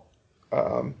well.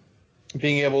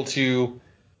 Being able to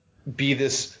be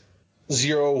this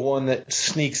 0/1 that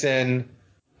sneaks in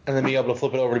and then being able to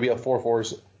flip it over to be a 4/4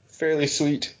 is fairly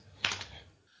sweet.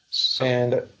 So,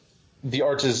 And the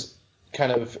art is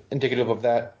kind of indicative of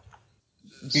that.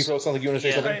 Bifo, sounds like you want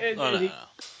to say something? no.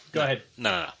 Go ahead.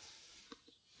 No.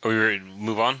 Are we ready to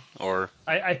move on, or?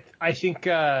 I think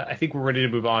we're ready to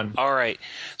move on. All right.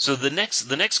 So the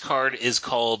next card is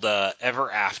called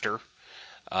Ever After.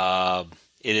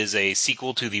 It is a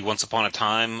sequel to the Once Upon a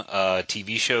Time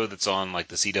TV show that's on like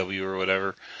the CW or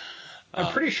whatever.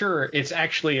 I'm pretty sure it's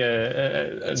actually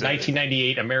a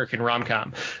 1998 American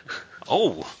rom-com.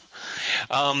 Oh.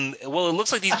 Well, it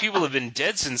looks like these people have been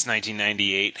dead since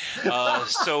 1998.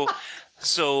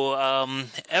 So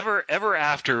Ever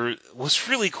After, what's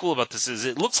really cool about this is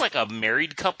it looks like a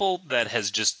married couple that has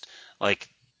just, like,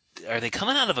 are they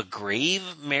coming out of a grave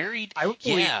married? I would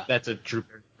believe that's a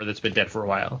trooper that's been dead for a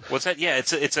while. What's that? Yeah,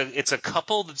 it's a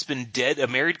couple that's been dead, a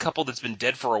married couple that's been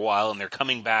dead for a while, and they're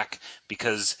coming back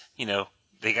because,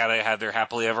 they gotta have their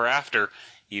happily ever after,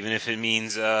 even if it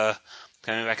means,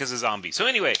 coming back as a zombie. So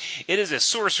anyway, it is a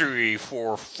sorcery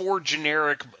for 4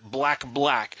 generic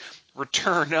black.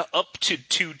 Return up to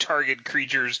 2 target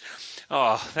creatures.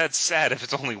 Oh, that's sad if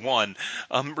it's only 1.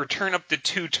 Return up to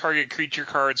 2 target creature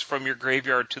cards from your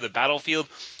graveyard to the battlefield.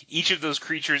 Each of those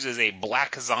creatures is a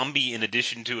black zombie in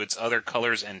addition to its other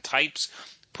colors and types.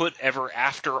 Put Ever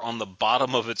After on the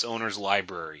bottom of its owner's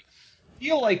library. I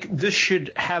feel like this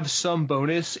should have some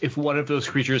bonus if one of those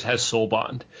creatures has Soul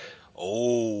Bond.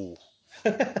 Oh.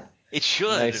 It should,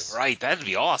 Nice. Right? That'd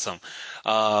be awesome.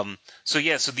 So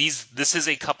this is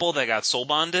a couple that got soul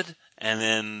bonded, and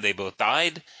then they both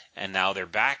died, and now they're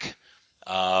back.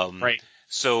 Right.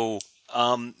 So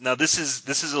now this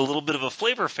is a little bit of a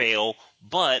flavor fail,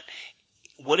 but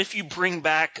what if you bring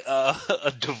back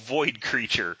a devoid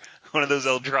creature, one of those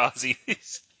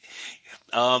Eldrazi's?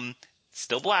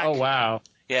 Still black. Oh wow.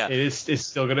 Yeah. It's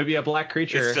still going to be a black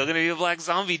creature. It's still going to be a black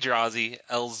zombie Drazi,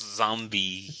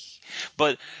 Zombie.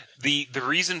 But the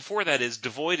reason for that is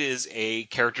Devoid is a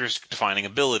character's defining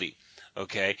ability,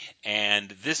 okay? And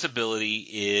this ability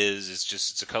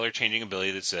it's a color changing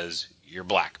ability that says you're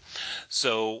black.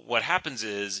 So what happens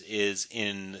is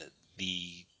in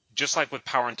the, just like with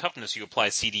power and toughness, you apply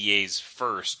CDAs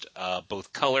first,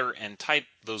 both color and type,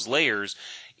 those layers.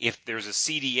 If there's a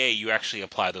CDA, you actually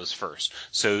apply those first.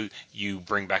 So you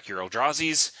bring back your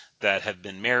Eldrazi's that have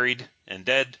been married and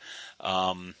dead,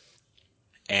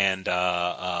 and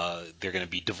they're going to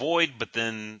be devoid, but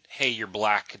then, hey, you're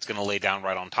black, it's going to lay down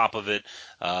right on top of it.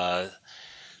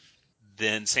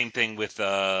 Then same thing with,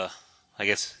 I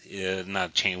guess,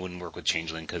 wouldn't work with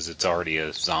Changeling because it's already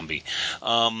a zombie.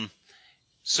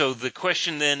 So the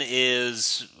question then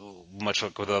is, much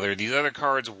like with these other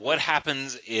cards, what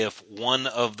happens if one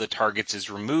of the targets is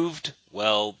removed?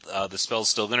 Well, the spell's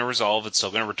still going to resolve. It's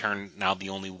still going to return now the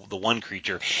one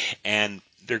creature, and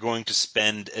they're going to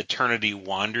spend eternity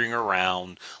wandering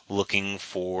around looking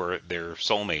for their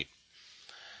soulmate.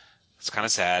 It's kind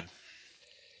of sad.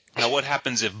 Now, what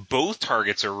happens if both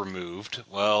targets are removed?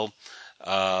 Well,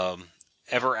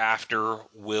 Ever After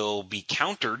will be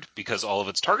countered because all of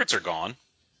its targets are gone,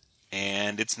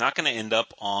 and it's not going to end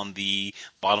up on the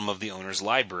bottom of the owner's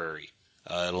library.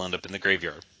 It'll end up in the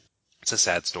graveyard. It's a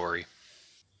sad story.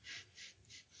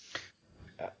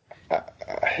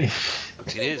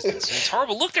 It is. It's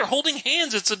horrible. Look, they're holding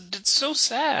hands. It's so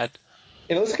sad.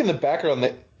 It looks like in the background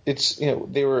that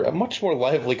they were a much more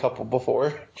lively couple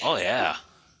before. Oh yeah.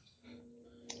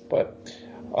 But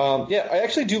I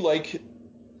actually do like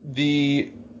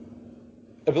the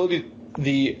ability,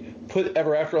 the put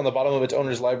Ever After on the bottom of its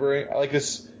owner's library. I like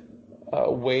this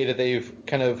way that they've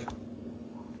kind of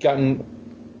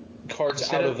gotten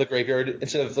cards out of the graveyard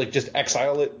instead of like just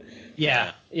exile it.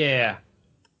 Yeah.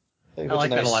 I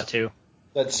like that a lot too.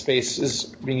 That space is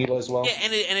being utilized well. Yeah,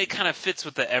 and it kind of fits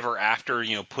with the Ever After,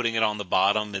 putting it on the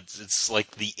bottom. It's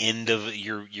like the end of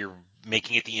you're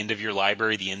making it the end of your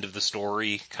library, the end of the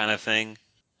story kind of thing.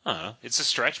 I don't know. It's a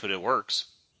stretch, but it works.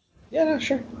 Yeah, no,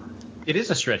 sure. It is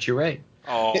a stretch. You're right.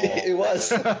 Oh, it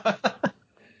was.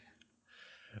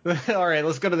 All right,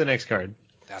 let's go to the next card.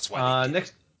 That's why.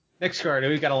 Next card.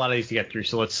 We've got a lot of these to get through,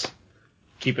 so let's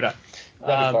keep it up.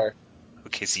 Rapid fire.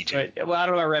 Okay, CJ. Right. Well, I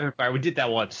don't know about rapid fire. We did that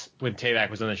once when Tayback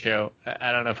was on the show.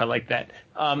 I don't know if I like that.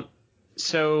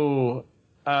 So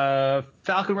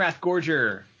Falcon Wrath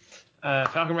Gorger.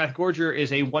 Falcon Wrath Gorger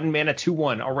is a 1-mana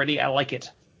 2/1. Already, I like it.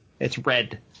 It's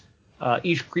red.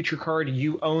 Each creature card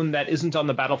you own that isn't on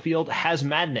the battlefield has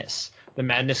Madness. The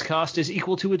Madness cost is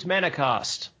equal to its mana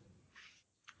cost.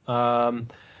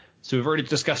 So we've already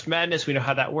discussed Madness. We know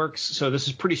how that works. So this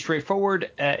is pretty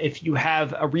straightforward. If you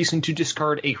have a reason to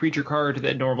discard a creature card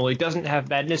that normally doesn't have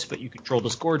Madness, but you control the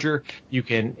Scourger, you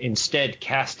can instead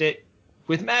cast it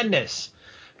with Madness.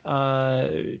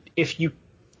 If you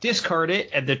discard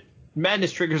it and the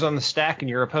Madness triggers on the stack and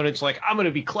your opponent's like, I'm going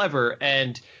to be clever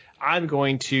and I'm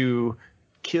going to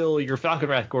kill your Falcon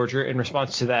Wrath Gorger in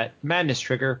response to that Madness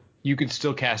trigger, you can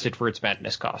still cast it for its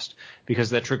Madness cost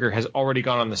because that trigger has already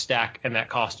gone on the stack and that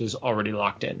cost is already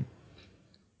locked in.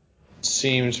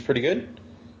 Seems pretty good.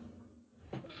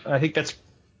 I think that's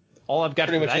all I've got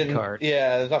Pretty for much that in, card.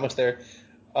 Yeah, there's not much there.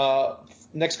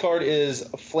 Next card is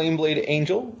Flameblade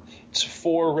Angel. It's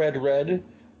 4 red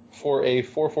for a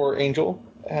 4/4 angel.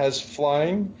 It has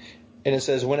flying, and it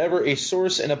says whenever a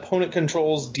source an opponent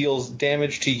controls deals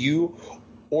damage to you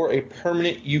or a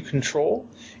permanent you control,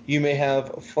 you may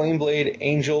have Flameblade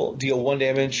Angel deal 1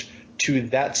 damage to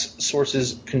that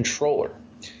source's controller.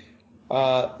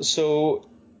 So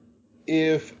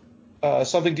if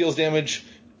something deals damage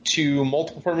to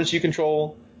multiple permanents you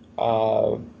control,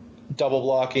 double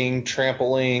blocking,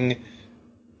 trampling,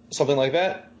 something like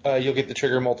that, you'll get the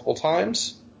trigger multiple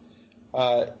times.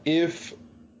 If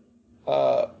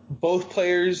both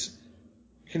players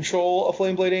control a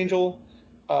Flameblade Angel,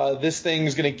 this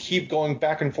thing's going to keep going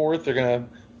back and forth. They're going to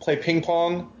play ping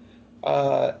pong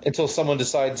until someone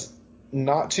decides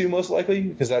not to, most likely,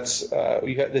 because that's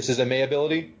this is a May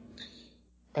ability.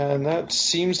 And that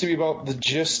seems to be about the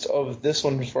gist of this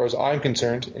one as far as I'm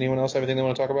concerned. Anyone else have anything they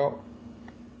want to talk about?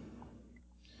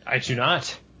 I do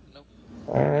not. Nope.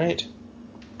 All right.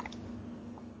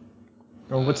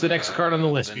 Well, what's the next card on the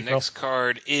list? The next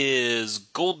card is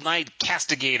Gold Knight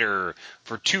Castigator.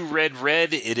 For 2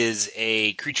 red, it is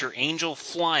a creature angel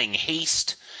flying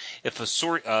haste. If a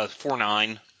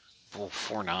 4/9. Oh,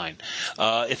 4/9.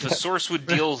 If a source would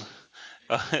deal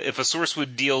if a source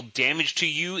would deal damage to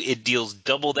you, it deals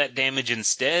double that damage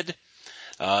instead.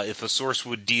 If a source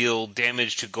would deal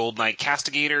damage to Gold Knight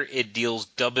Castigator, it deals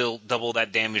double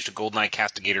that damage to Gold Knight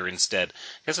Castigator instead. I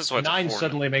guess that's why it's 9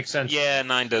 suddenly makes sense. Yeah,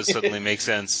 9 does suddenly make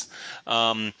sense.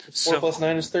 4 plus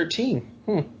 9 is 13.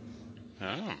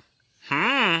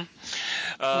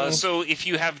 So if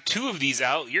you have 2 of these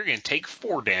out, you're going to take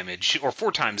 4 damage, or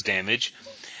 4 times damage.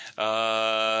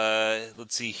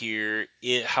 Let's see here.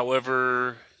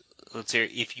 However, let's see.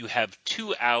 If you have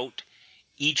 2 out,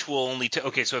 each will only take.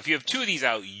 Okay, so if you have 2 of these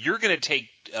out, you're going to take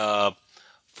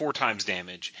 4 times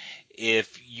damage.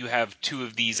 If you have 2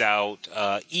 of these out,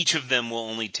 each of them will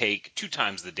only take 2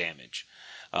 times the damage.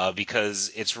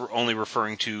 Because it's only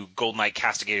referring to Gold Knight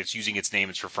Castigator. It's using its name.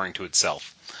 It's referring to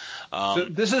itself. So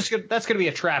that's going to be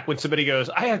a trap when somebody goes,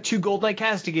 I have 2 Gold Knight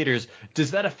Castigators.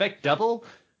 Does that affect double?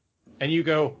 And you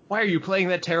go, why are you playing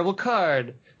that terrible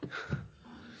card?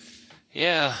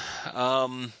 Yeah.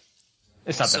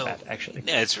 It's not that bad, actually.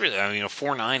 Yeah, it's really,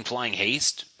 4/9 flying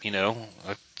haste,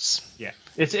 it's... Yeah.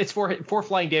 It's 4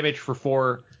 flying damage for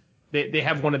 4. They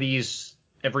have one of these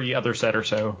every other set or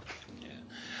so.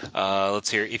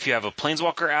 Let's hear. If you have a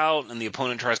Planeswalker out and the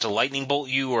opponent tries to lightning bolt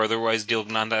you or otherwise deal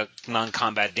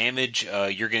non-combat damage,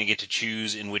 you're going to get to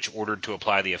choose in which order to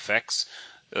apply the effects.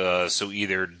 So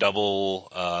either double.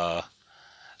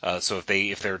 So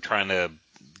if they're trying to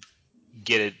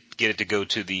get it to go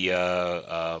to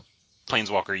the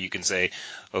Planeswalker, you can say,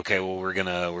 okay, well we're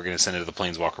gonna send it to the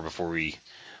Planeswalker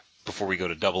before we go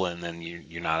to double it, and then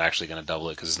you're not actually going to double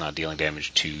it because it's not dealing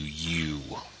damage to you.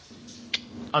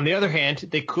 On the other hand,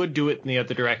 they could do it in the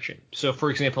other direction. So, for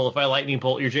example, if I lightning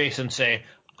bolt your Jace and say,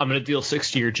 I'm going to deal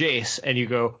 6 to your Jace, and you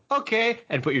go, okay,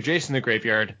 and put your Jace in the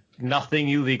graveyard, nothing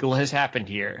illegal has happened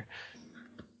here.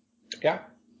 Yeah,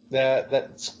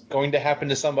 that's going to happen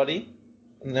to somebody,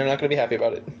 and they're not going to be happy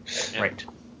about it. Yeah. Right.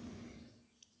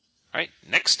 All right,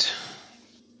 next.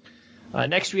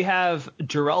 Next we have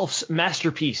Geralf's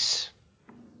Masterpiece.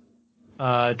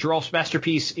 Geralf's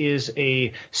Masterpiece is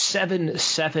a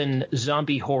 7/7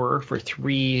 zombie horror for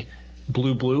 3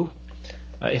 blue.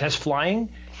 It has flying.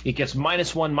 It gets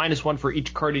 -1/-1 for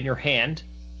each card in your hand.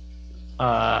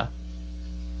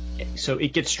 So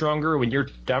it gets stronger when you're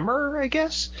dumber, I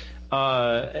guess.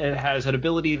 It has an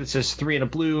ability that says 3 and a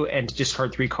blue and to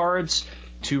discard 3 cards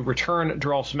to return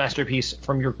Geralf's Masterpiece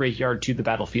from your graveyard to the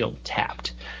battlefield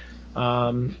tapped.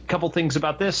 Couple things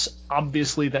about this.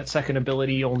 Obviously, that second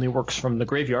ability only works from the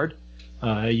graveyard.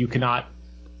 You cannot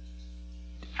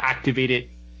activate it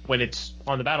when it's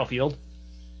on the battlefield.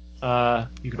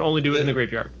 You can only do it in the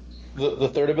graveyard. The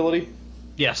third ability?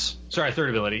 Yes. Sorry, third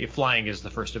ability. Flying is the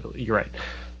first ability. You're right.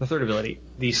 The third ability.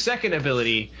 The second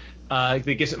ability that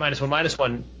gives it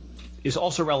 -1/-1 is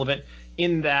also relevant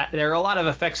in that there are a lot of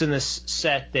effects in this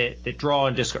set that draw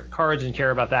and discard cards and care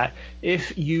about that.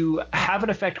 If you have an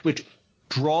effect which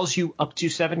draws you up to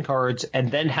 7 cards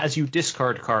and then has you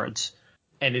discard cards,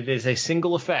 and it is a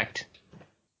single effect,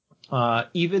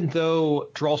 even though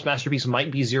Drol's Masterpiece might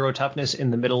be 0 toughness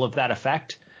in the middle of that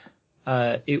effect,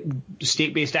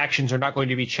 state-based actions are not going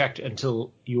to be checked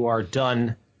until you are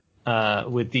done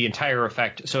with the entire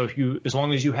effect. So as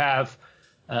long as you have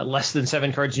less than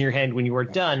 7 cards in your hand when you are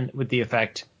done with the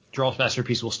effect, Drol's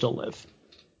Masterpiece will still live.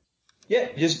 Yeah,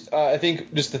 I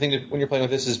think just the thing that when you're playing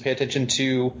with this is pay attention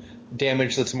to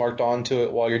damage that's marked onto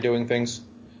it while you're doing things.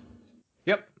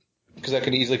 Yep. Because that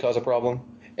can easily cause a problem.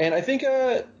 And I think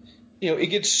it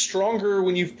gets stronger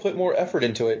when you've put more effort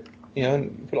into it.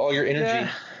 And put all your energy.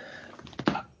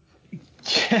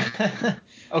 Yeah.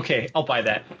 Okay, I'll buy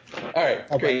that. All right,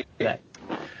 great. Buy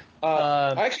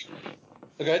that. Actually,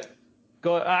 go ahead.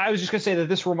 I was just going to say that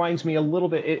this reminds me a little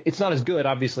bit. It's not as good,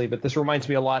 obviously, but this reminds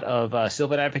me a lot of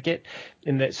Sylvan Advocate,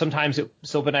 in that sometimes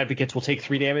Sylvan Advocates will take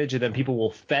 3 damage, and then people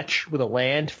will fetch with a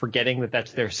land, forgetting that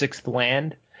that's their 6th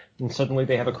land, and suddenly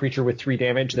they have a creature with 3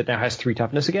 damage that now has 3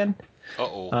 toughness again.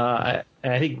 Uh-oh.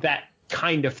 And I think that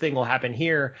kind of thing will happen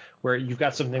here, where you've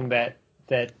got something that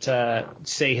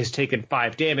say has taken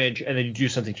 5 damage, and then you do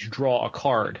something to draw a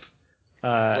card,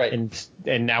 Right.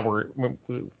 and now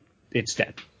it's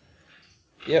dead.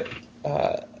 Yep,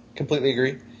 completely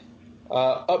agree.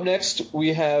 Up next,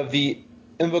 we have the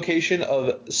Invocation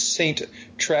of Saint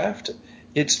Traft.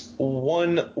 It's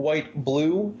 1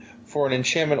 white-blue for an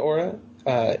enchantment aura.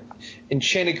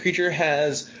 Enchanted creature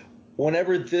has,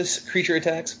 whenever this creature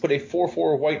attacks, put a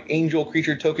 4/4 white angel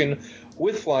creature token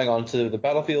with flying onto the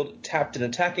battlefield, tapped and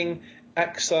attacking.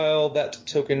 Exile that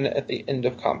token at the end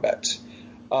of combat.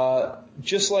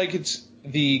 Just like it's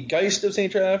the Geist of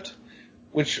Saint Traft,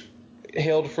 which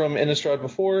hailed from Innistrad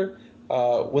before,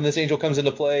 when this angel comes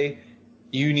into play,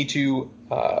 you need to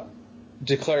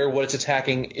declare what it's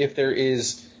attacking if there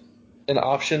is an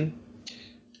option.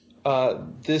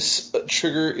 This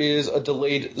trigger is a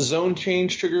delayed zone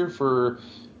change trigger for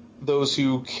those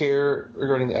who care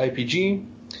regarding the IPG.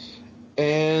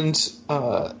 And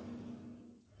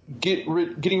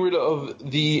getting rid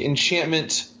of the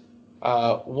enchantment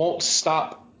won't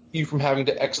stop you from having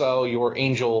to exile your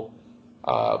angel.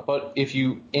 But if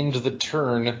you end the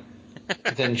turn,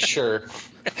 then sure.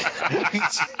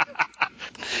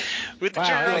 With the Wow,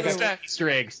 trigger I on the got stack. Easter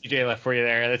eggs DJ left for you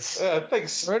there. That's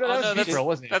Thanks. Or no, that was no, Beetle,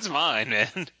 wasn't it? that's mine,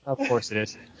 man. Of course it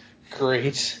is.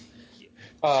 Great.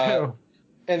 So,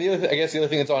 And the other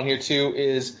thing that's on here too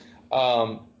is,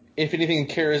 if anything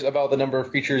cares about the number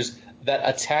of creatures that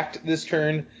attacked this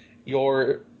turn,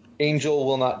 your angel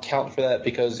will not count for that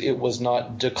because it was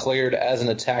not declared as an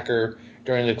attacker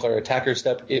during the declare attacker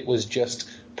step. It was just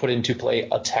put into play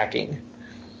attacking.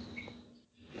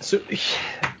 So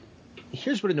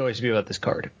here's what annoys me about this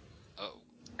card. Oh. All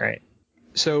right.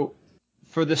 So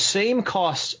for the same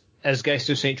cost as Geist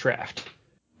of Saint Traft,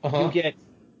 you get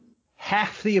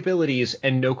half the abilities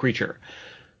and no creature.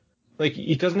 Like,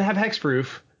 it doesn't have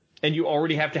hexproof, and you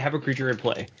already have to have a creature in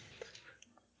play.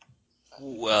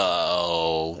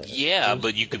 Well, yeah,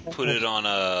 but you could put it on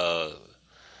I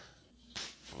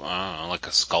don't know, like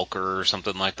a Skulker or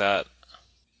something like that,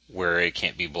 where it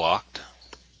can't be blocked.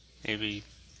 Maybe.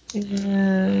 All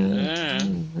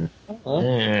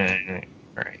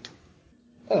right.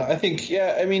 I think,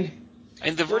 I mean,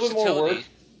 And the a little bit more versatility. work.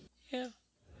 Yeah.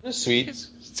 It's sweet.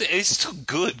 It's still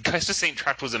good. Geist of Saint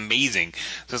Traft was amazing.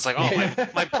 So it's like, oh,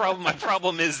 my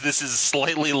problem is this is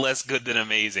slightly less good than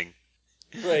amazing.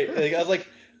 Right. Like, I was like,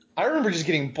 I remember just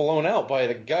getting blown out by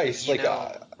the Geist. You Like,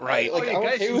 know, right. Like, Oh, yeah, I'm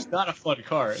Geist okay was with. not a fun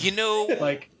card. You know,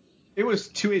 Like, it was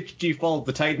 2 HG Fall of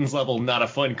the Titans level, not a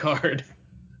fun card.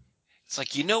 it's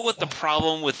like, you know what the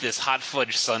problem with this hot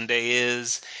fudge sundae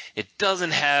is? It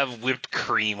doesn't have whipped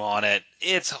cream on it.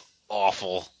 It's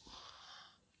awful.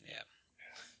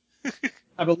 Yeah.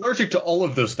 I'm allergic to all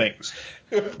of those things.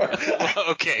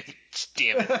 Okay.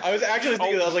 Damn it. I was actually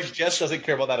thinking, I was like, Jess doesn't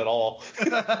care about that at all.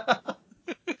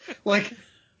 Like,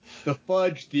 the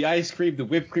fudge, the ice cream, the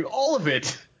whipped cream, all of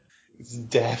it. It's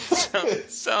death.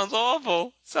 Sounds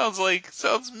awful. Sounds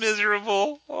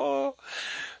miserable. Oh.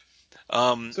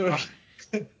 So,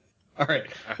 all right.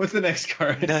 What's the next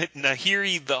card?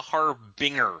 Nahiri the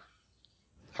Harbinger.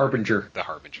 Harbinger. The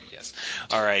Harbinger, yes.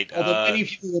 All right. Although many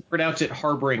people will pronounce it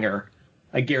Harbringer.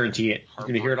 I guarantee it. You're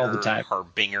going to hear it all the time.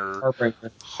 Harbinger.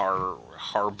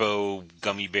 Harbo,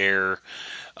 Gummy Bear.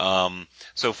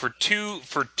 So for two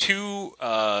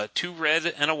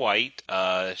red and a white,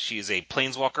 she is a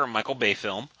Planeswalker Michael Bay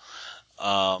film.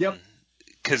 Yep.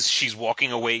 Because she's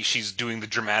walking away, she's doing the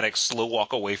dramatic slow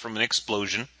walk away from an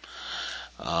explosion.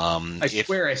 I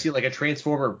swear I see like a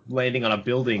transformer landing on a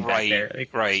building back there.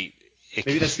 Right.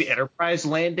 Maybe that's the Enterprise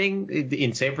landing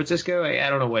in San Francisco. I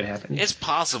don't know what happened. It's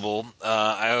possible.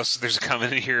 There's a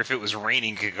comment in here. If it was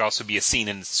raining, it could also be a scene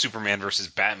in Superman versus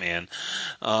Batman.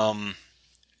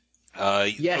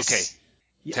 Yes.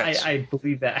 Okay. I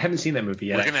believe that. I haven't seen that movie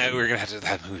yet. We're gonna have to.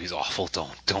 That movie's awful.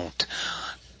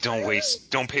 Don't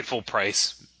waste. Don't pay full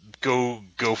price. Go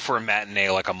for a matinee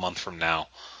like a month from now.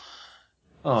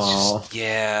 Oh.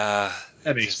 Yeah.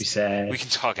 That makes me sad. We can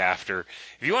talk after.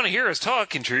 If you want to hear us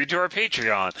talk, contribute to our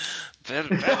Patreon.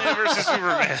 Batman versus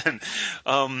Superman.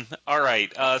 All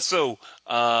right.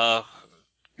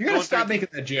 You're going to stop making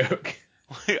that joke.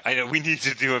 I know, we need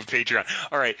to do a Patreon.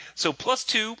 All right. So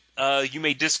 +2, you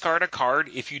may discard a card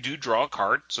if you do draw a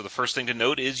card. So the first thing to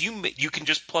note is you can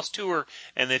just +2 her,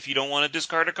 and if you don't want to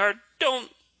discard a card, don't.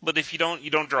 But if you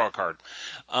don't draw a card.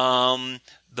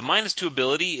 The -2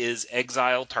 ability is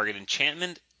exile target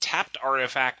enchantment, tapped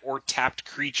artifact, or tapped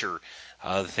creature.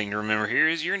 The thing to remember here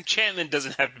is your enchantment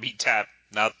doesn't have to be tapped.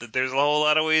 Not that there's a whole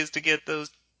lot of ways to get those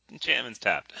enchantments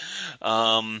tapped.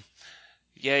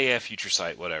 Future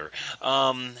sight, whatever.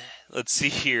 Let's see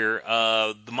here.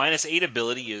 The -8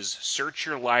 ability is search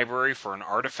your library for an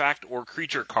artifact or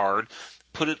creature card,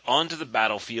 put it onto the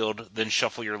battlefield, then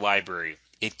shuffle your library.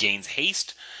 It gains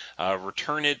haste.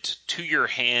 Return it to your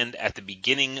hand at the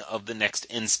beginning of the next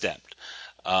end step.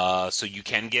 So you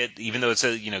can get, even though it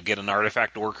says, get an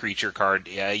artifact or creature card,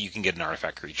 you can get an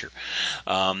artifact creature.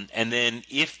 And then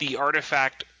if the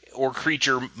artifact or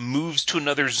creature moves to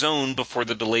another zone before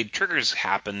the delayed triggers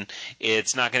happen,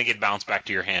 it's not going to get bounced back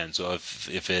to your hand. So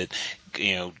if it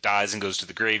dies and goes to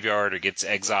the graveyard or gets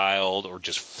exiled or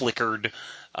just flickered,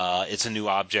 it's a new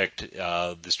object.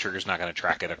 This trigger's not going to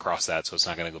track it across that, so it's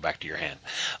not going to go back to your hand.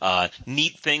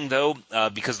 Neat thing, though,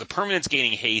 because the permanent's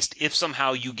gaining haste, if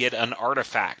somehow you get an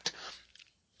artifact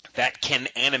that can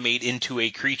animate into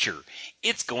a creature,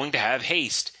 it's going to have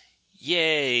haste.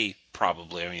 Yay!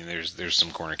 Probably. I mean, there's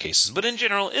some corner cases, but in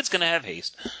general, it's going to have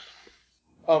haste.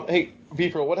 Hey,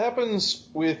 Beeper, what happens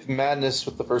with Madness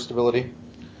with the first ability?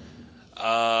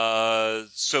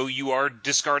 So you are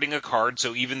discarding a card,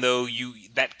 so even though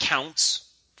that counts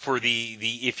for the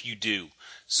if you do.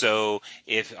 So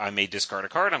if I may discard a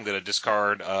card, I'm going to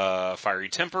discard Fiery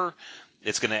Temper.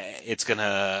 It's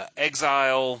gonna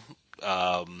exile,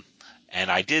 and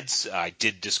I did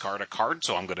discard a card,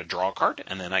 so I'm going to draw a card,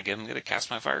 and then I'm going to cast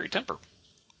my Fiery Temper.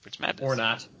 It's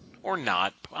Madness. Or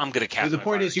not. I'm going to cast. The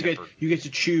point is, you get to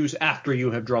choose after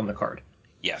you have drawn the card.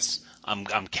 Yes, I'm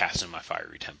casting my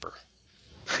Fiery Temper.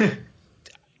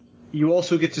 You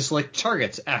also get to select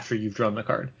targets after you've drawn the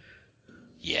card.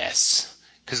 Yes,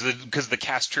 because the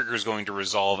cast trigger is going to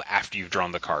resolve after you've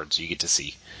drawn the card, so you get to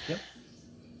see. Yep.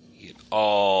 You get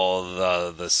all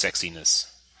the sexiness.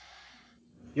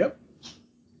 Yep.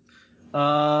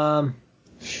 I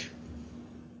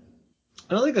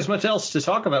don't think there's much else to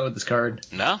talk about with this card.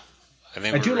 No,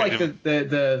 I do like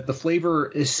the flavor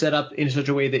is set up in such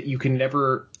a way that you can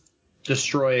never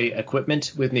destroy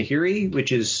equipment with Nahiri,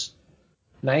 which is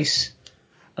nice,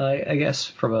 I guess,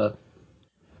 from a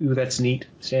ooh, that's neat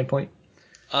standpoint.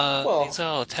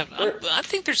 I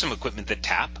think there's some equipment that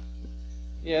tap.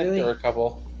 Yeah, really? There are a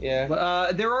couple.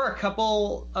 Yeah. There are a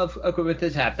couple of equipment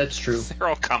that tap. That's true. They're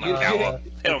all common now.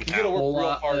 They don't You gotta count. work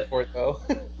real hard for it, though.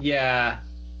 Yeah.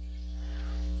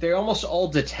 They almost all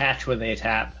detach when they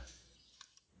tap.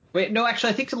 Wait, no,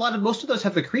 actually, I think most of those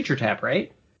have the creature tap,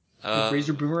 right? Like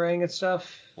Razor Boomerang and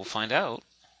stuff. We'll find out.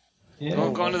 Yeah.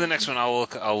 Go on to the next one.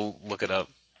 I'll look it up.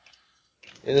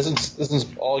 Yeah, this one's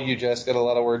all you, Jess. Got a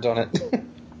lot of words on it.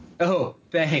 Oh,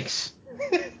 thanks.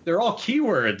 They're all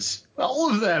keywords.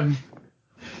 All of them.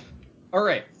 All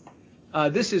right.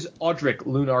 This is Audric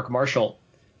Lunarch Marshall.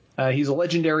 He's a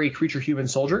legendary creature-human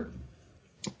soldier,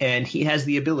 and he has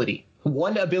the ability.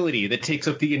 One ability that takes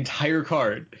up the entire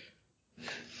card.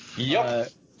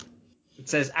 Yep. It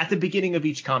says, at the beginning of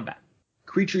each combat,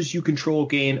 creatures you control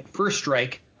gain first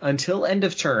strike until end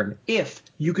of turn if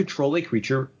you control a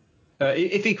creature,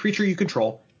 if a creature you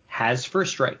control has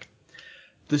first strike.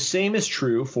 The same is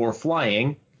true for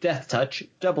flying, death touch,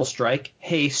 double strike,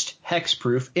 haste,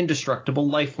 hexproof, indestructible,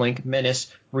 lifelink,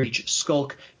 menace, reach,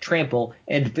 skulk, trample,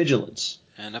 and vigilance.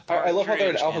 And I love how they're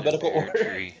in alphabetical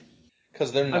order.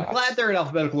 because they're not. I'm glad they're in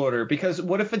alphabetical order, because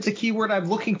what if it's a keyword I'm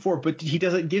looking for, but he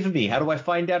doesn't give me? How do I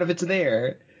find out if it's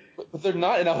there? But they're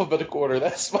not in alphabetical order.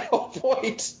 That's my whole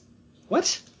point.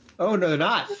 What? Oh, no, they're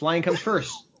not. Flying comes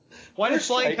first. Why does First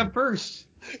flying strike. come first?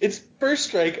 It's first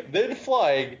strike, then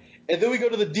flying, and then we go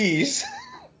to the D's.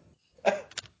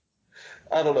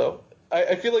 I don't know.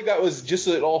 I feel like that was just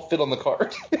so it all fit on the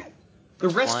card. The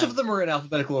rest Flying. of them are in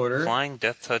alphabetical order. Flying,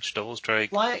 Death Touch, Double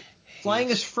Strike. Flying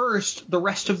is first. The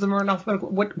rest of them are in alphabetical.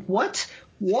 What?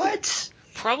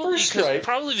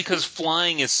 Probably because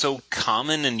flying is so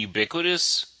common and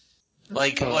ubiquitous.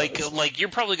 Like you're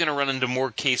probably going to run into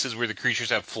more cases where the creatures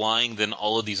have flying than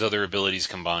all of these other abilities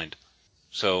combined.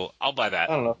 So I'll buy that.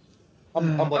 I don't know.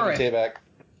 I'm blaming All right. Tayback.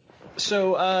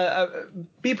 So,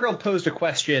 B Pearl posed a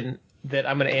question that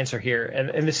I'm going to answer here,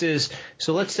 and this is: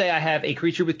 so let's say I have a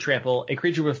creature with trample, a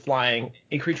creature with flying,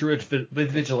 a creature with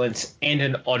vigilance, and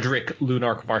an Audric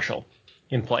Lunarch Marshal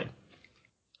in play.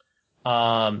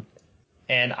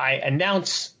 And I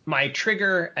announce my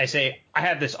trigger. I say I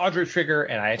have this Audric trigger,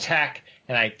 and I attack,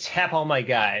 and I tap all my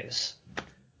guys.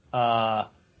 My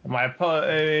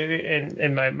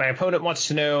opponent wants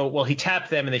to know, well, he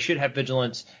tapped them, and they should have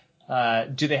vigilance.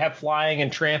 Do they have flying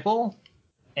and trample?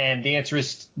 And the answer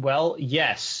is, well,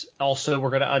 yes. Also, we're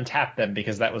going to untap them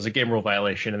because that was a game rule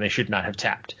violation, and they should not have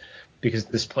tapped because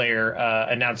this player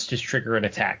announced his trigger and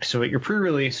attacked. So at your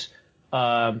pre-release,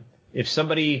 if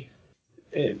somebody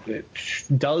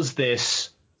does this,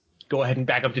 go ahead and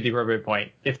back up to the appropriate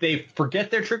point. If they forget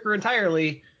their trigger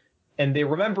entirely and they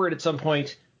remember it at some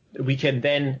point, we can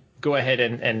then go ahead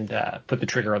and put the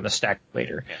trigger on the stack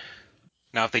later. Yeah.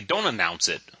 Now, if they don't announce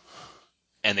it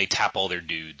and they tap all their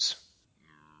dudes,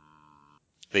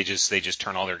 they just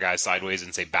turn all their guys sideways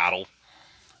and say battle,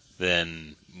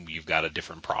 then you've got a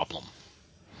different problem.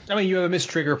 I mean, you have a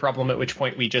mistrigger problem, at which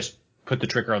point we just put the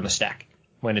trigger on the stack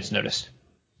when it's noticed.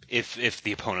 If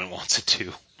the opponent wants it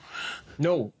to.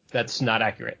 No, that's not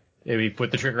accurate. We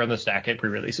put the trigger on the stack at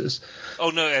pre-releases.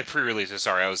 Oh no, at pre-releases.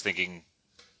 Sorry, I was thinking.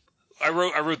 I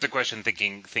wrote the question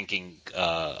thinking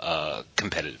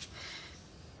competitive.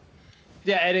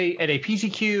 Yeah, at a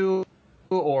PTQ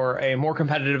or a more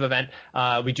competitive event,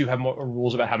 we do have more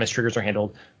rules about how mistriggers are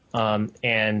handled,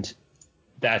 and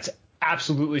that's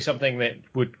absolutely something that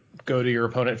would go to your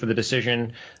opponent for the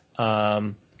decision.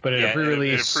 But at a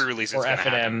pre-release or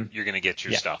F&M, you're going to get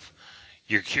your stuff.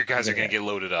 Your guys are going to get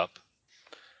loaded up.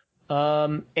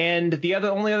 And the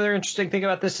only other interesting thing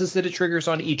about this is that it triggers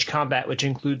on each combat, which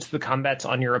includes the combats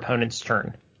on your opponent's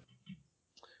turn.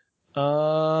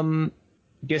 Do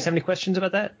you guys have any questions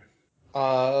about that?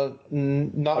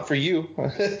 Not for you. I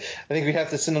think we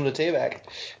have to send them to Tayback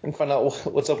and find out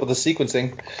what's up with the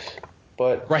sequencing.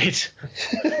 But right.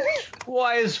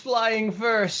 Why is flying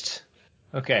first?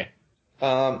 Okay.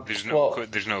 There's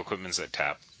no equipments that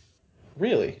tap.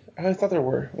 Really? I thought there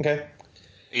were. Okay.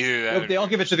 Either that. No, they all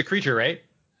give it to the creature, right?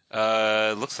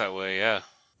 Looks that way. Yeah.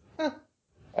 Huh.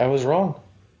 I was wrong.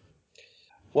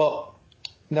 Well,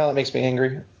 now that makes me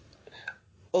angry.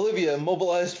 Olivia,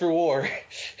 mobilized for war.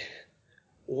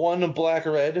 1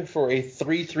 black-red for a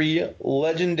 3/3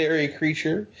 legendary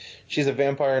creature. She's a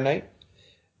vampire knight,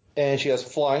 and she has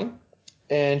flying,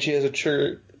 and she has a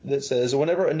trigger that says,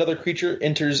 whenever another creature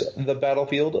enters the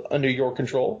battlefield under your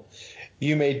control,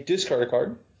 you may discard a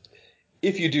card.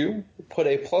 If you do, put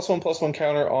a +1/+1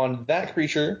 counter on that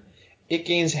creature. It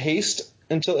gains haste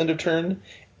until end of turn,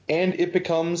 and it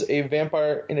becomes a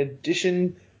vampire in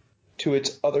addition to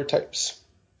its other types.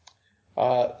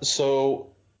 So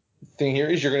the thing here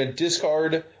is you're going to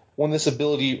discard when this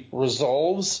ability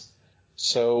resolves.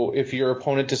 So if your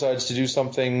opponent decides to do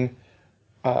something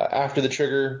after the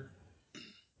trigger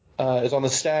is on the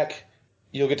stack,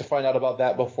 you'll get to find out about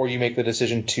that before you make the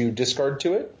decision to discard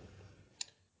to it.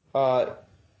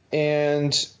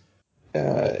 And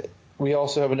we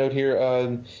also have a note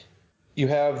here. You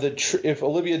have if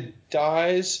Olivia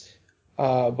dies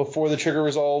before the trigger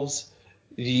resolves,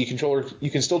 the controller,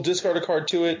 you can still discard a card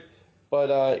to it,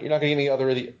 but you're not going to get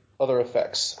any the other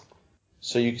effects.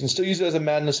 So you can still use it as a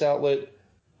madness outlet,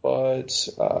 but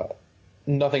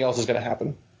nothing else is going to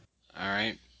happen. All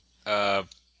right.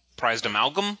 Prized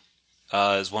Amalgam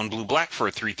is 1 blue-black for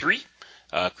a 3/3.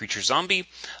 Creature zombie.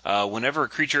 Whenever a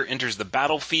creature enters the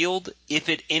battlefield, if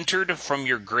it entered from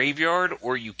your graveyard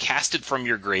or you cast it from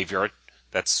your graveyard,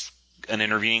 that's an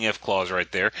intervening if clause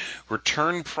right there,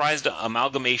 return prized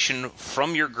amalgamation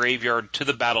from your graveyard to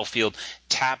the battlefield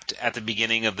tapped at the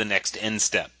beginning of the next end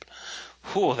step.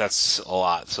 Whew, that's a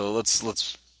lot. So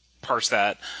let's parse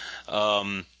that.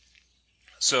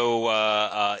 So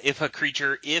if the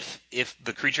creature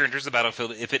enters the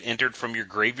battlefield, if it entered from your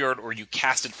graveyard or you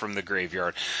cast it from the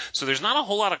graveyard. So there's not a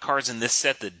whole lot of cards in this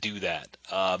set that do that.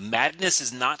 Madness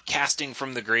is not casting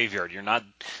from the graveyard. You're not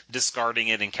discarding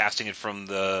it and casting it from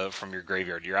your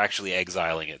graveyard. You're actually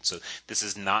exiling it. So this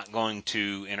is not going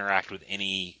to interact with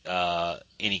any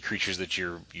creatures that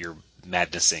you're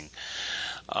madnessing.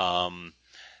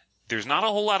 There's not a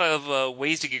whole lot of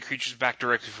ways to get creatures back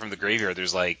directly from the graveyard.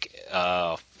 There's like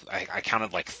I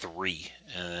counted like 3,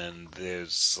 and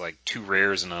there's like 2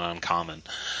 rares and an uncommon.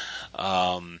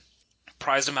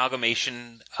 Prized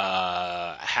Amalgamation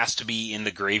has to be in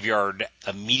the graveyard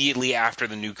immediately after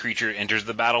the new creature enters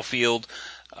the battlefield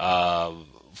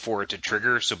for it to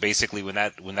trigger. So basically, when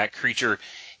that creature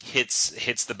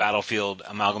hits the battlefield,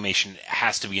 Amalgamation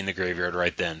has to be in the graveyard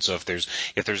right then. So if there's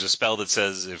a spell that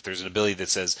says, if there's an ability that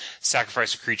says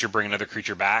sacrifice a creature, bring another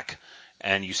creature back,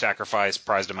 and you sacrifice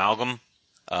Prized Amalgam,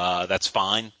 that's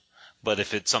fine. But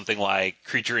if it's something like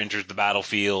creature enters the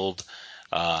battlefield,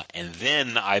 and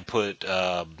then I put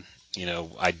I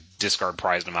discard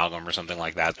Prized Amalgam or something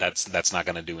like that, that's not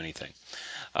going to do anything.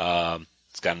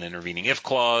 It's got an intervening if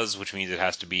clause, which means it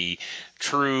has to be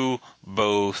true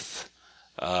both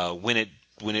when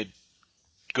it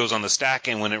goes on the stack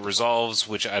and when it resolves,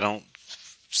 which I don't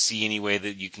see any way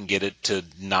that you can get it to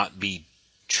not be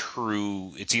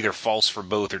true. It's either false for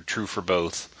both or true for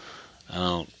both.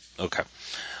 Okay.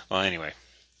 Well, anyway,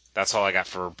 that's all I got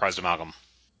for Prized Amalgam.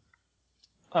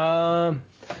 I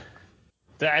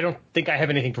don't think I have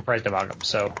anything for Prized Amalgam.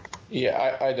 So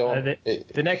yeah, I don't.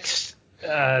 The next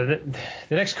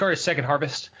card is Second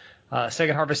Harvest.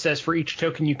 Second Harvest says for each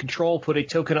token you control, put a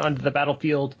token onto the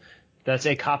battlefield that's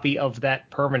a copy of that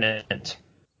permanent.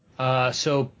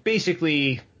 So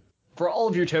basically, for all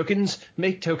of your tokens,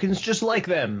 make tokens just like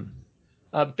them.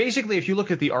 Basically, if you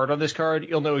look at the art on this card,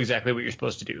 you'll know exactly what you're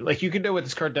supposed to do. Like, you can know what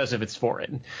this card does if it's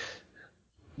foreign.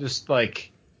 Just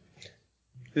like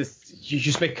this, you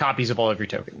just make copies of all of your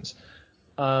tokens.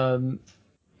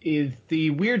 The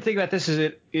weird thing about this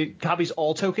is it copies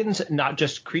all tokens, not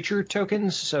just creature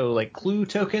tokens. So like clue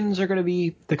tokens are going to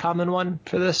be the common one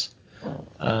for this.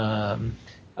 Other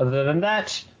than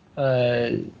that,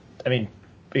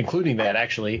 including that,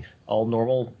 actually, all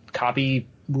normal copy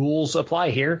rules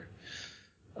apply here.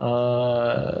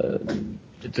 The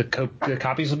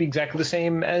copies will be exactly the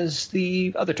same as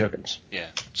the other tokens. Yeah,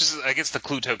 I guess the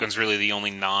clue token's really the only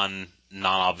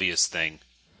non-obvious thing.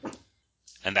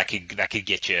 And that could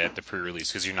get you at the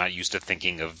pre-release because you're not used to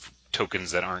thinking of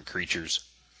tokens that aren't creatures.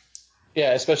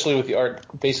 Yeah, especially with the art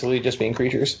basically just being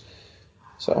creatures.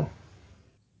 So,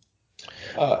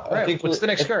 right, I think what's the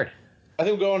next card? I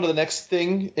think we'll go on to the next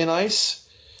thing in ice.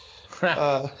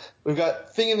 We've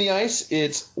got Thing in the Ice.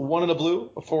 It's 1 and a blue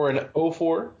for an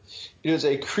 0/4. It is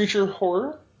a creature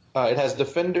horror. It has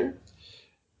Defender.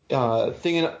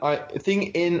 Thing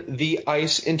in the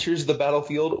Ice enters the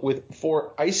battlefield with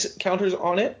 4 ice counters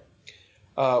on it.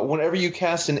 Whenever you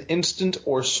cast an instant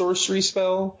or sorcery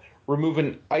spell, remove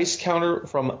an ice counter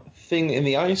from Thing in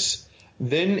the Ice.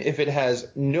 Then, if it has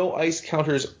no ice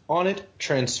counters on it,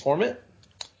 transform it.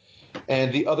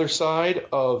 And the other side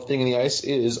of Thing in the Ice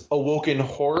is Awoken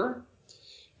Horror.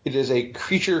 It is a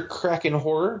creature Kraken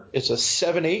horror. It's a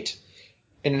 7/8.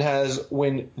 And it has,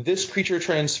 when this creature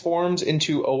transforms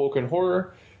into Awoken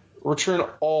Horror, return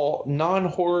all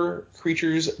non-horror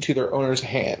creatures to their owner's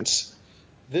hands.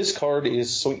 This card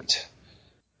is sweet.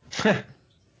 It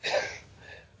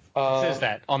says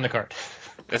that on the card.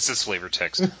 That's just flavor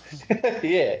text.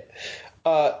 Yeah.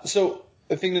 So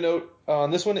the thing to note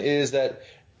on this one is that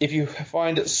if you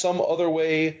find some other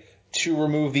way to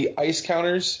remove the ice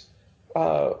counters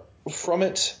from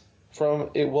it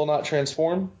will not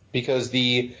transform, because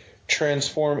the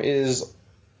transform is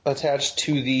attached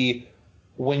to the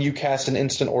when you cast an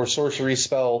instant or sorcery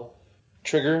spell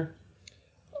trigger.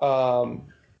 The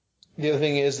other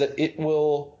thing is that it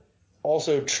will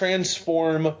also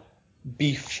transform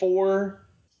before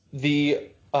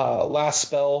the last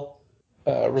spell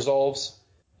resolves.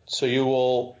 So you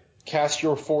will cast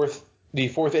your fourth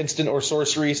instant or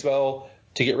sorcery spell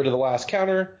to get rid of the last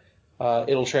counter.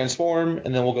 It'll transform,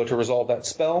 and then we'll go to resolve that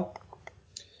spell.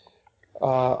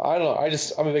 I don't know.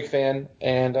 I'm a big fan,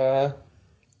 and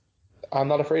I'm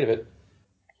not afraid of it.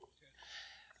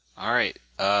 All right.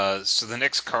 So the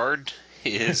next card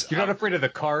is... You're not afraid of the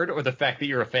card or the fact that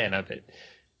you're a fan of it?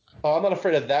 Oh, I'm not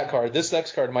afraid of that card. This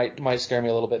next card might scare me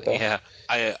a little bit, though. Yeah.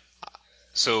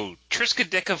 So,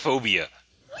 Triskaidekaphobia.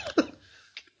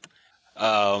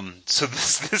 So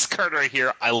this card right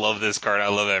here, I love this card. I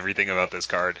love everything about this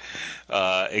card,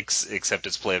 except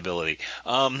its playability.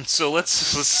 So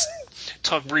let's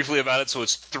talk briefly about it. So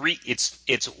it's three.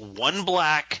 It's 1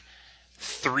 black,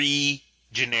 3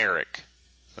 generic.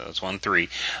 So it's 1/3.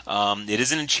 It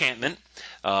is an enchantment.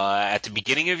 At the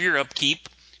beginning of your upkeep,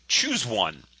 choose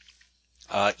one.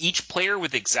 Each player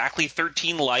with exactly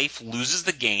 13 life loses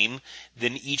the game.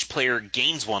 Then each player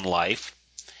gains 1 life.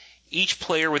 Each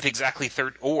player with exactly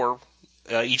 13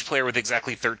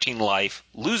 life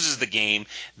loses the game.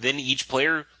 Then each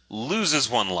player loses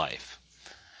 1 life.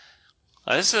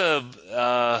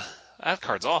 That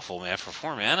card's awful, man. For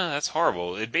 4 mana, that's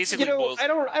horrible. It basically boils. I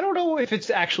don't know if it's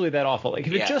actually that awful. Like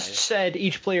if it just said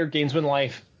each player gains 1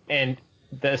 life and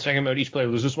the second mode each player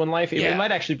loses 1 life, it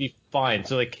might actually be fine.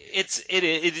 So like it's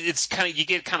kind of, you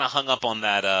get kind of hung up on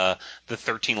that the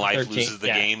 13 life loses the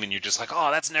game, and you're just like, oh,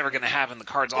 that's never going to happen. The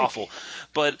card's awful,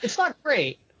 but it's not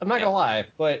great. I'm not gonna lie,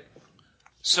 but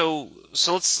so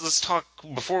let's talk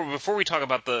before we talk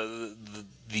about the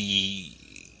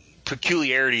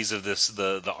peculiarities of this,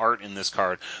 the art in this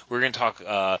card. We're going to talk.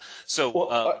 I was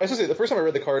going to say the first time I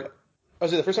read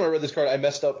this card, I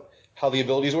messed up how the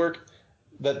abilities work.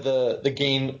 That the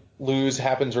gain lose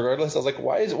happens regardless. I was like,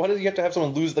 why do you have to have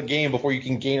someone lose the game before you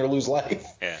can gain or lose life?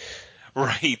 Yeah,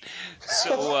 right.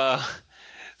 So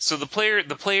so the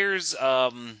players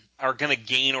are going to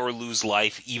gain or lose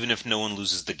life even if no one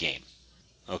loses the game.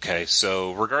 Okay,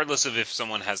 so regardless of if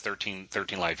someone has 13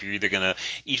 life,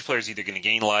 each player is either going to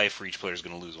gain life or each player is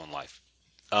going to lose 1 life.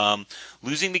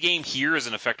 Losing the game here is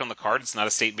an effect on the card. It's not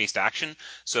a state-based action.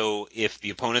 So if the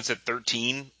opponent's at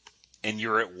 13 and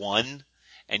you're at 1,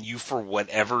 and you for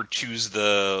whatever choose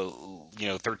the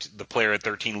player at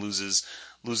 13 loses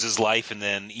life, and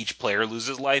then each player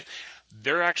loses life,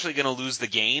 they're actually going to lose the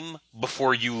game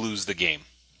before you lose the game.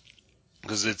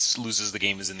 Because loses the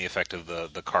game is in the effect of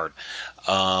the card.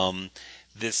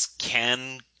 This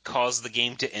can cause the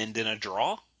game to end in a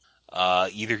draw.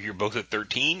 Either you're both at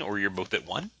 13 or you're both at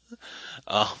 1.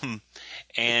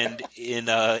 And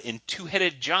in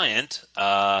Two-Headed Giant,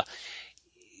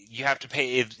 you have to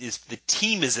pay if the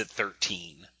team is at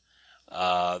 13,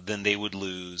 then they would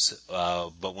lose.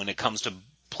 But when it comes to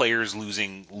players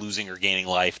losing or gaining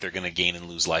life, they're going to gain and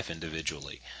lose life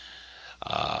individually.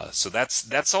 So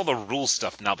that's all the rule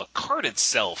stuff. Now the card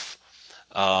itself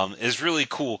is really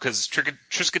cool because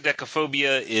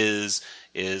Triskaidekaphobia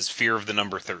is fear of the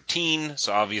number 13.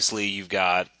 So obviously you've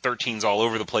got 13s all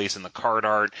over the place in the card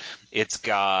art. It's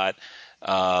got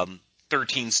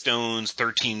 13 stones,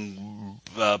 13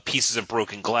 pieces of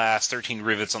broken glass, 13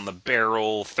 rivets on the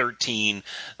barrel, 13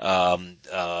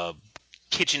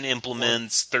 kitchen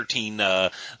implements, 13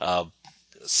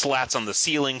 slats on the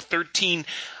ceiling, 13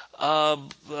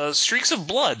 streaks of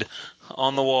blood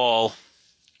on the wall,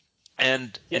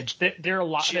 and there are a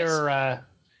lot.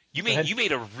 You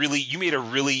made a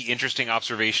really interesting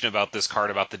observation about this card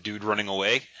about the dude running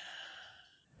away.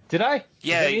 Did I?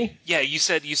 Yeah. You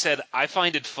said I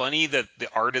find it funny that the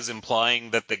art is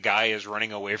implying that the guy is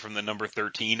running away from the number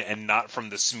 13 and not from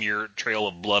the smear trail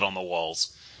of blood on the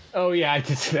walls. Oh yeah, I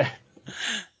did say that.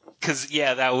 Because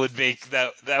that would make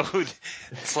that would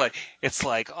it's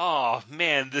like oh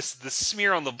man, the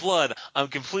smear on the blood, I'm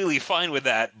completely fine with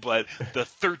that, but the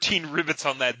 13 rivets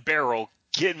on that barrel,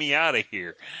 get me out of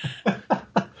here.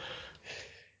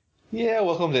 Yeah,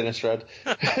 welcome to Innistrad.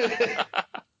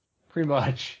 Pretty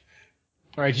much.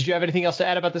 All right, did you have anything else to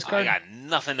add about this card? I got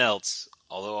nothing else,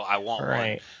 although I want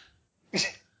one.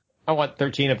 I want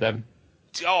 13 of them.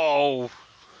 Oh.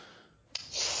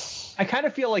 I kind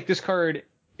of feel like this card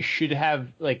should have,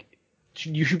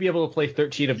 you should be able to play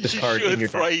 13 of this card in your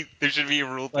deck. Right. There should be a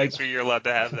rule place where you're allowed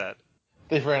to have that.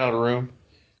 They've ran out of room.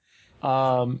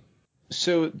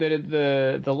 So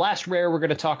the last rare we're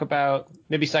going to talk about,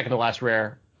 maybe second to last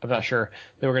rare, I'm not sure,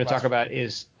 that we're going to talk about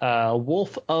is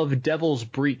Wolf of Devil's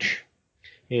Breach.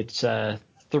 It's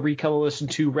 3 colorless and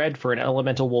 2 red for an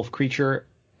elemental wolf creature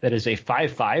that is a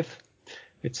 5/5.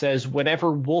 It says,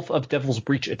 whenever Wolf of Devil's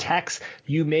Breach attacks,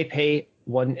 you may pay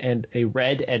 1 and a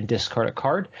red and discard a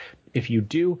card. If you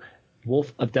do,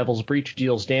 Wolf of Devil's Breach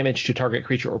deals damage to target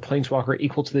creature or planeswalker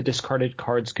equal to the discarded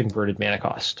card's converted mana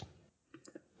cost.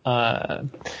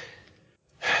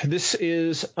 This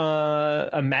is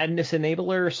a madness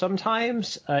enabler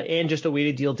sometimes, and just a way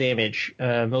to deal damage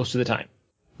most of the time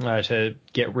to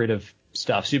get rid of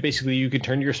stuff. So basically you can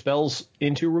turn your spells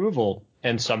into removal,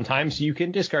 and sometimes you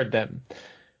can discard them.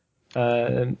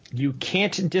 You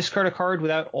can't discard a card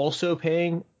without also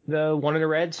paying the 1 and a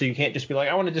red, so you can't just be like,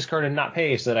 I want to discard and not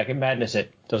pay so that I can madness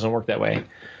it. Doesn't work that way.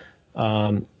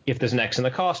 If there's an X in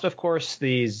the cost, of course,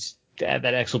 these that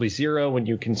X will be 0 when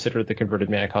you consider the converted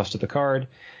mana cost of the card.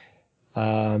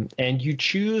 And you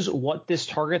choose what this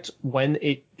targets when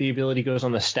the ability goes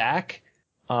on the stack,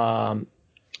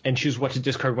 and choose what to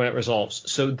discard when it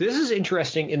resolves. So this is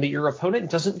interesting in that your opponent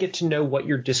doesn't get to know what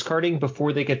you're discarding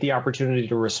before they get the opportunity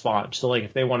to respond. So like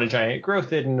if they want a Giant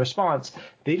Growth in response,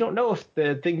 they don't know if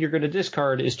the thing you're going to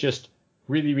discard is just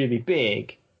really, really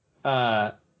big,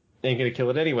 and going to kill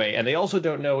it anyway. And they also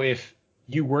don't know if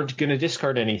you weren't going to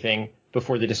discard anything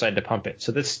before they decide to pump it.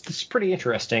 So this is pretty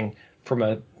interesting from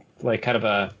a like kind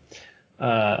of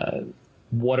a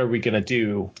what are we going to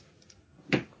do?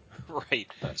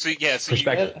 Right. So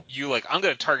you like, I'm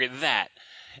going to target that.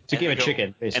 It's a game of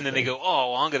chicken, basically. And then they go,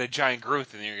 oh, well, I'm going to Giant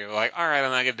Growth, and you're like, all right, I'm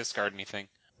not going to discard anything.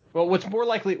 Well, what's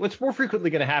more frequently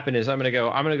going to happen is I'm going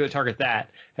to go target that,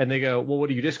 and they go, well, what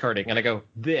are you discarding? And I go,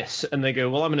 this, and they go,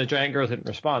 well, I'm going to Giant Growth in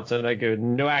response, and I go,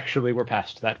 no, actually, we're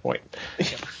past that point.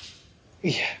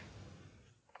 Yeah.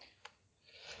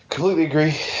 Completely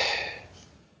agree.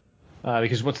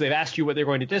 Because once they've asked you what they're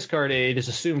going to discard, it is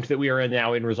assumed that we are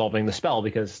now in resolving the spell,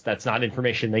 because that's not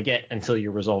information they get until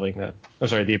you're resolving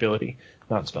the ability,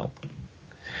 not spell.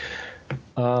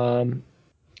 And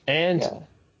yeah.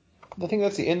 I think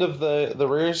that's the end of the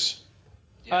rares.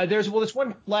 There's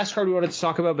one last card we wanted to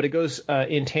talk about, but it goes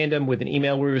in tandem with an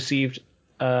email we received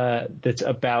that's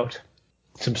about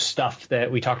some stuff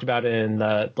that we talked about in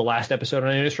the last episode on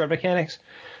Innistrad Mechanics.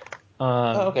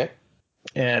 Okay.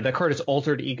 And that card is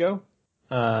Altered Ego.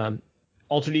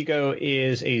 Altered Ego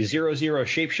is a 0/0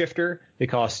 shapeshifter that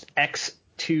costs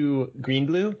X2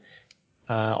 green-blue.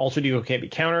 Altered Ego can't be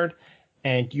countered,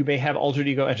 and you may have Altered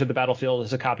Ego enter the battlefield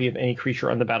as a copy of any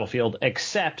creature on the battlefield,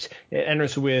 except it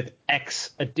enters with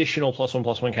X additional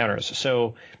 +1/+1 counters.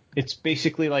 So it's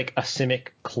basically like a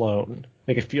Simic clone.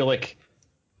 Like, I feel like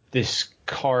this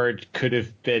card could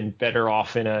have been better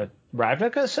off in a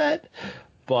Ravnica set,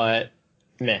 but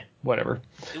meh, whatever.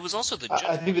 It was also the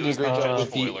I think they did a great job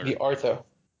with the art, though.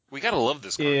 We gotta love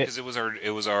this card because it was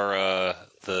our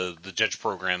the Judge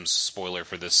Program's spoiler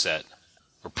for this set,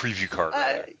 or preview card.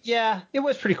 Yeah, it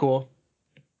was pretty cool.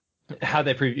 How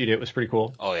they previewed it was pretty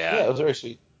cool. Oh yeah, yeah, it was very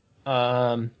sweet.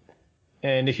 And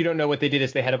if you don't know what they did,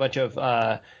 is they had a bunch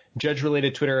of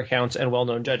judge-related Twitter accounts and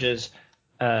well-known judges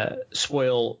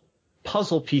spoil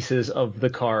puzzle pieces of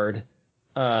the card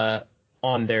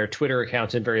on their Twitter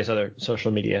accounts and various other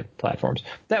social media platforms.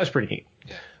 That was pretty neat.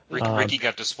 Yeah. Ricky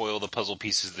got to spoil the puzzle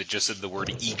pieces that just said the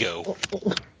word ego.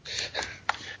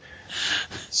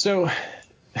 So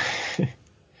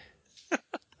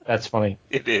that's funny.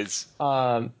 It is.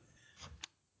 So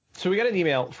we got an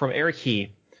email from Eric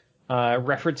He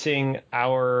referencing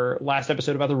our last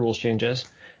episode about the rules changes.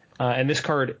 And this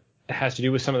card has to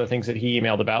do with some of the things that he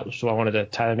emailed about, so I wanted to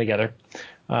tie them together.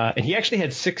 And he actually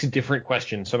had 6 different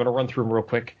questions, so I'm going to run through them real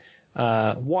quick.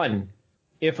 1,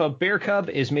 if a bear cub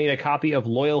is made a copy of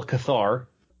Loyal Cathar,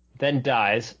 then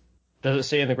dies, does it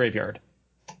stay in the graveyard?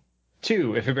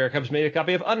 2, if a bear cub is made a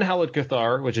copy of Unhallowed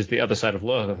Cathar, which is the other side of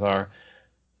Loyal Cathar,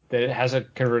 that it has a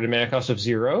converted mana cost of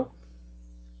 0.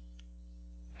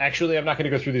 Actually, I'm not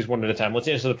going to go through these one at a time. Let's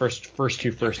answer the first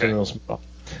two first, okay, and then we'll move on.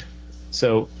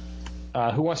 So,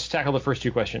 who wants to tackle the first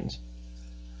 2 questions?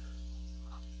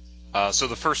 So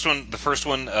the first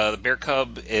one, the bear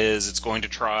cub it's going to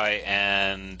try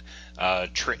and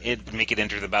make it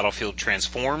enter the battlefield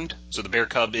transformed. So the bear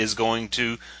cub is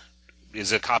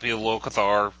a copy of Loyal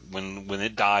Cathar. When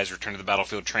it dies, return to the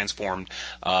battlefield transformed.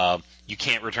 You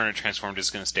can't return it transformed. It's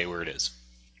going to stay where it is.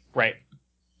 Right.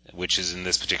 Which is, in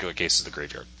this particular case, is the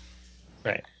graveyard.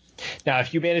 Right. Now,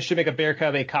 if you manage to make a bear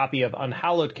cub a copy of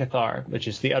Unhallowed Cathar, which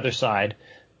is the other side,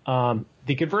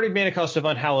 the converted mana cost of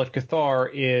Unhallowed Cathar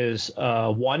is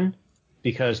 1,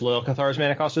 because Loyal Cathar's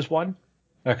mana cost is 1.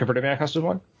 Converted mana cost is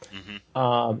 1.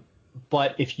 Mm-hmm.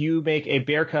 But if you make a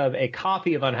bear cub a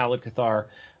copy of Unhallowed Cathar,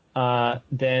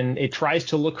 then it tries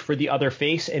to look for the other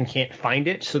face and can't find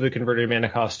it, so the converted mana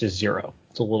cost is 0.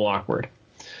 It's a little awkward.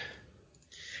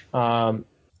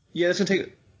 Yeah, that's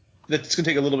gonna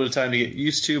take a little bit of time to get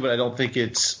used to, but I don't think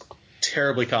it's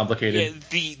terribly complicated.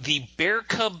 Yeah, the bear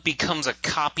cub becomes a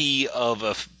copy of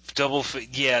a double.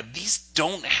 Yeah, these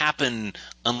don't happen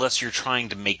unless you're trying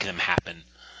to make them happen.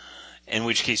 In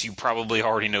which case, you probably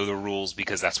already know the rules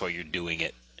because that's why you're doing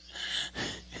it.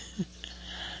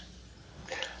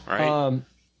 Right?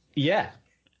 Yeah.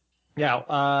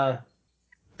 Now,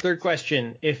 third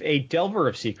question: if a Delver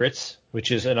of Secrets,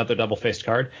 which is another double-faced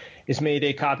card, is made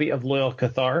a copy of Loyal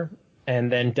Cathar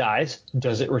and then dies,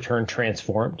 does it return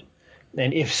transformed?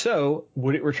 And if so,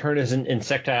 would it return as an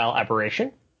insectile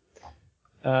aberration?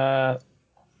 Yes,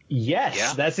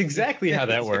 yeah. That's exactly how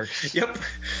that works. Yep.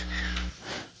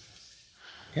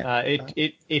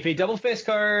 If a double face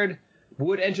card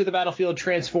would enter the battlefield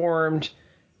transformed,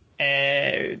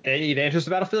 and it enters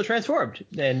the battlefield transformed,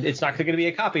 and it's not going to be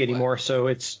a copy anymore. So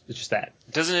it's just that.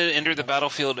 Doesn't it enter the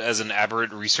battlefield as an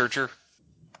aberrant researcher?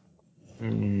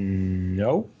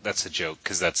 No. That's a joke,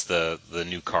 because that's the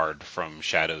new card from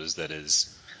Shadows that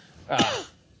is...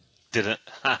 Didn't...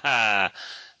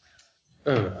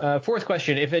 Fourth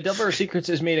question. If a Delver of Secrets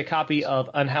is made a copy of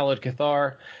Unhallowed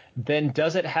Cathar, then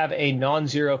does it have a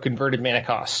non-zero converted mana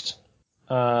cost?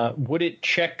 Would it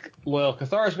check Loyal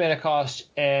Cathar's mana cost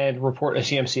and report a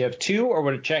CMC of 2, or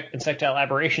would it check Insectile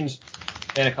Aberration's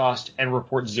mana cost and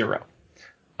report 0?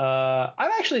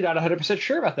 I'm actually not 100%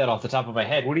 sure about that off the top of my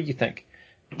head. What do you think?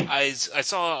 I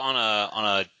saw on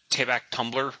a Tabak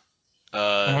Tumblr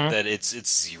that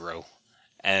it's 0.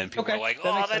 And people are like,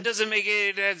 that doesn't make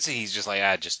it. He's just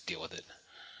like, just deal with it.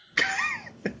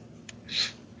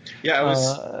 Yeah, I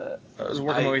was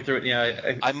working my way through it.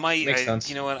 Yeah, I might. Makes sense.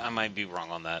 You know what? I might be wrong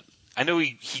on that. I know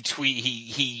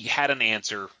he had an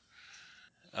answer.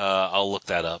 I'll look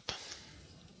that up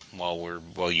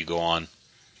while you go on.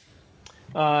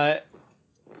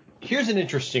 Here's an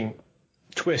interesting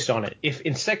twist on it. If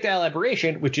Insectile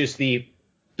Aberration, which is the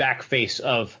back face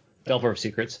of Delver of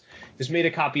Secrets, is made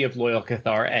a copy of Loyal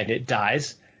Cathar and it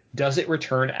dies, does it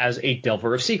return as a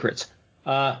Delver of Secrets?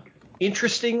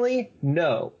 Interestingly,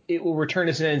 no. It will return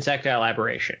as an Insectile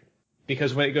Aberration,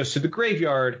 because when it goes to the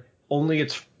graveyard,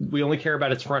 we only care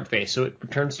about its front face. So it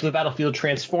returns to the battlefield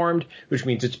transformed, which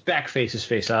means its back face is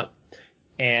face up,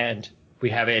 and we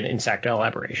have an Insectile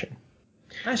Aberration.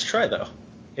 Nice try, though.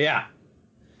 Yeah.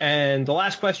 And the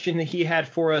last question that he had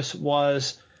for us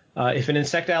was, if an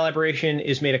Insectile Aberration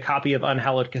is made a copy of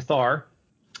Unhallowed Cathar,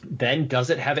 then does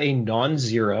it have a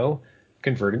non-zero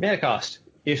converted mana cost?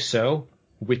 If so,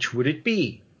 which would it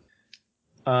be?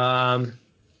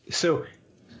 So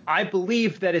I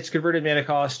believe that its converted mana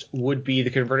cost would be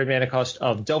the converted mana cost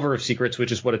of Delver of Secrets,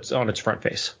 which is what it's on its front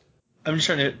face. I'm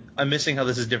missing how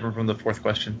this is different from the fourth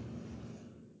question.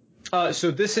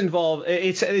 So this involves,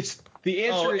 it's the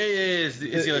answer. Oh, it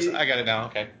is. I got it now.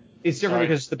 Okay. It's different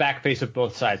because it's the back face of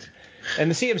both sides. And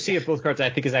the CMC of both cards,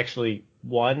 I think, is actually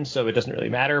 1, so it doesn't really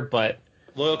matter. But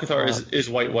Loyal Cathar is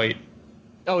white.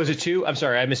 Oh, is it 2? I'm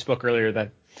sorry, I misspoke earlier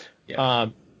then. Yeah.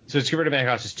 So its converted mana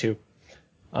cost is 2.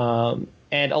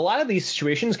 And a lot of these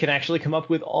situations can actually come up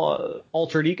with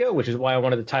Altered Ego, which is why I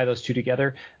wanted to tie those two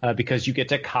together, because you get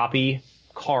to copy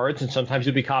cards, and sometimes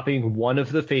you'll be copying one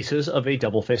of the faces of a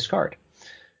double-faced card.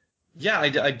 Yeah, I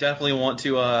definitely want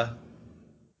to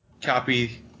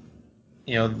copy,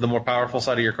 the more powerful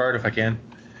side of your card if I can.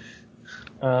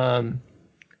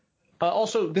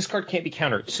 Also, this card can't be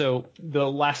countered. So the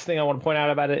last thing I want to point out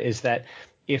about it is that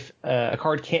if a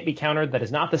card can't be countered, that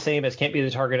is not the same as can't be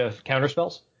the target of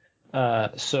counterspells.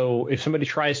 So if somebody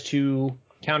tries to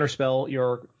counterspell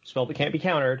your spell that can't be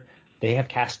countered, they have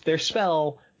cast their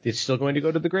spell. It's still going to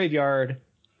go to the graveyard,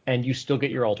 and you still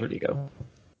get your Altered Ego.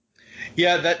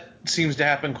 Yeah, that seems to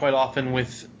happen quite often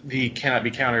with the cannot be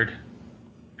countered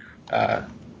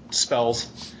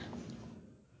spells.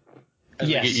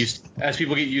 As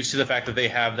people get used to the fact that they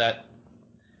have that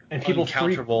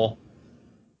uncounterable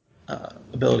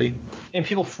ability. And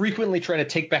people frequently try to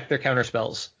take back their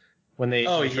counterspells when they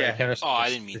try to counterspell. Oh, I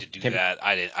didn't mean to do that.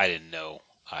 I didn't know.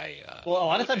 Well, a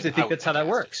lot of times they think that's how that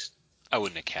works. I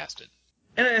wouldn't have cast it.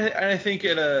 And I think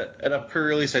at a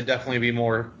pre-release, I'd definitely be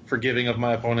more forgiving of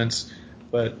my opponents,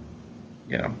 but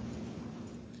because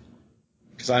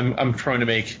I'm prone to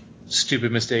make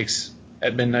stupid mistakes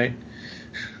at midnight.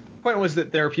 The point was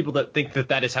that there are people that think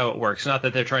that is how it works, not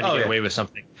that they're trying to get away with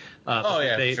something.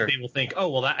 They will think,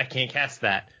 I can't cast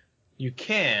that. You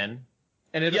can,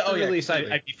 and at the pre-release,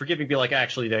 I'd be forgiving, be like,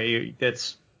 actually,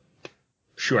 that's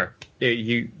sure,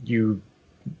 you can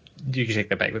take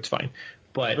that back, that's fine.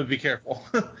 But be careful.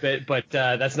 but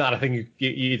that's not a thing.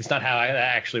 It's not how it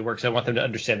actually works. I want them to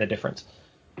understand the difference.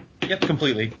 Yep,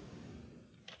 completely.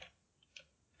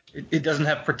 It doesn't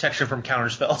have protection from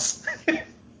counterspells.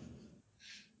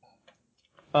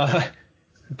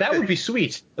 That would be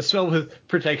sweet. A spell with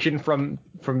protection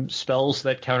from spells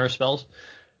that counter spells.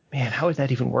 Man, how would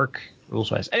that even work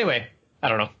rules wise? Anyway, I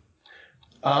don't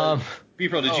know.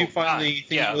 B-Pro, did you find the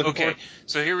thing you were looking for?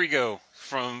 So here we go.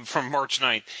 From March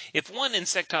 9th. If one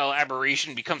Insectile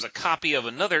Aberration becomes a copy of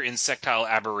another Insectile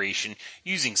Aberration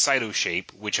using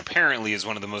Cytoshape, which apparently is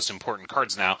one of the most important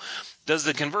cards now, does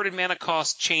the converted mana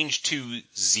cost change to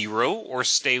 0 or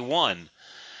stay 1?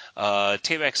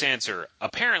 Tabak's answer,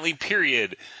 apparently,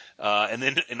 period. And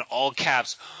then in all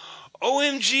caps,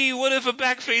 OMG, what if a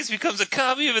backface becomes a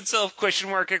copy of itself? ?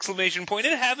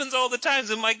 It happens all the times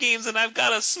in my games, and I've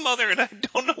got a smother, and I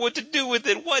don't know what to do with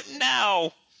it. What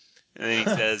now? And then he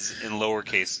says, in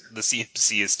lowercase, the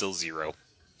CMC is still 0.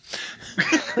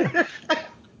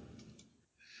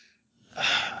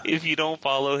 If you don't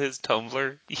follow his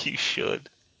Tumblr, you should,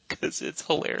 because it's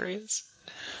hilarious.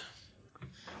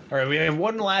 All right, we have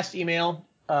one last email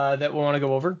that we want to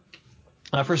go over.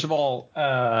 First of all,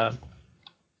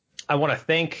 I want to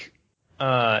thank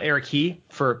Eric He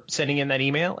for sending in that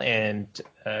email and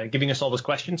giving us all those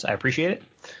questions. I appreciate it.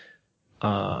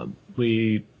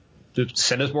 We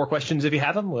send us more questions if you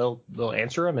have them. We'll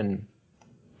answer them and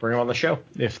bring them on the show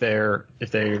if they're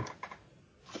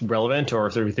relevant or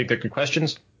if we think they're good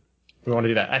questions. We want to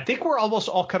do that. I think we're almost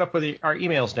all cut up with our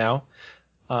emails now.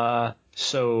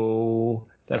 So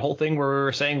that whole thing where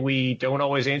we're saying we don't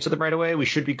always answer them right away, we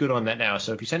should be good on that now.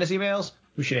 So if you send us emails,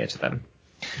 we should answer them.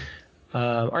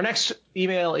 Our next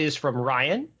email is from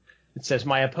Ryan. It says,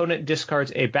 my opponent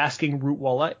discards a Basking Root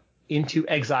Walla into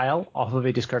exile off of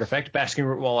a discard effect. Basking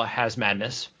Root Walla has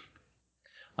Madness.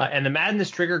 And the Madness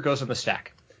trigger goes on the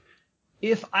stack.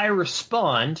 If I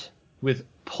respond with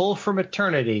Pull from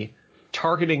Eternity,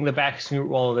 targeting the Basking Root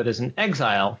Walla that is in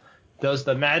exile, does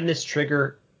the Madness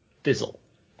trigger fizzle?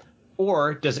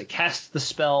 Or does it cast the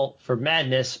spell for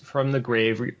Madness from the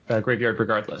graveyard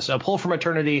regardless? So Pull from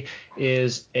Eternity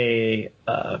is a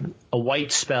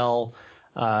white spell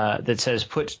that says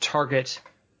put target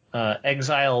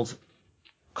exiled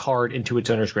card into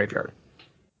its owner's graveyard.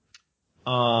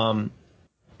 And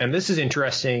this is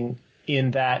interesting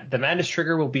in that the Madness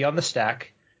trigger will be on the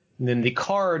stack, and then the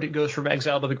card goes from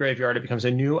exile to the graveyard. It becomes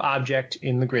a new object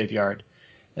in the graveyard,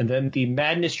 and then the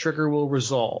Madness trigger will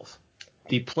resolve.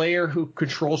 The player who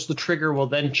controls the trigger will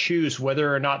then choose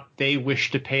whether or not they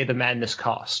wish to pay the Madness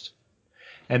cost.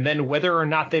 And then whether or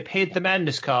not they paid the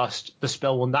Madness cost, the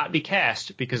spell will not be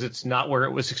cast because it's not where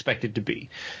it was expected to be.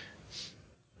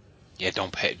 Yeah,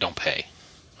 don't pay.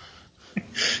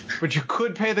 But you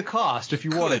could pay the cost if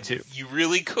you wanted to. You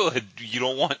really could. You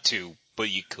don't want to, but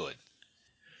you could.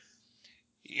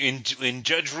 In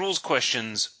Judge Rules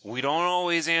questions, we don't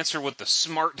always answer what the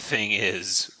smart thing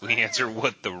is. We answer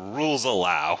what the rules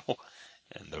allow.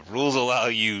 And the rules allow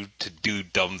you to do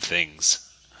dumb things.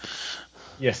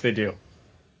 Yes, they do.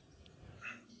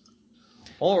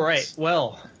 All right.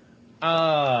 Well,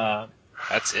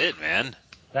 that's it, man.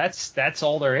 That's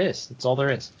all there is. That's all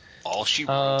there is. All she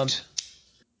wrote.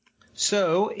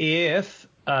 So if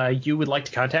you would like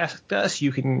to contact us,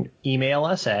 you can email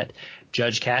us at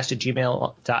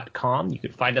judgecast@gmail.com. You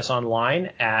can find us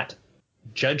online at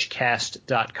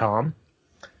judgecast.com.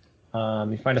 You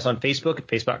can find us on Facebook at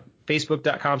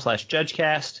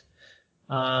facebook.com/judgecast.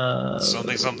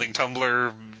 Something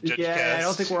Tumblr. Judgecast. Yeah, I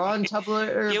don't think we're on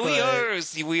Tumblr. Yeah,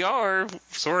 we are,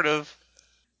 sort of.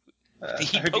 I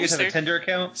heard you guys have a Tinder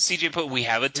account. CJ put we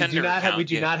have a Tinder account. We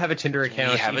do not have a Tinder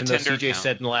account. Even though CJ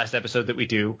said in the last episode that we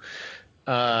do.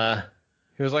 He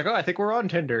was like, "Oh, I think we're on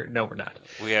Tinder." No, we're not.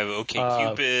 We have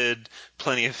OkCupid,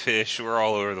 Plenty of Fish. We're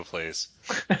all over the place.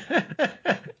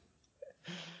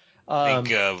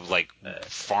 Think of like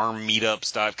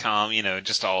farmmeetups.com.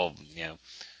 Just all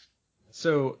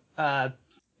So,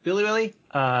 Billy Willie,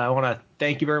 I want to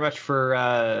thank you very much for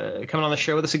coming on the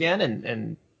show with us again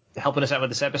and helping us out with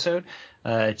this episode.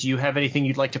 Do you have anything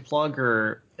you'd like to plug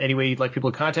or any way you'd like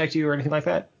people to contact you or anything like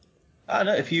that?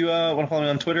 No, if you want to follow me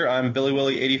on Twitter, I'm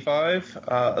BillyWilly85.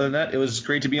 Other than that, it was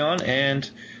great to be on, and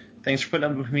thanks for putting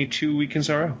up with me 2 weekends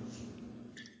in a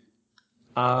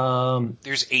row.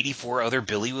 There's 84 other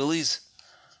Billy Willies?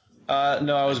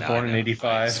 No, I was born in 85.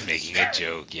 I was making a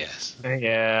joke, yes.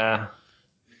 Yeah.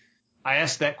 I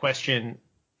asked that question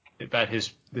about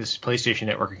this PlayStation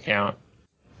Network account.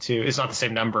 It's not the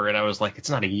same number, and I was like, it's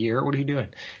not a year. What are you doing?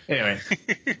 Anyway.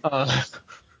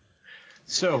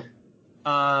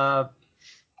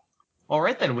 All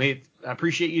right, then. We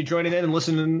appreciate you joining in and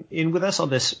listening in with us on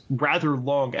this rather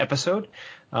long episode.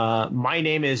 My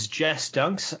name is Jess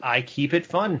Dunks. I keep it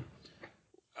fun.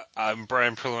 I'm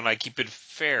Brian Perlow, and I keep it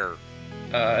fair.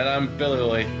 And I'm Billy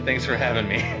Lilly. Thanks for having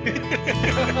me.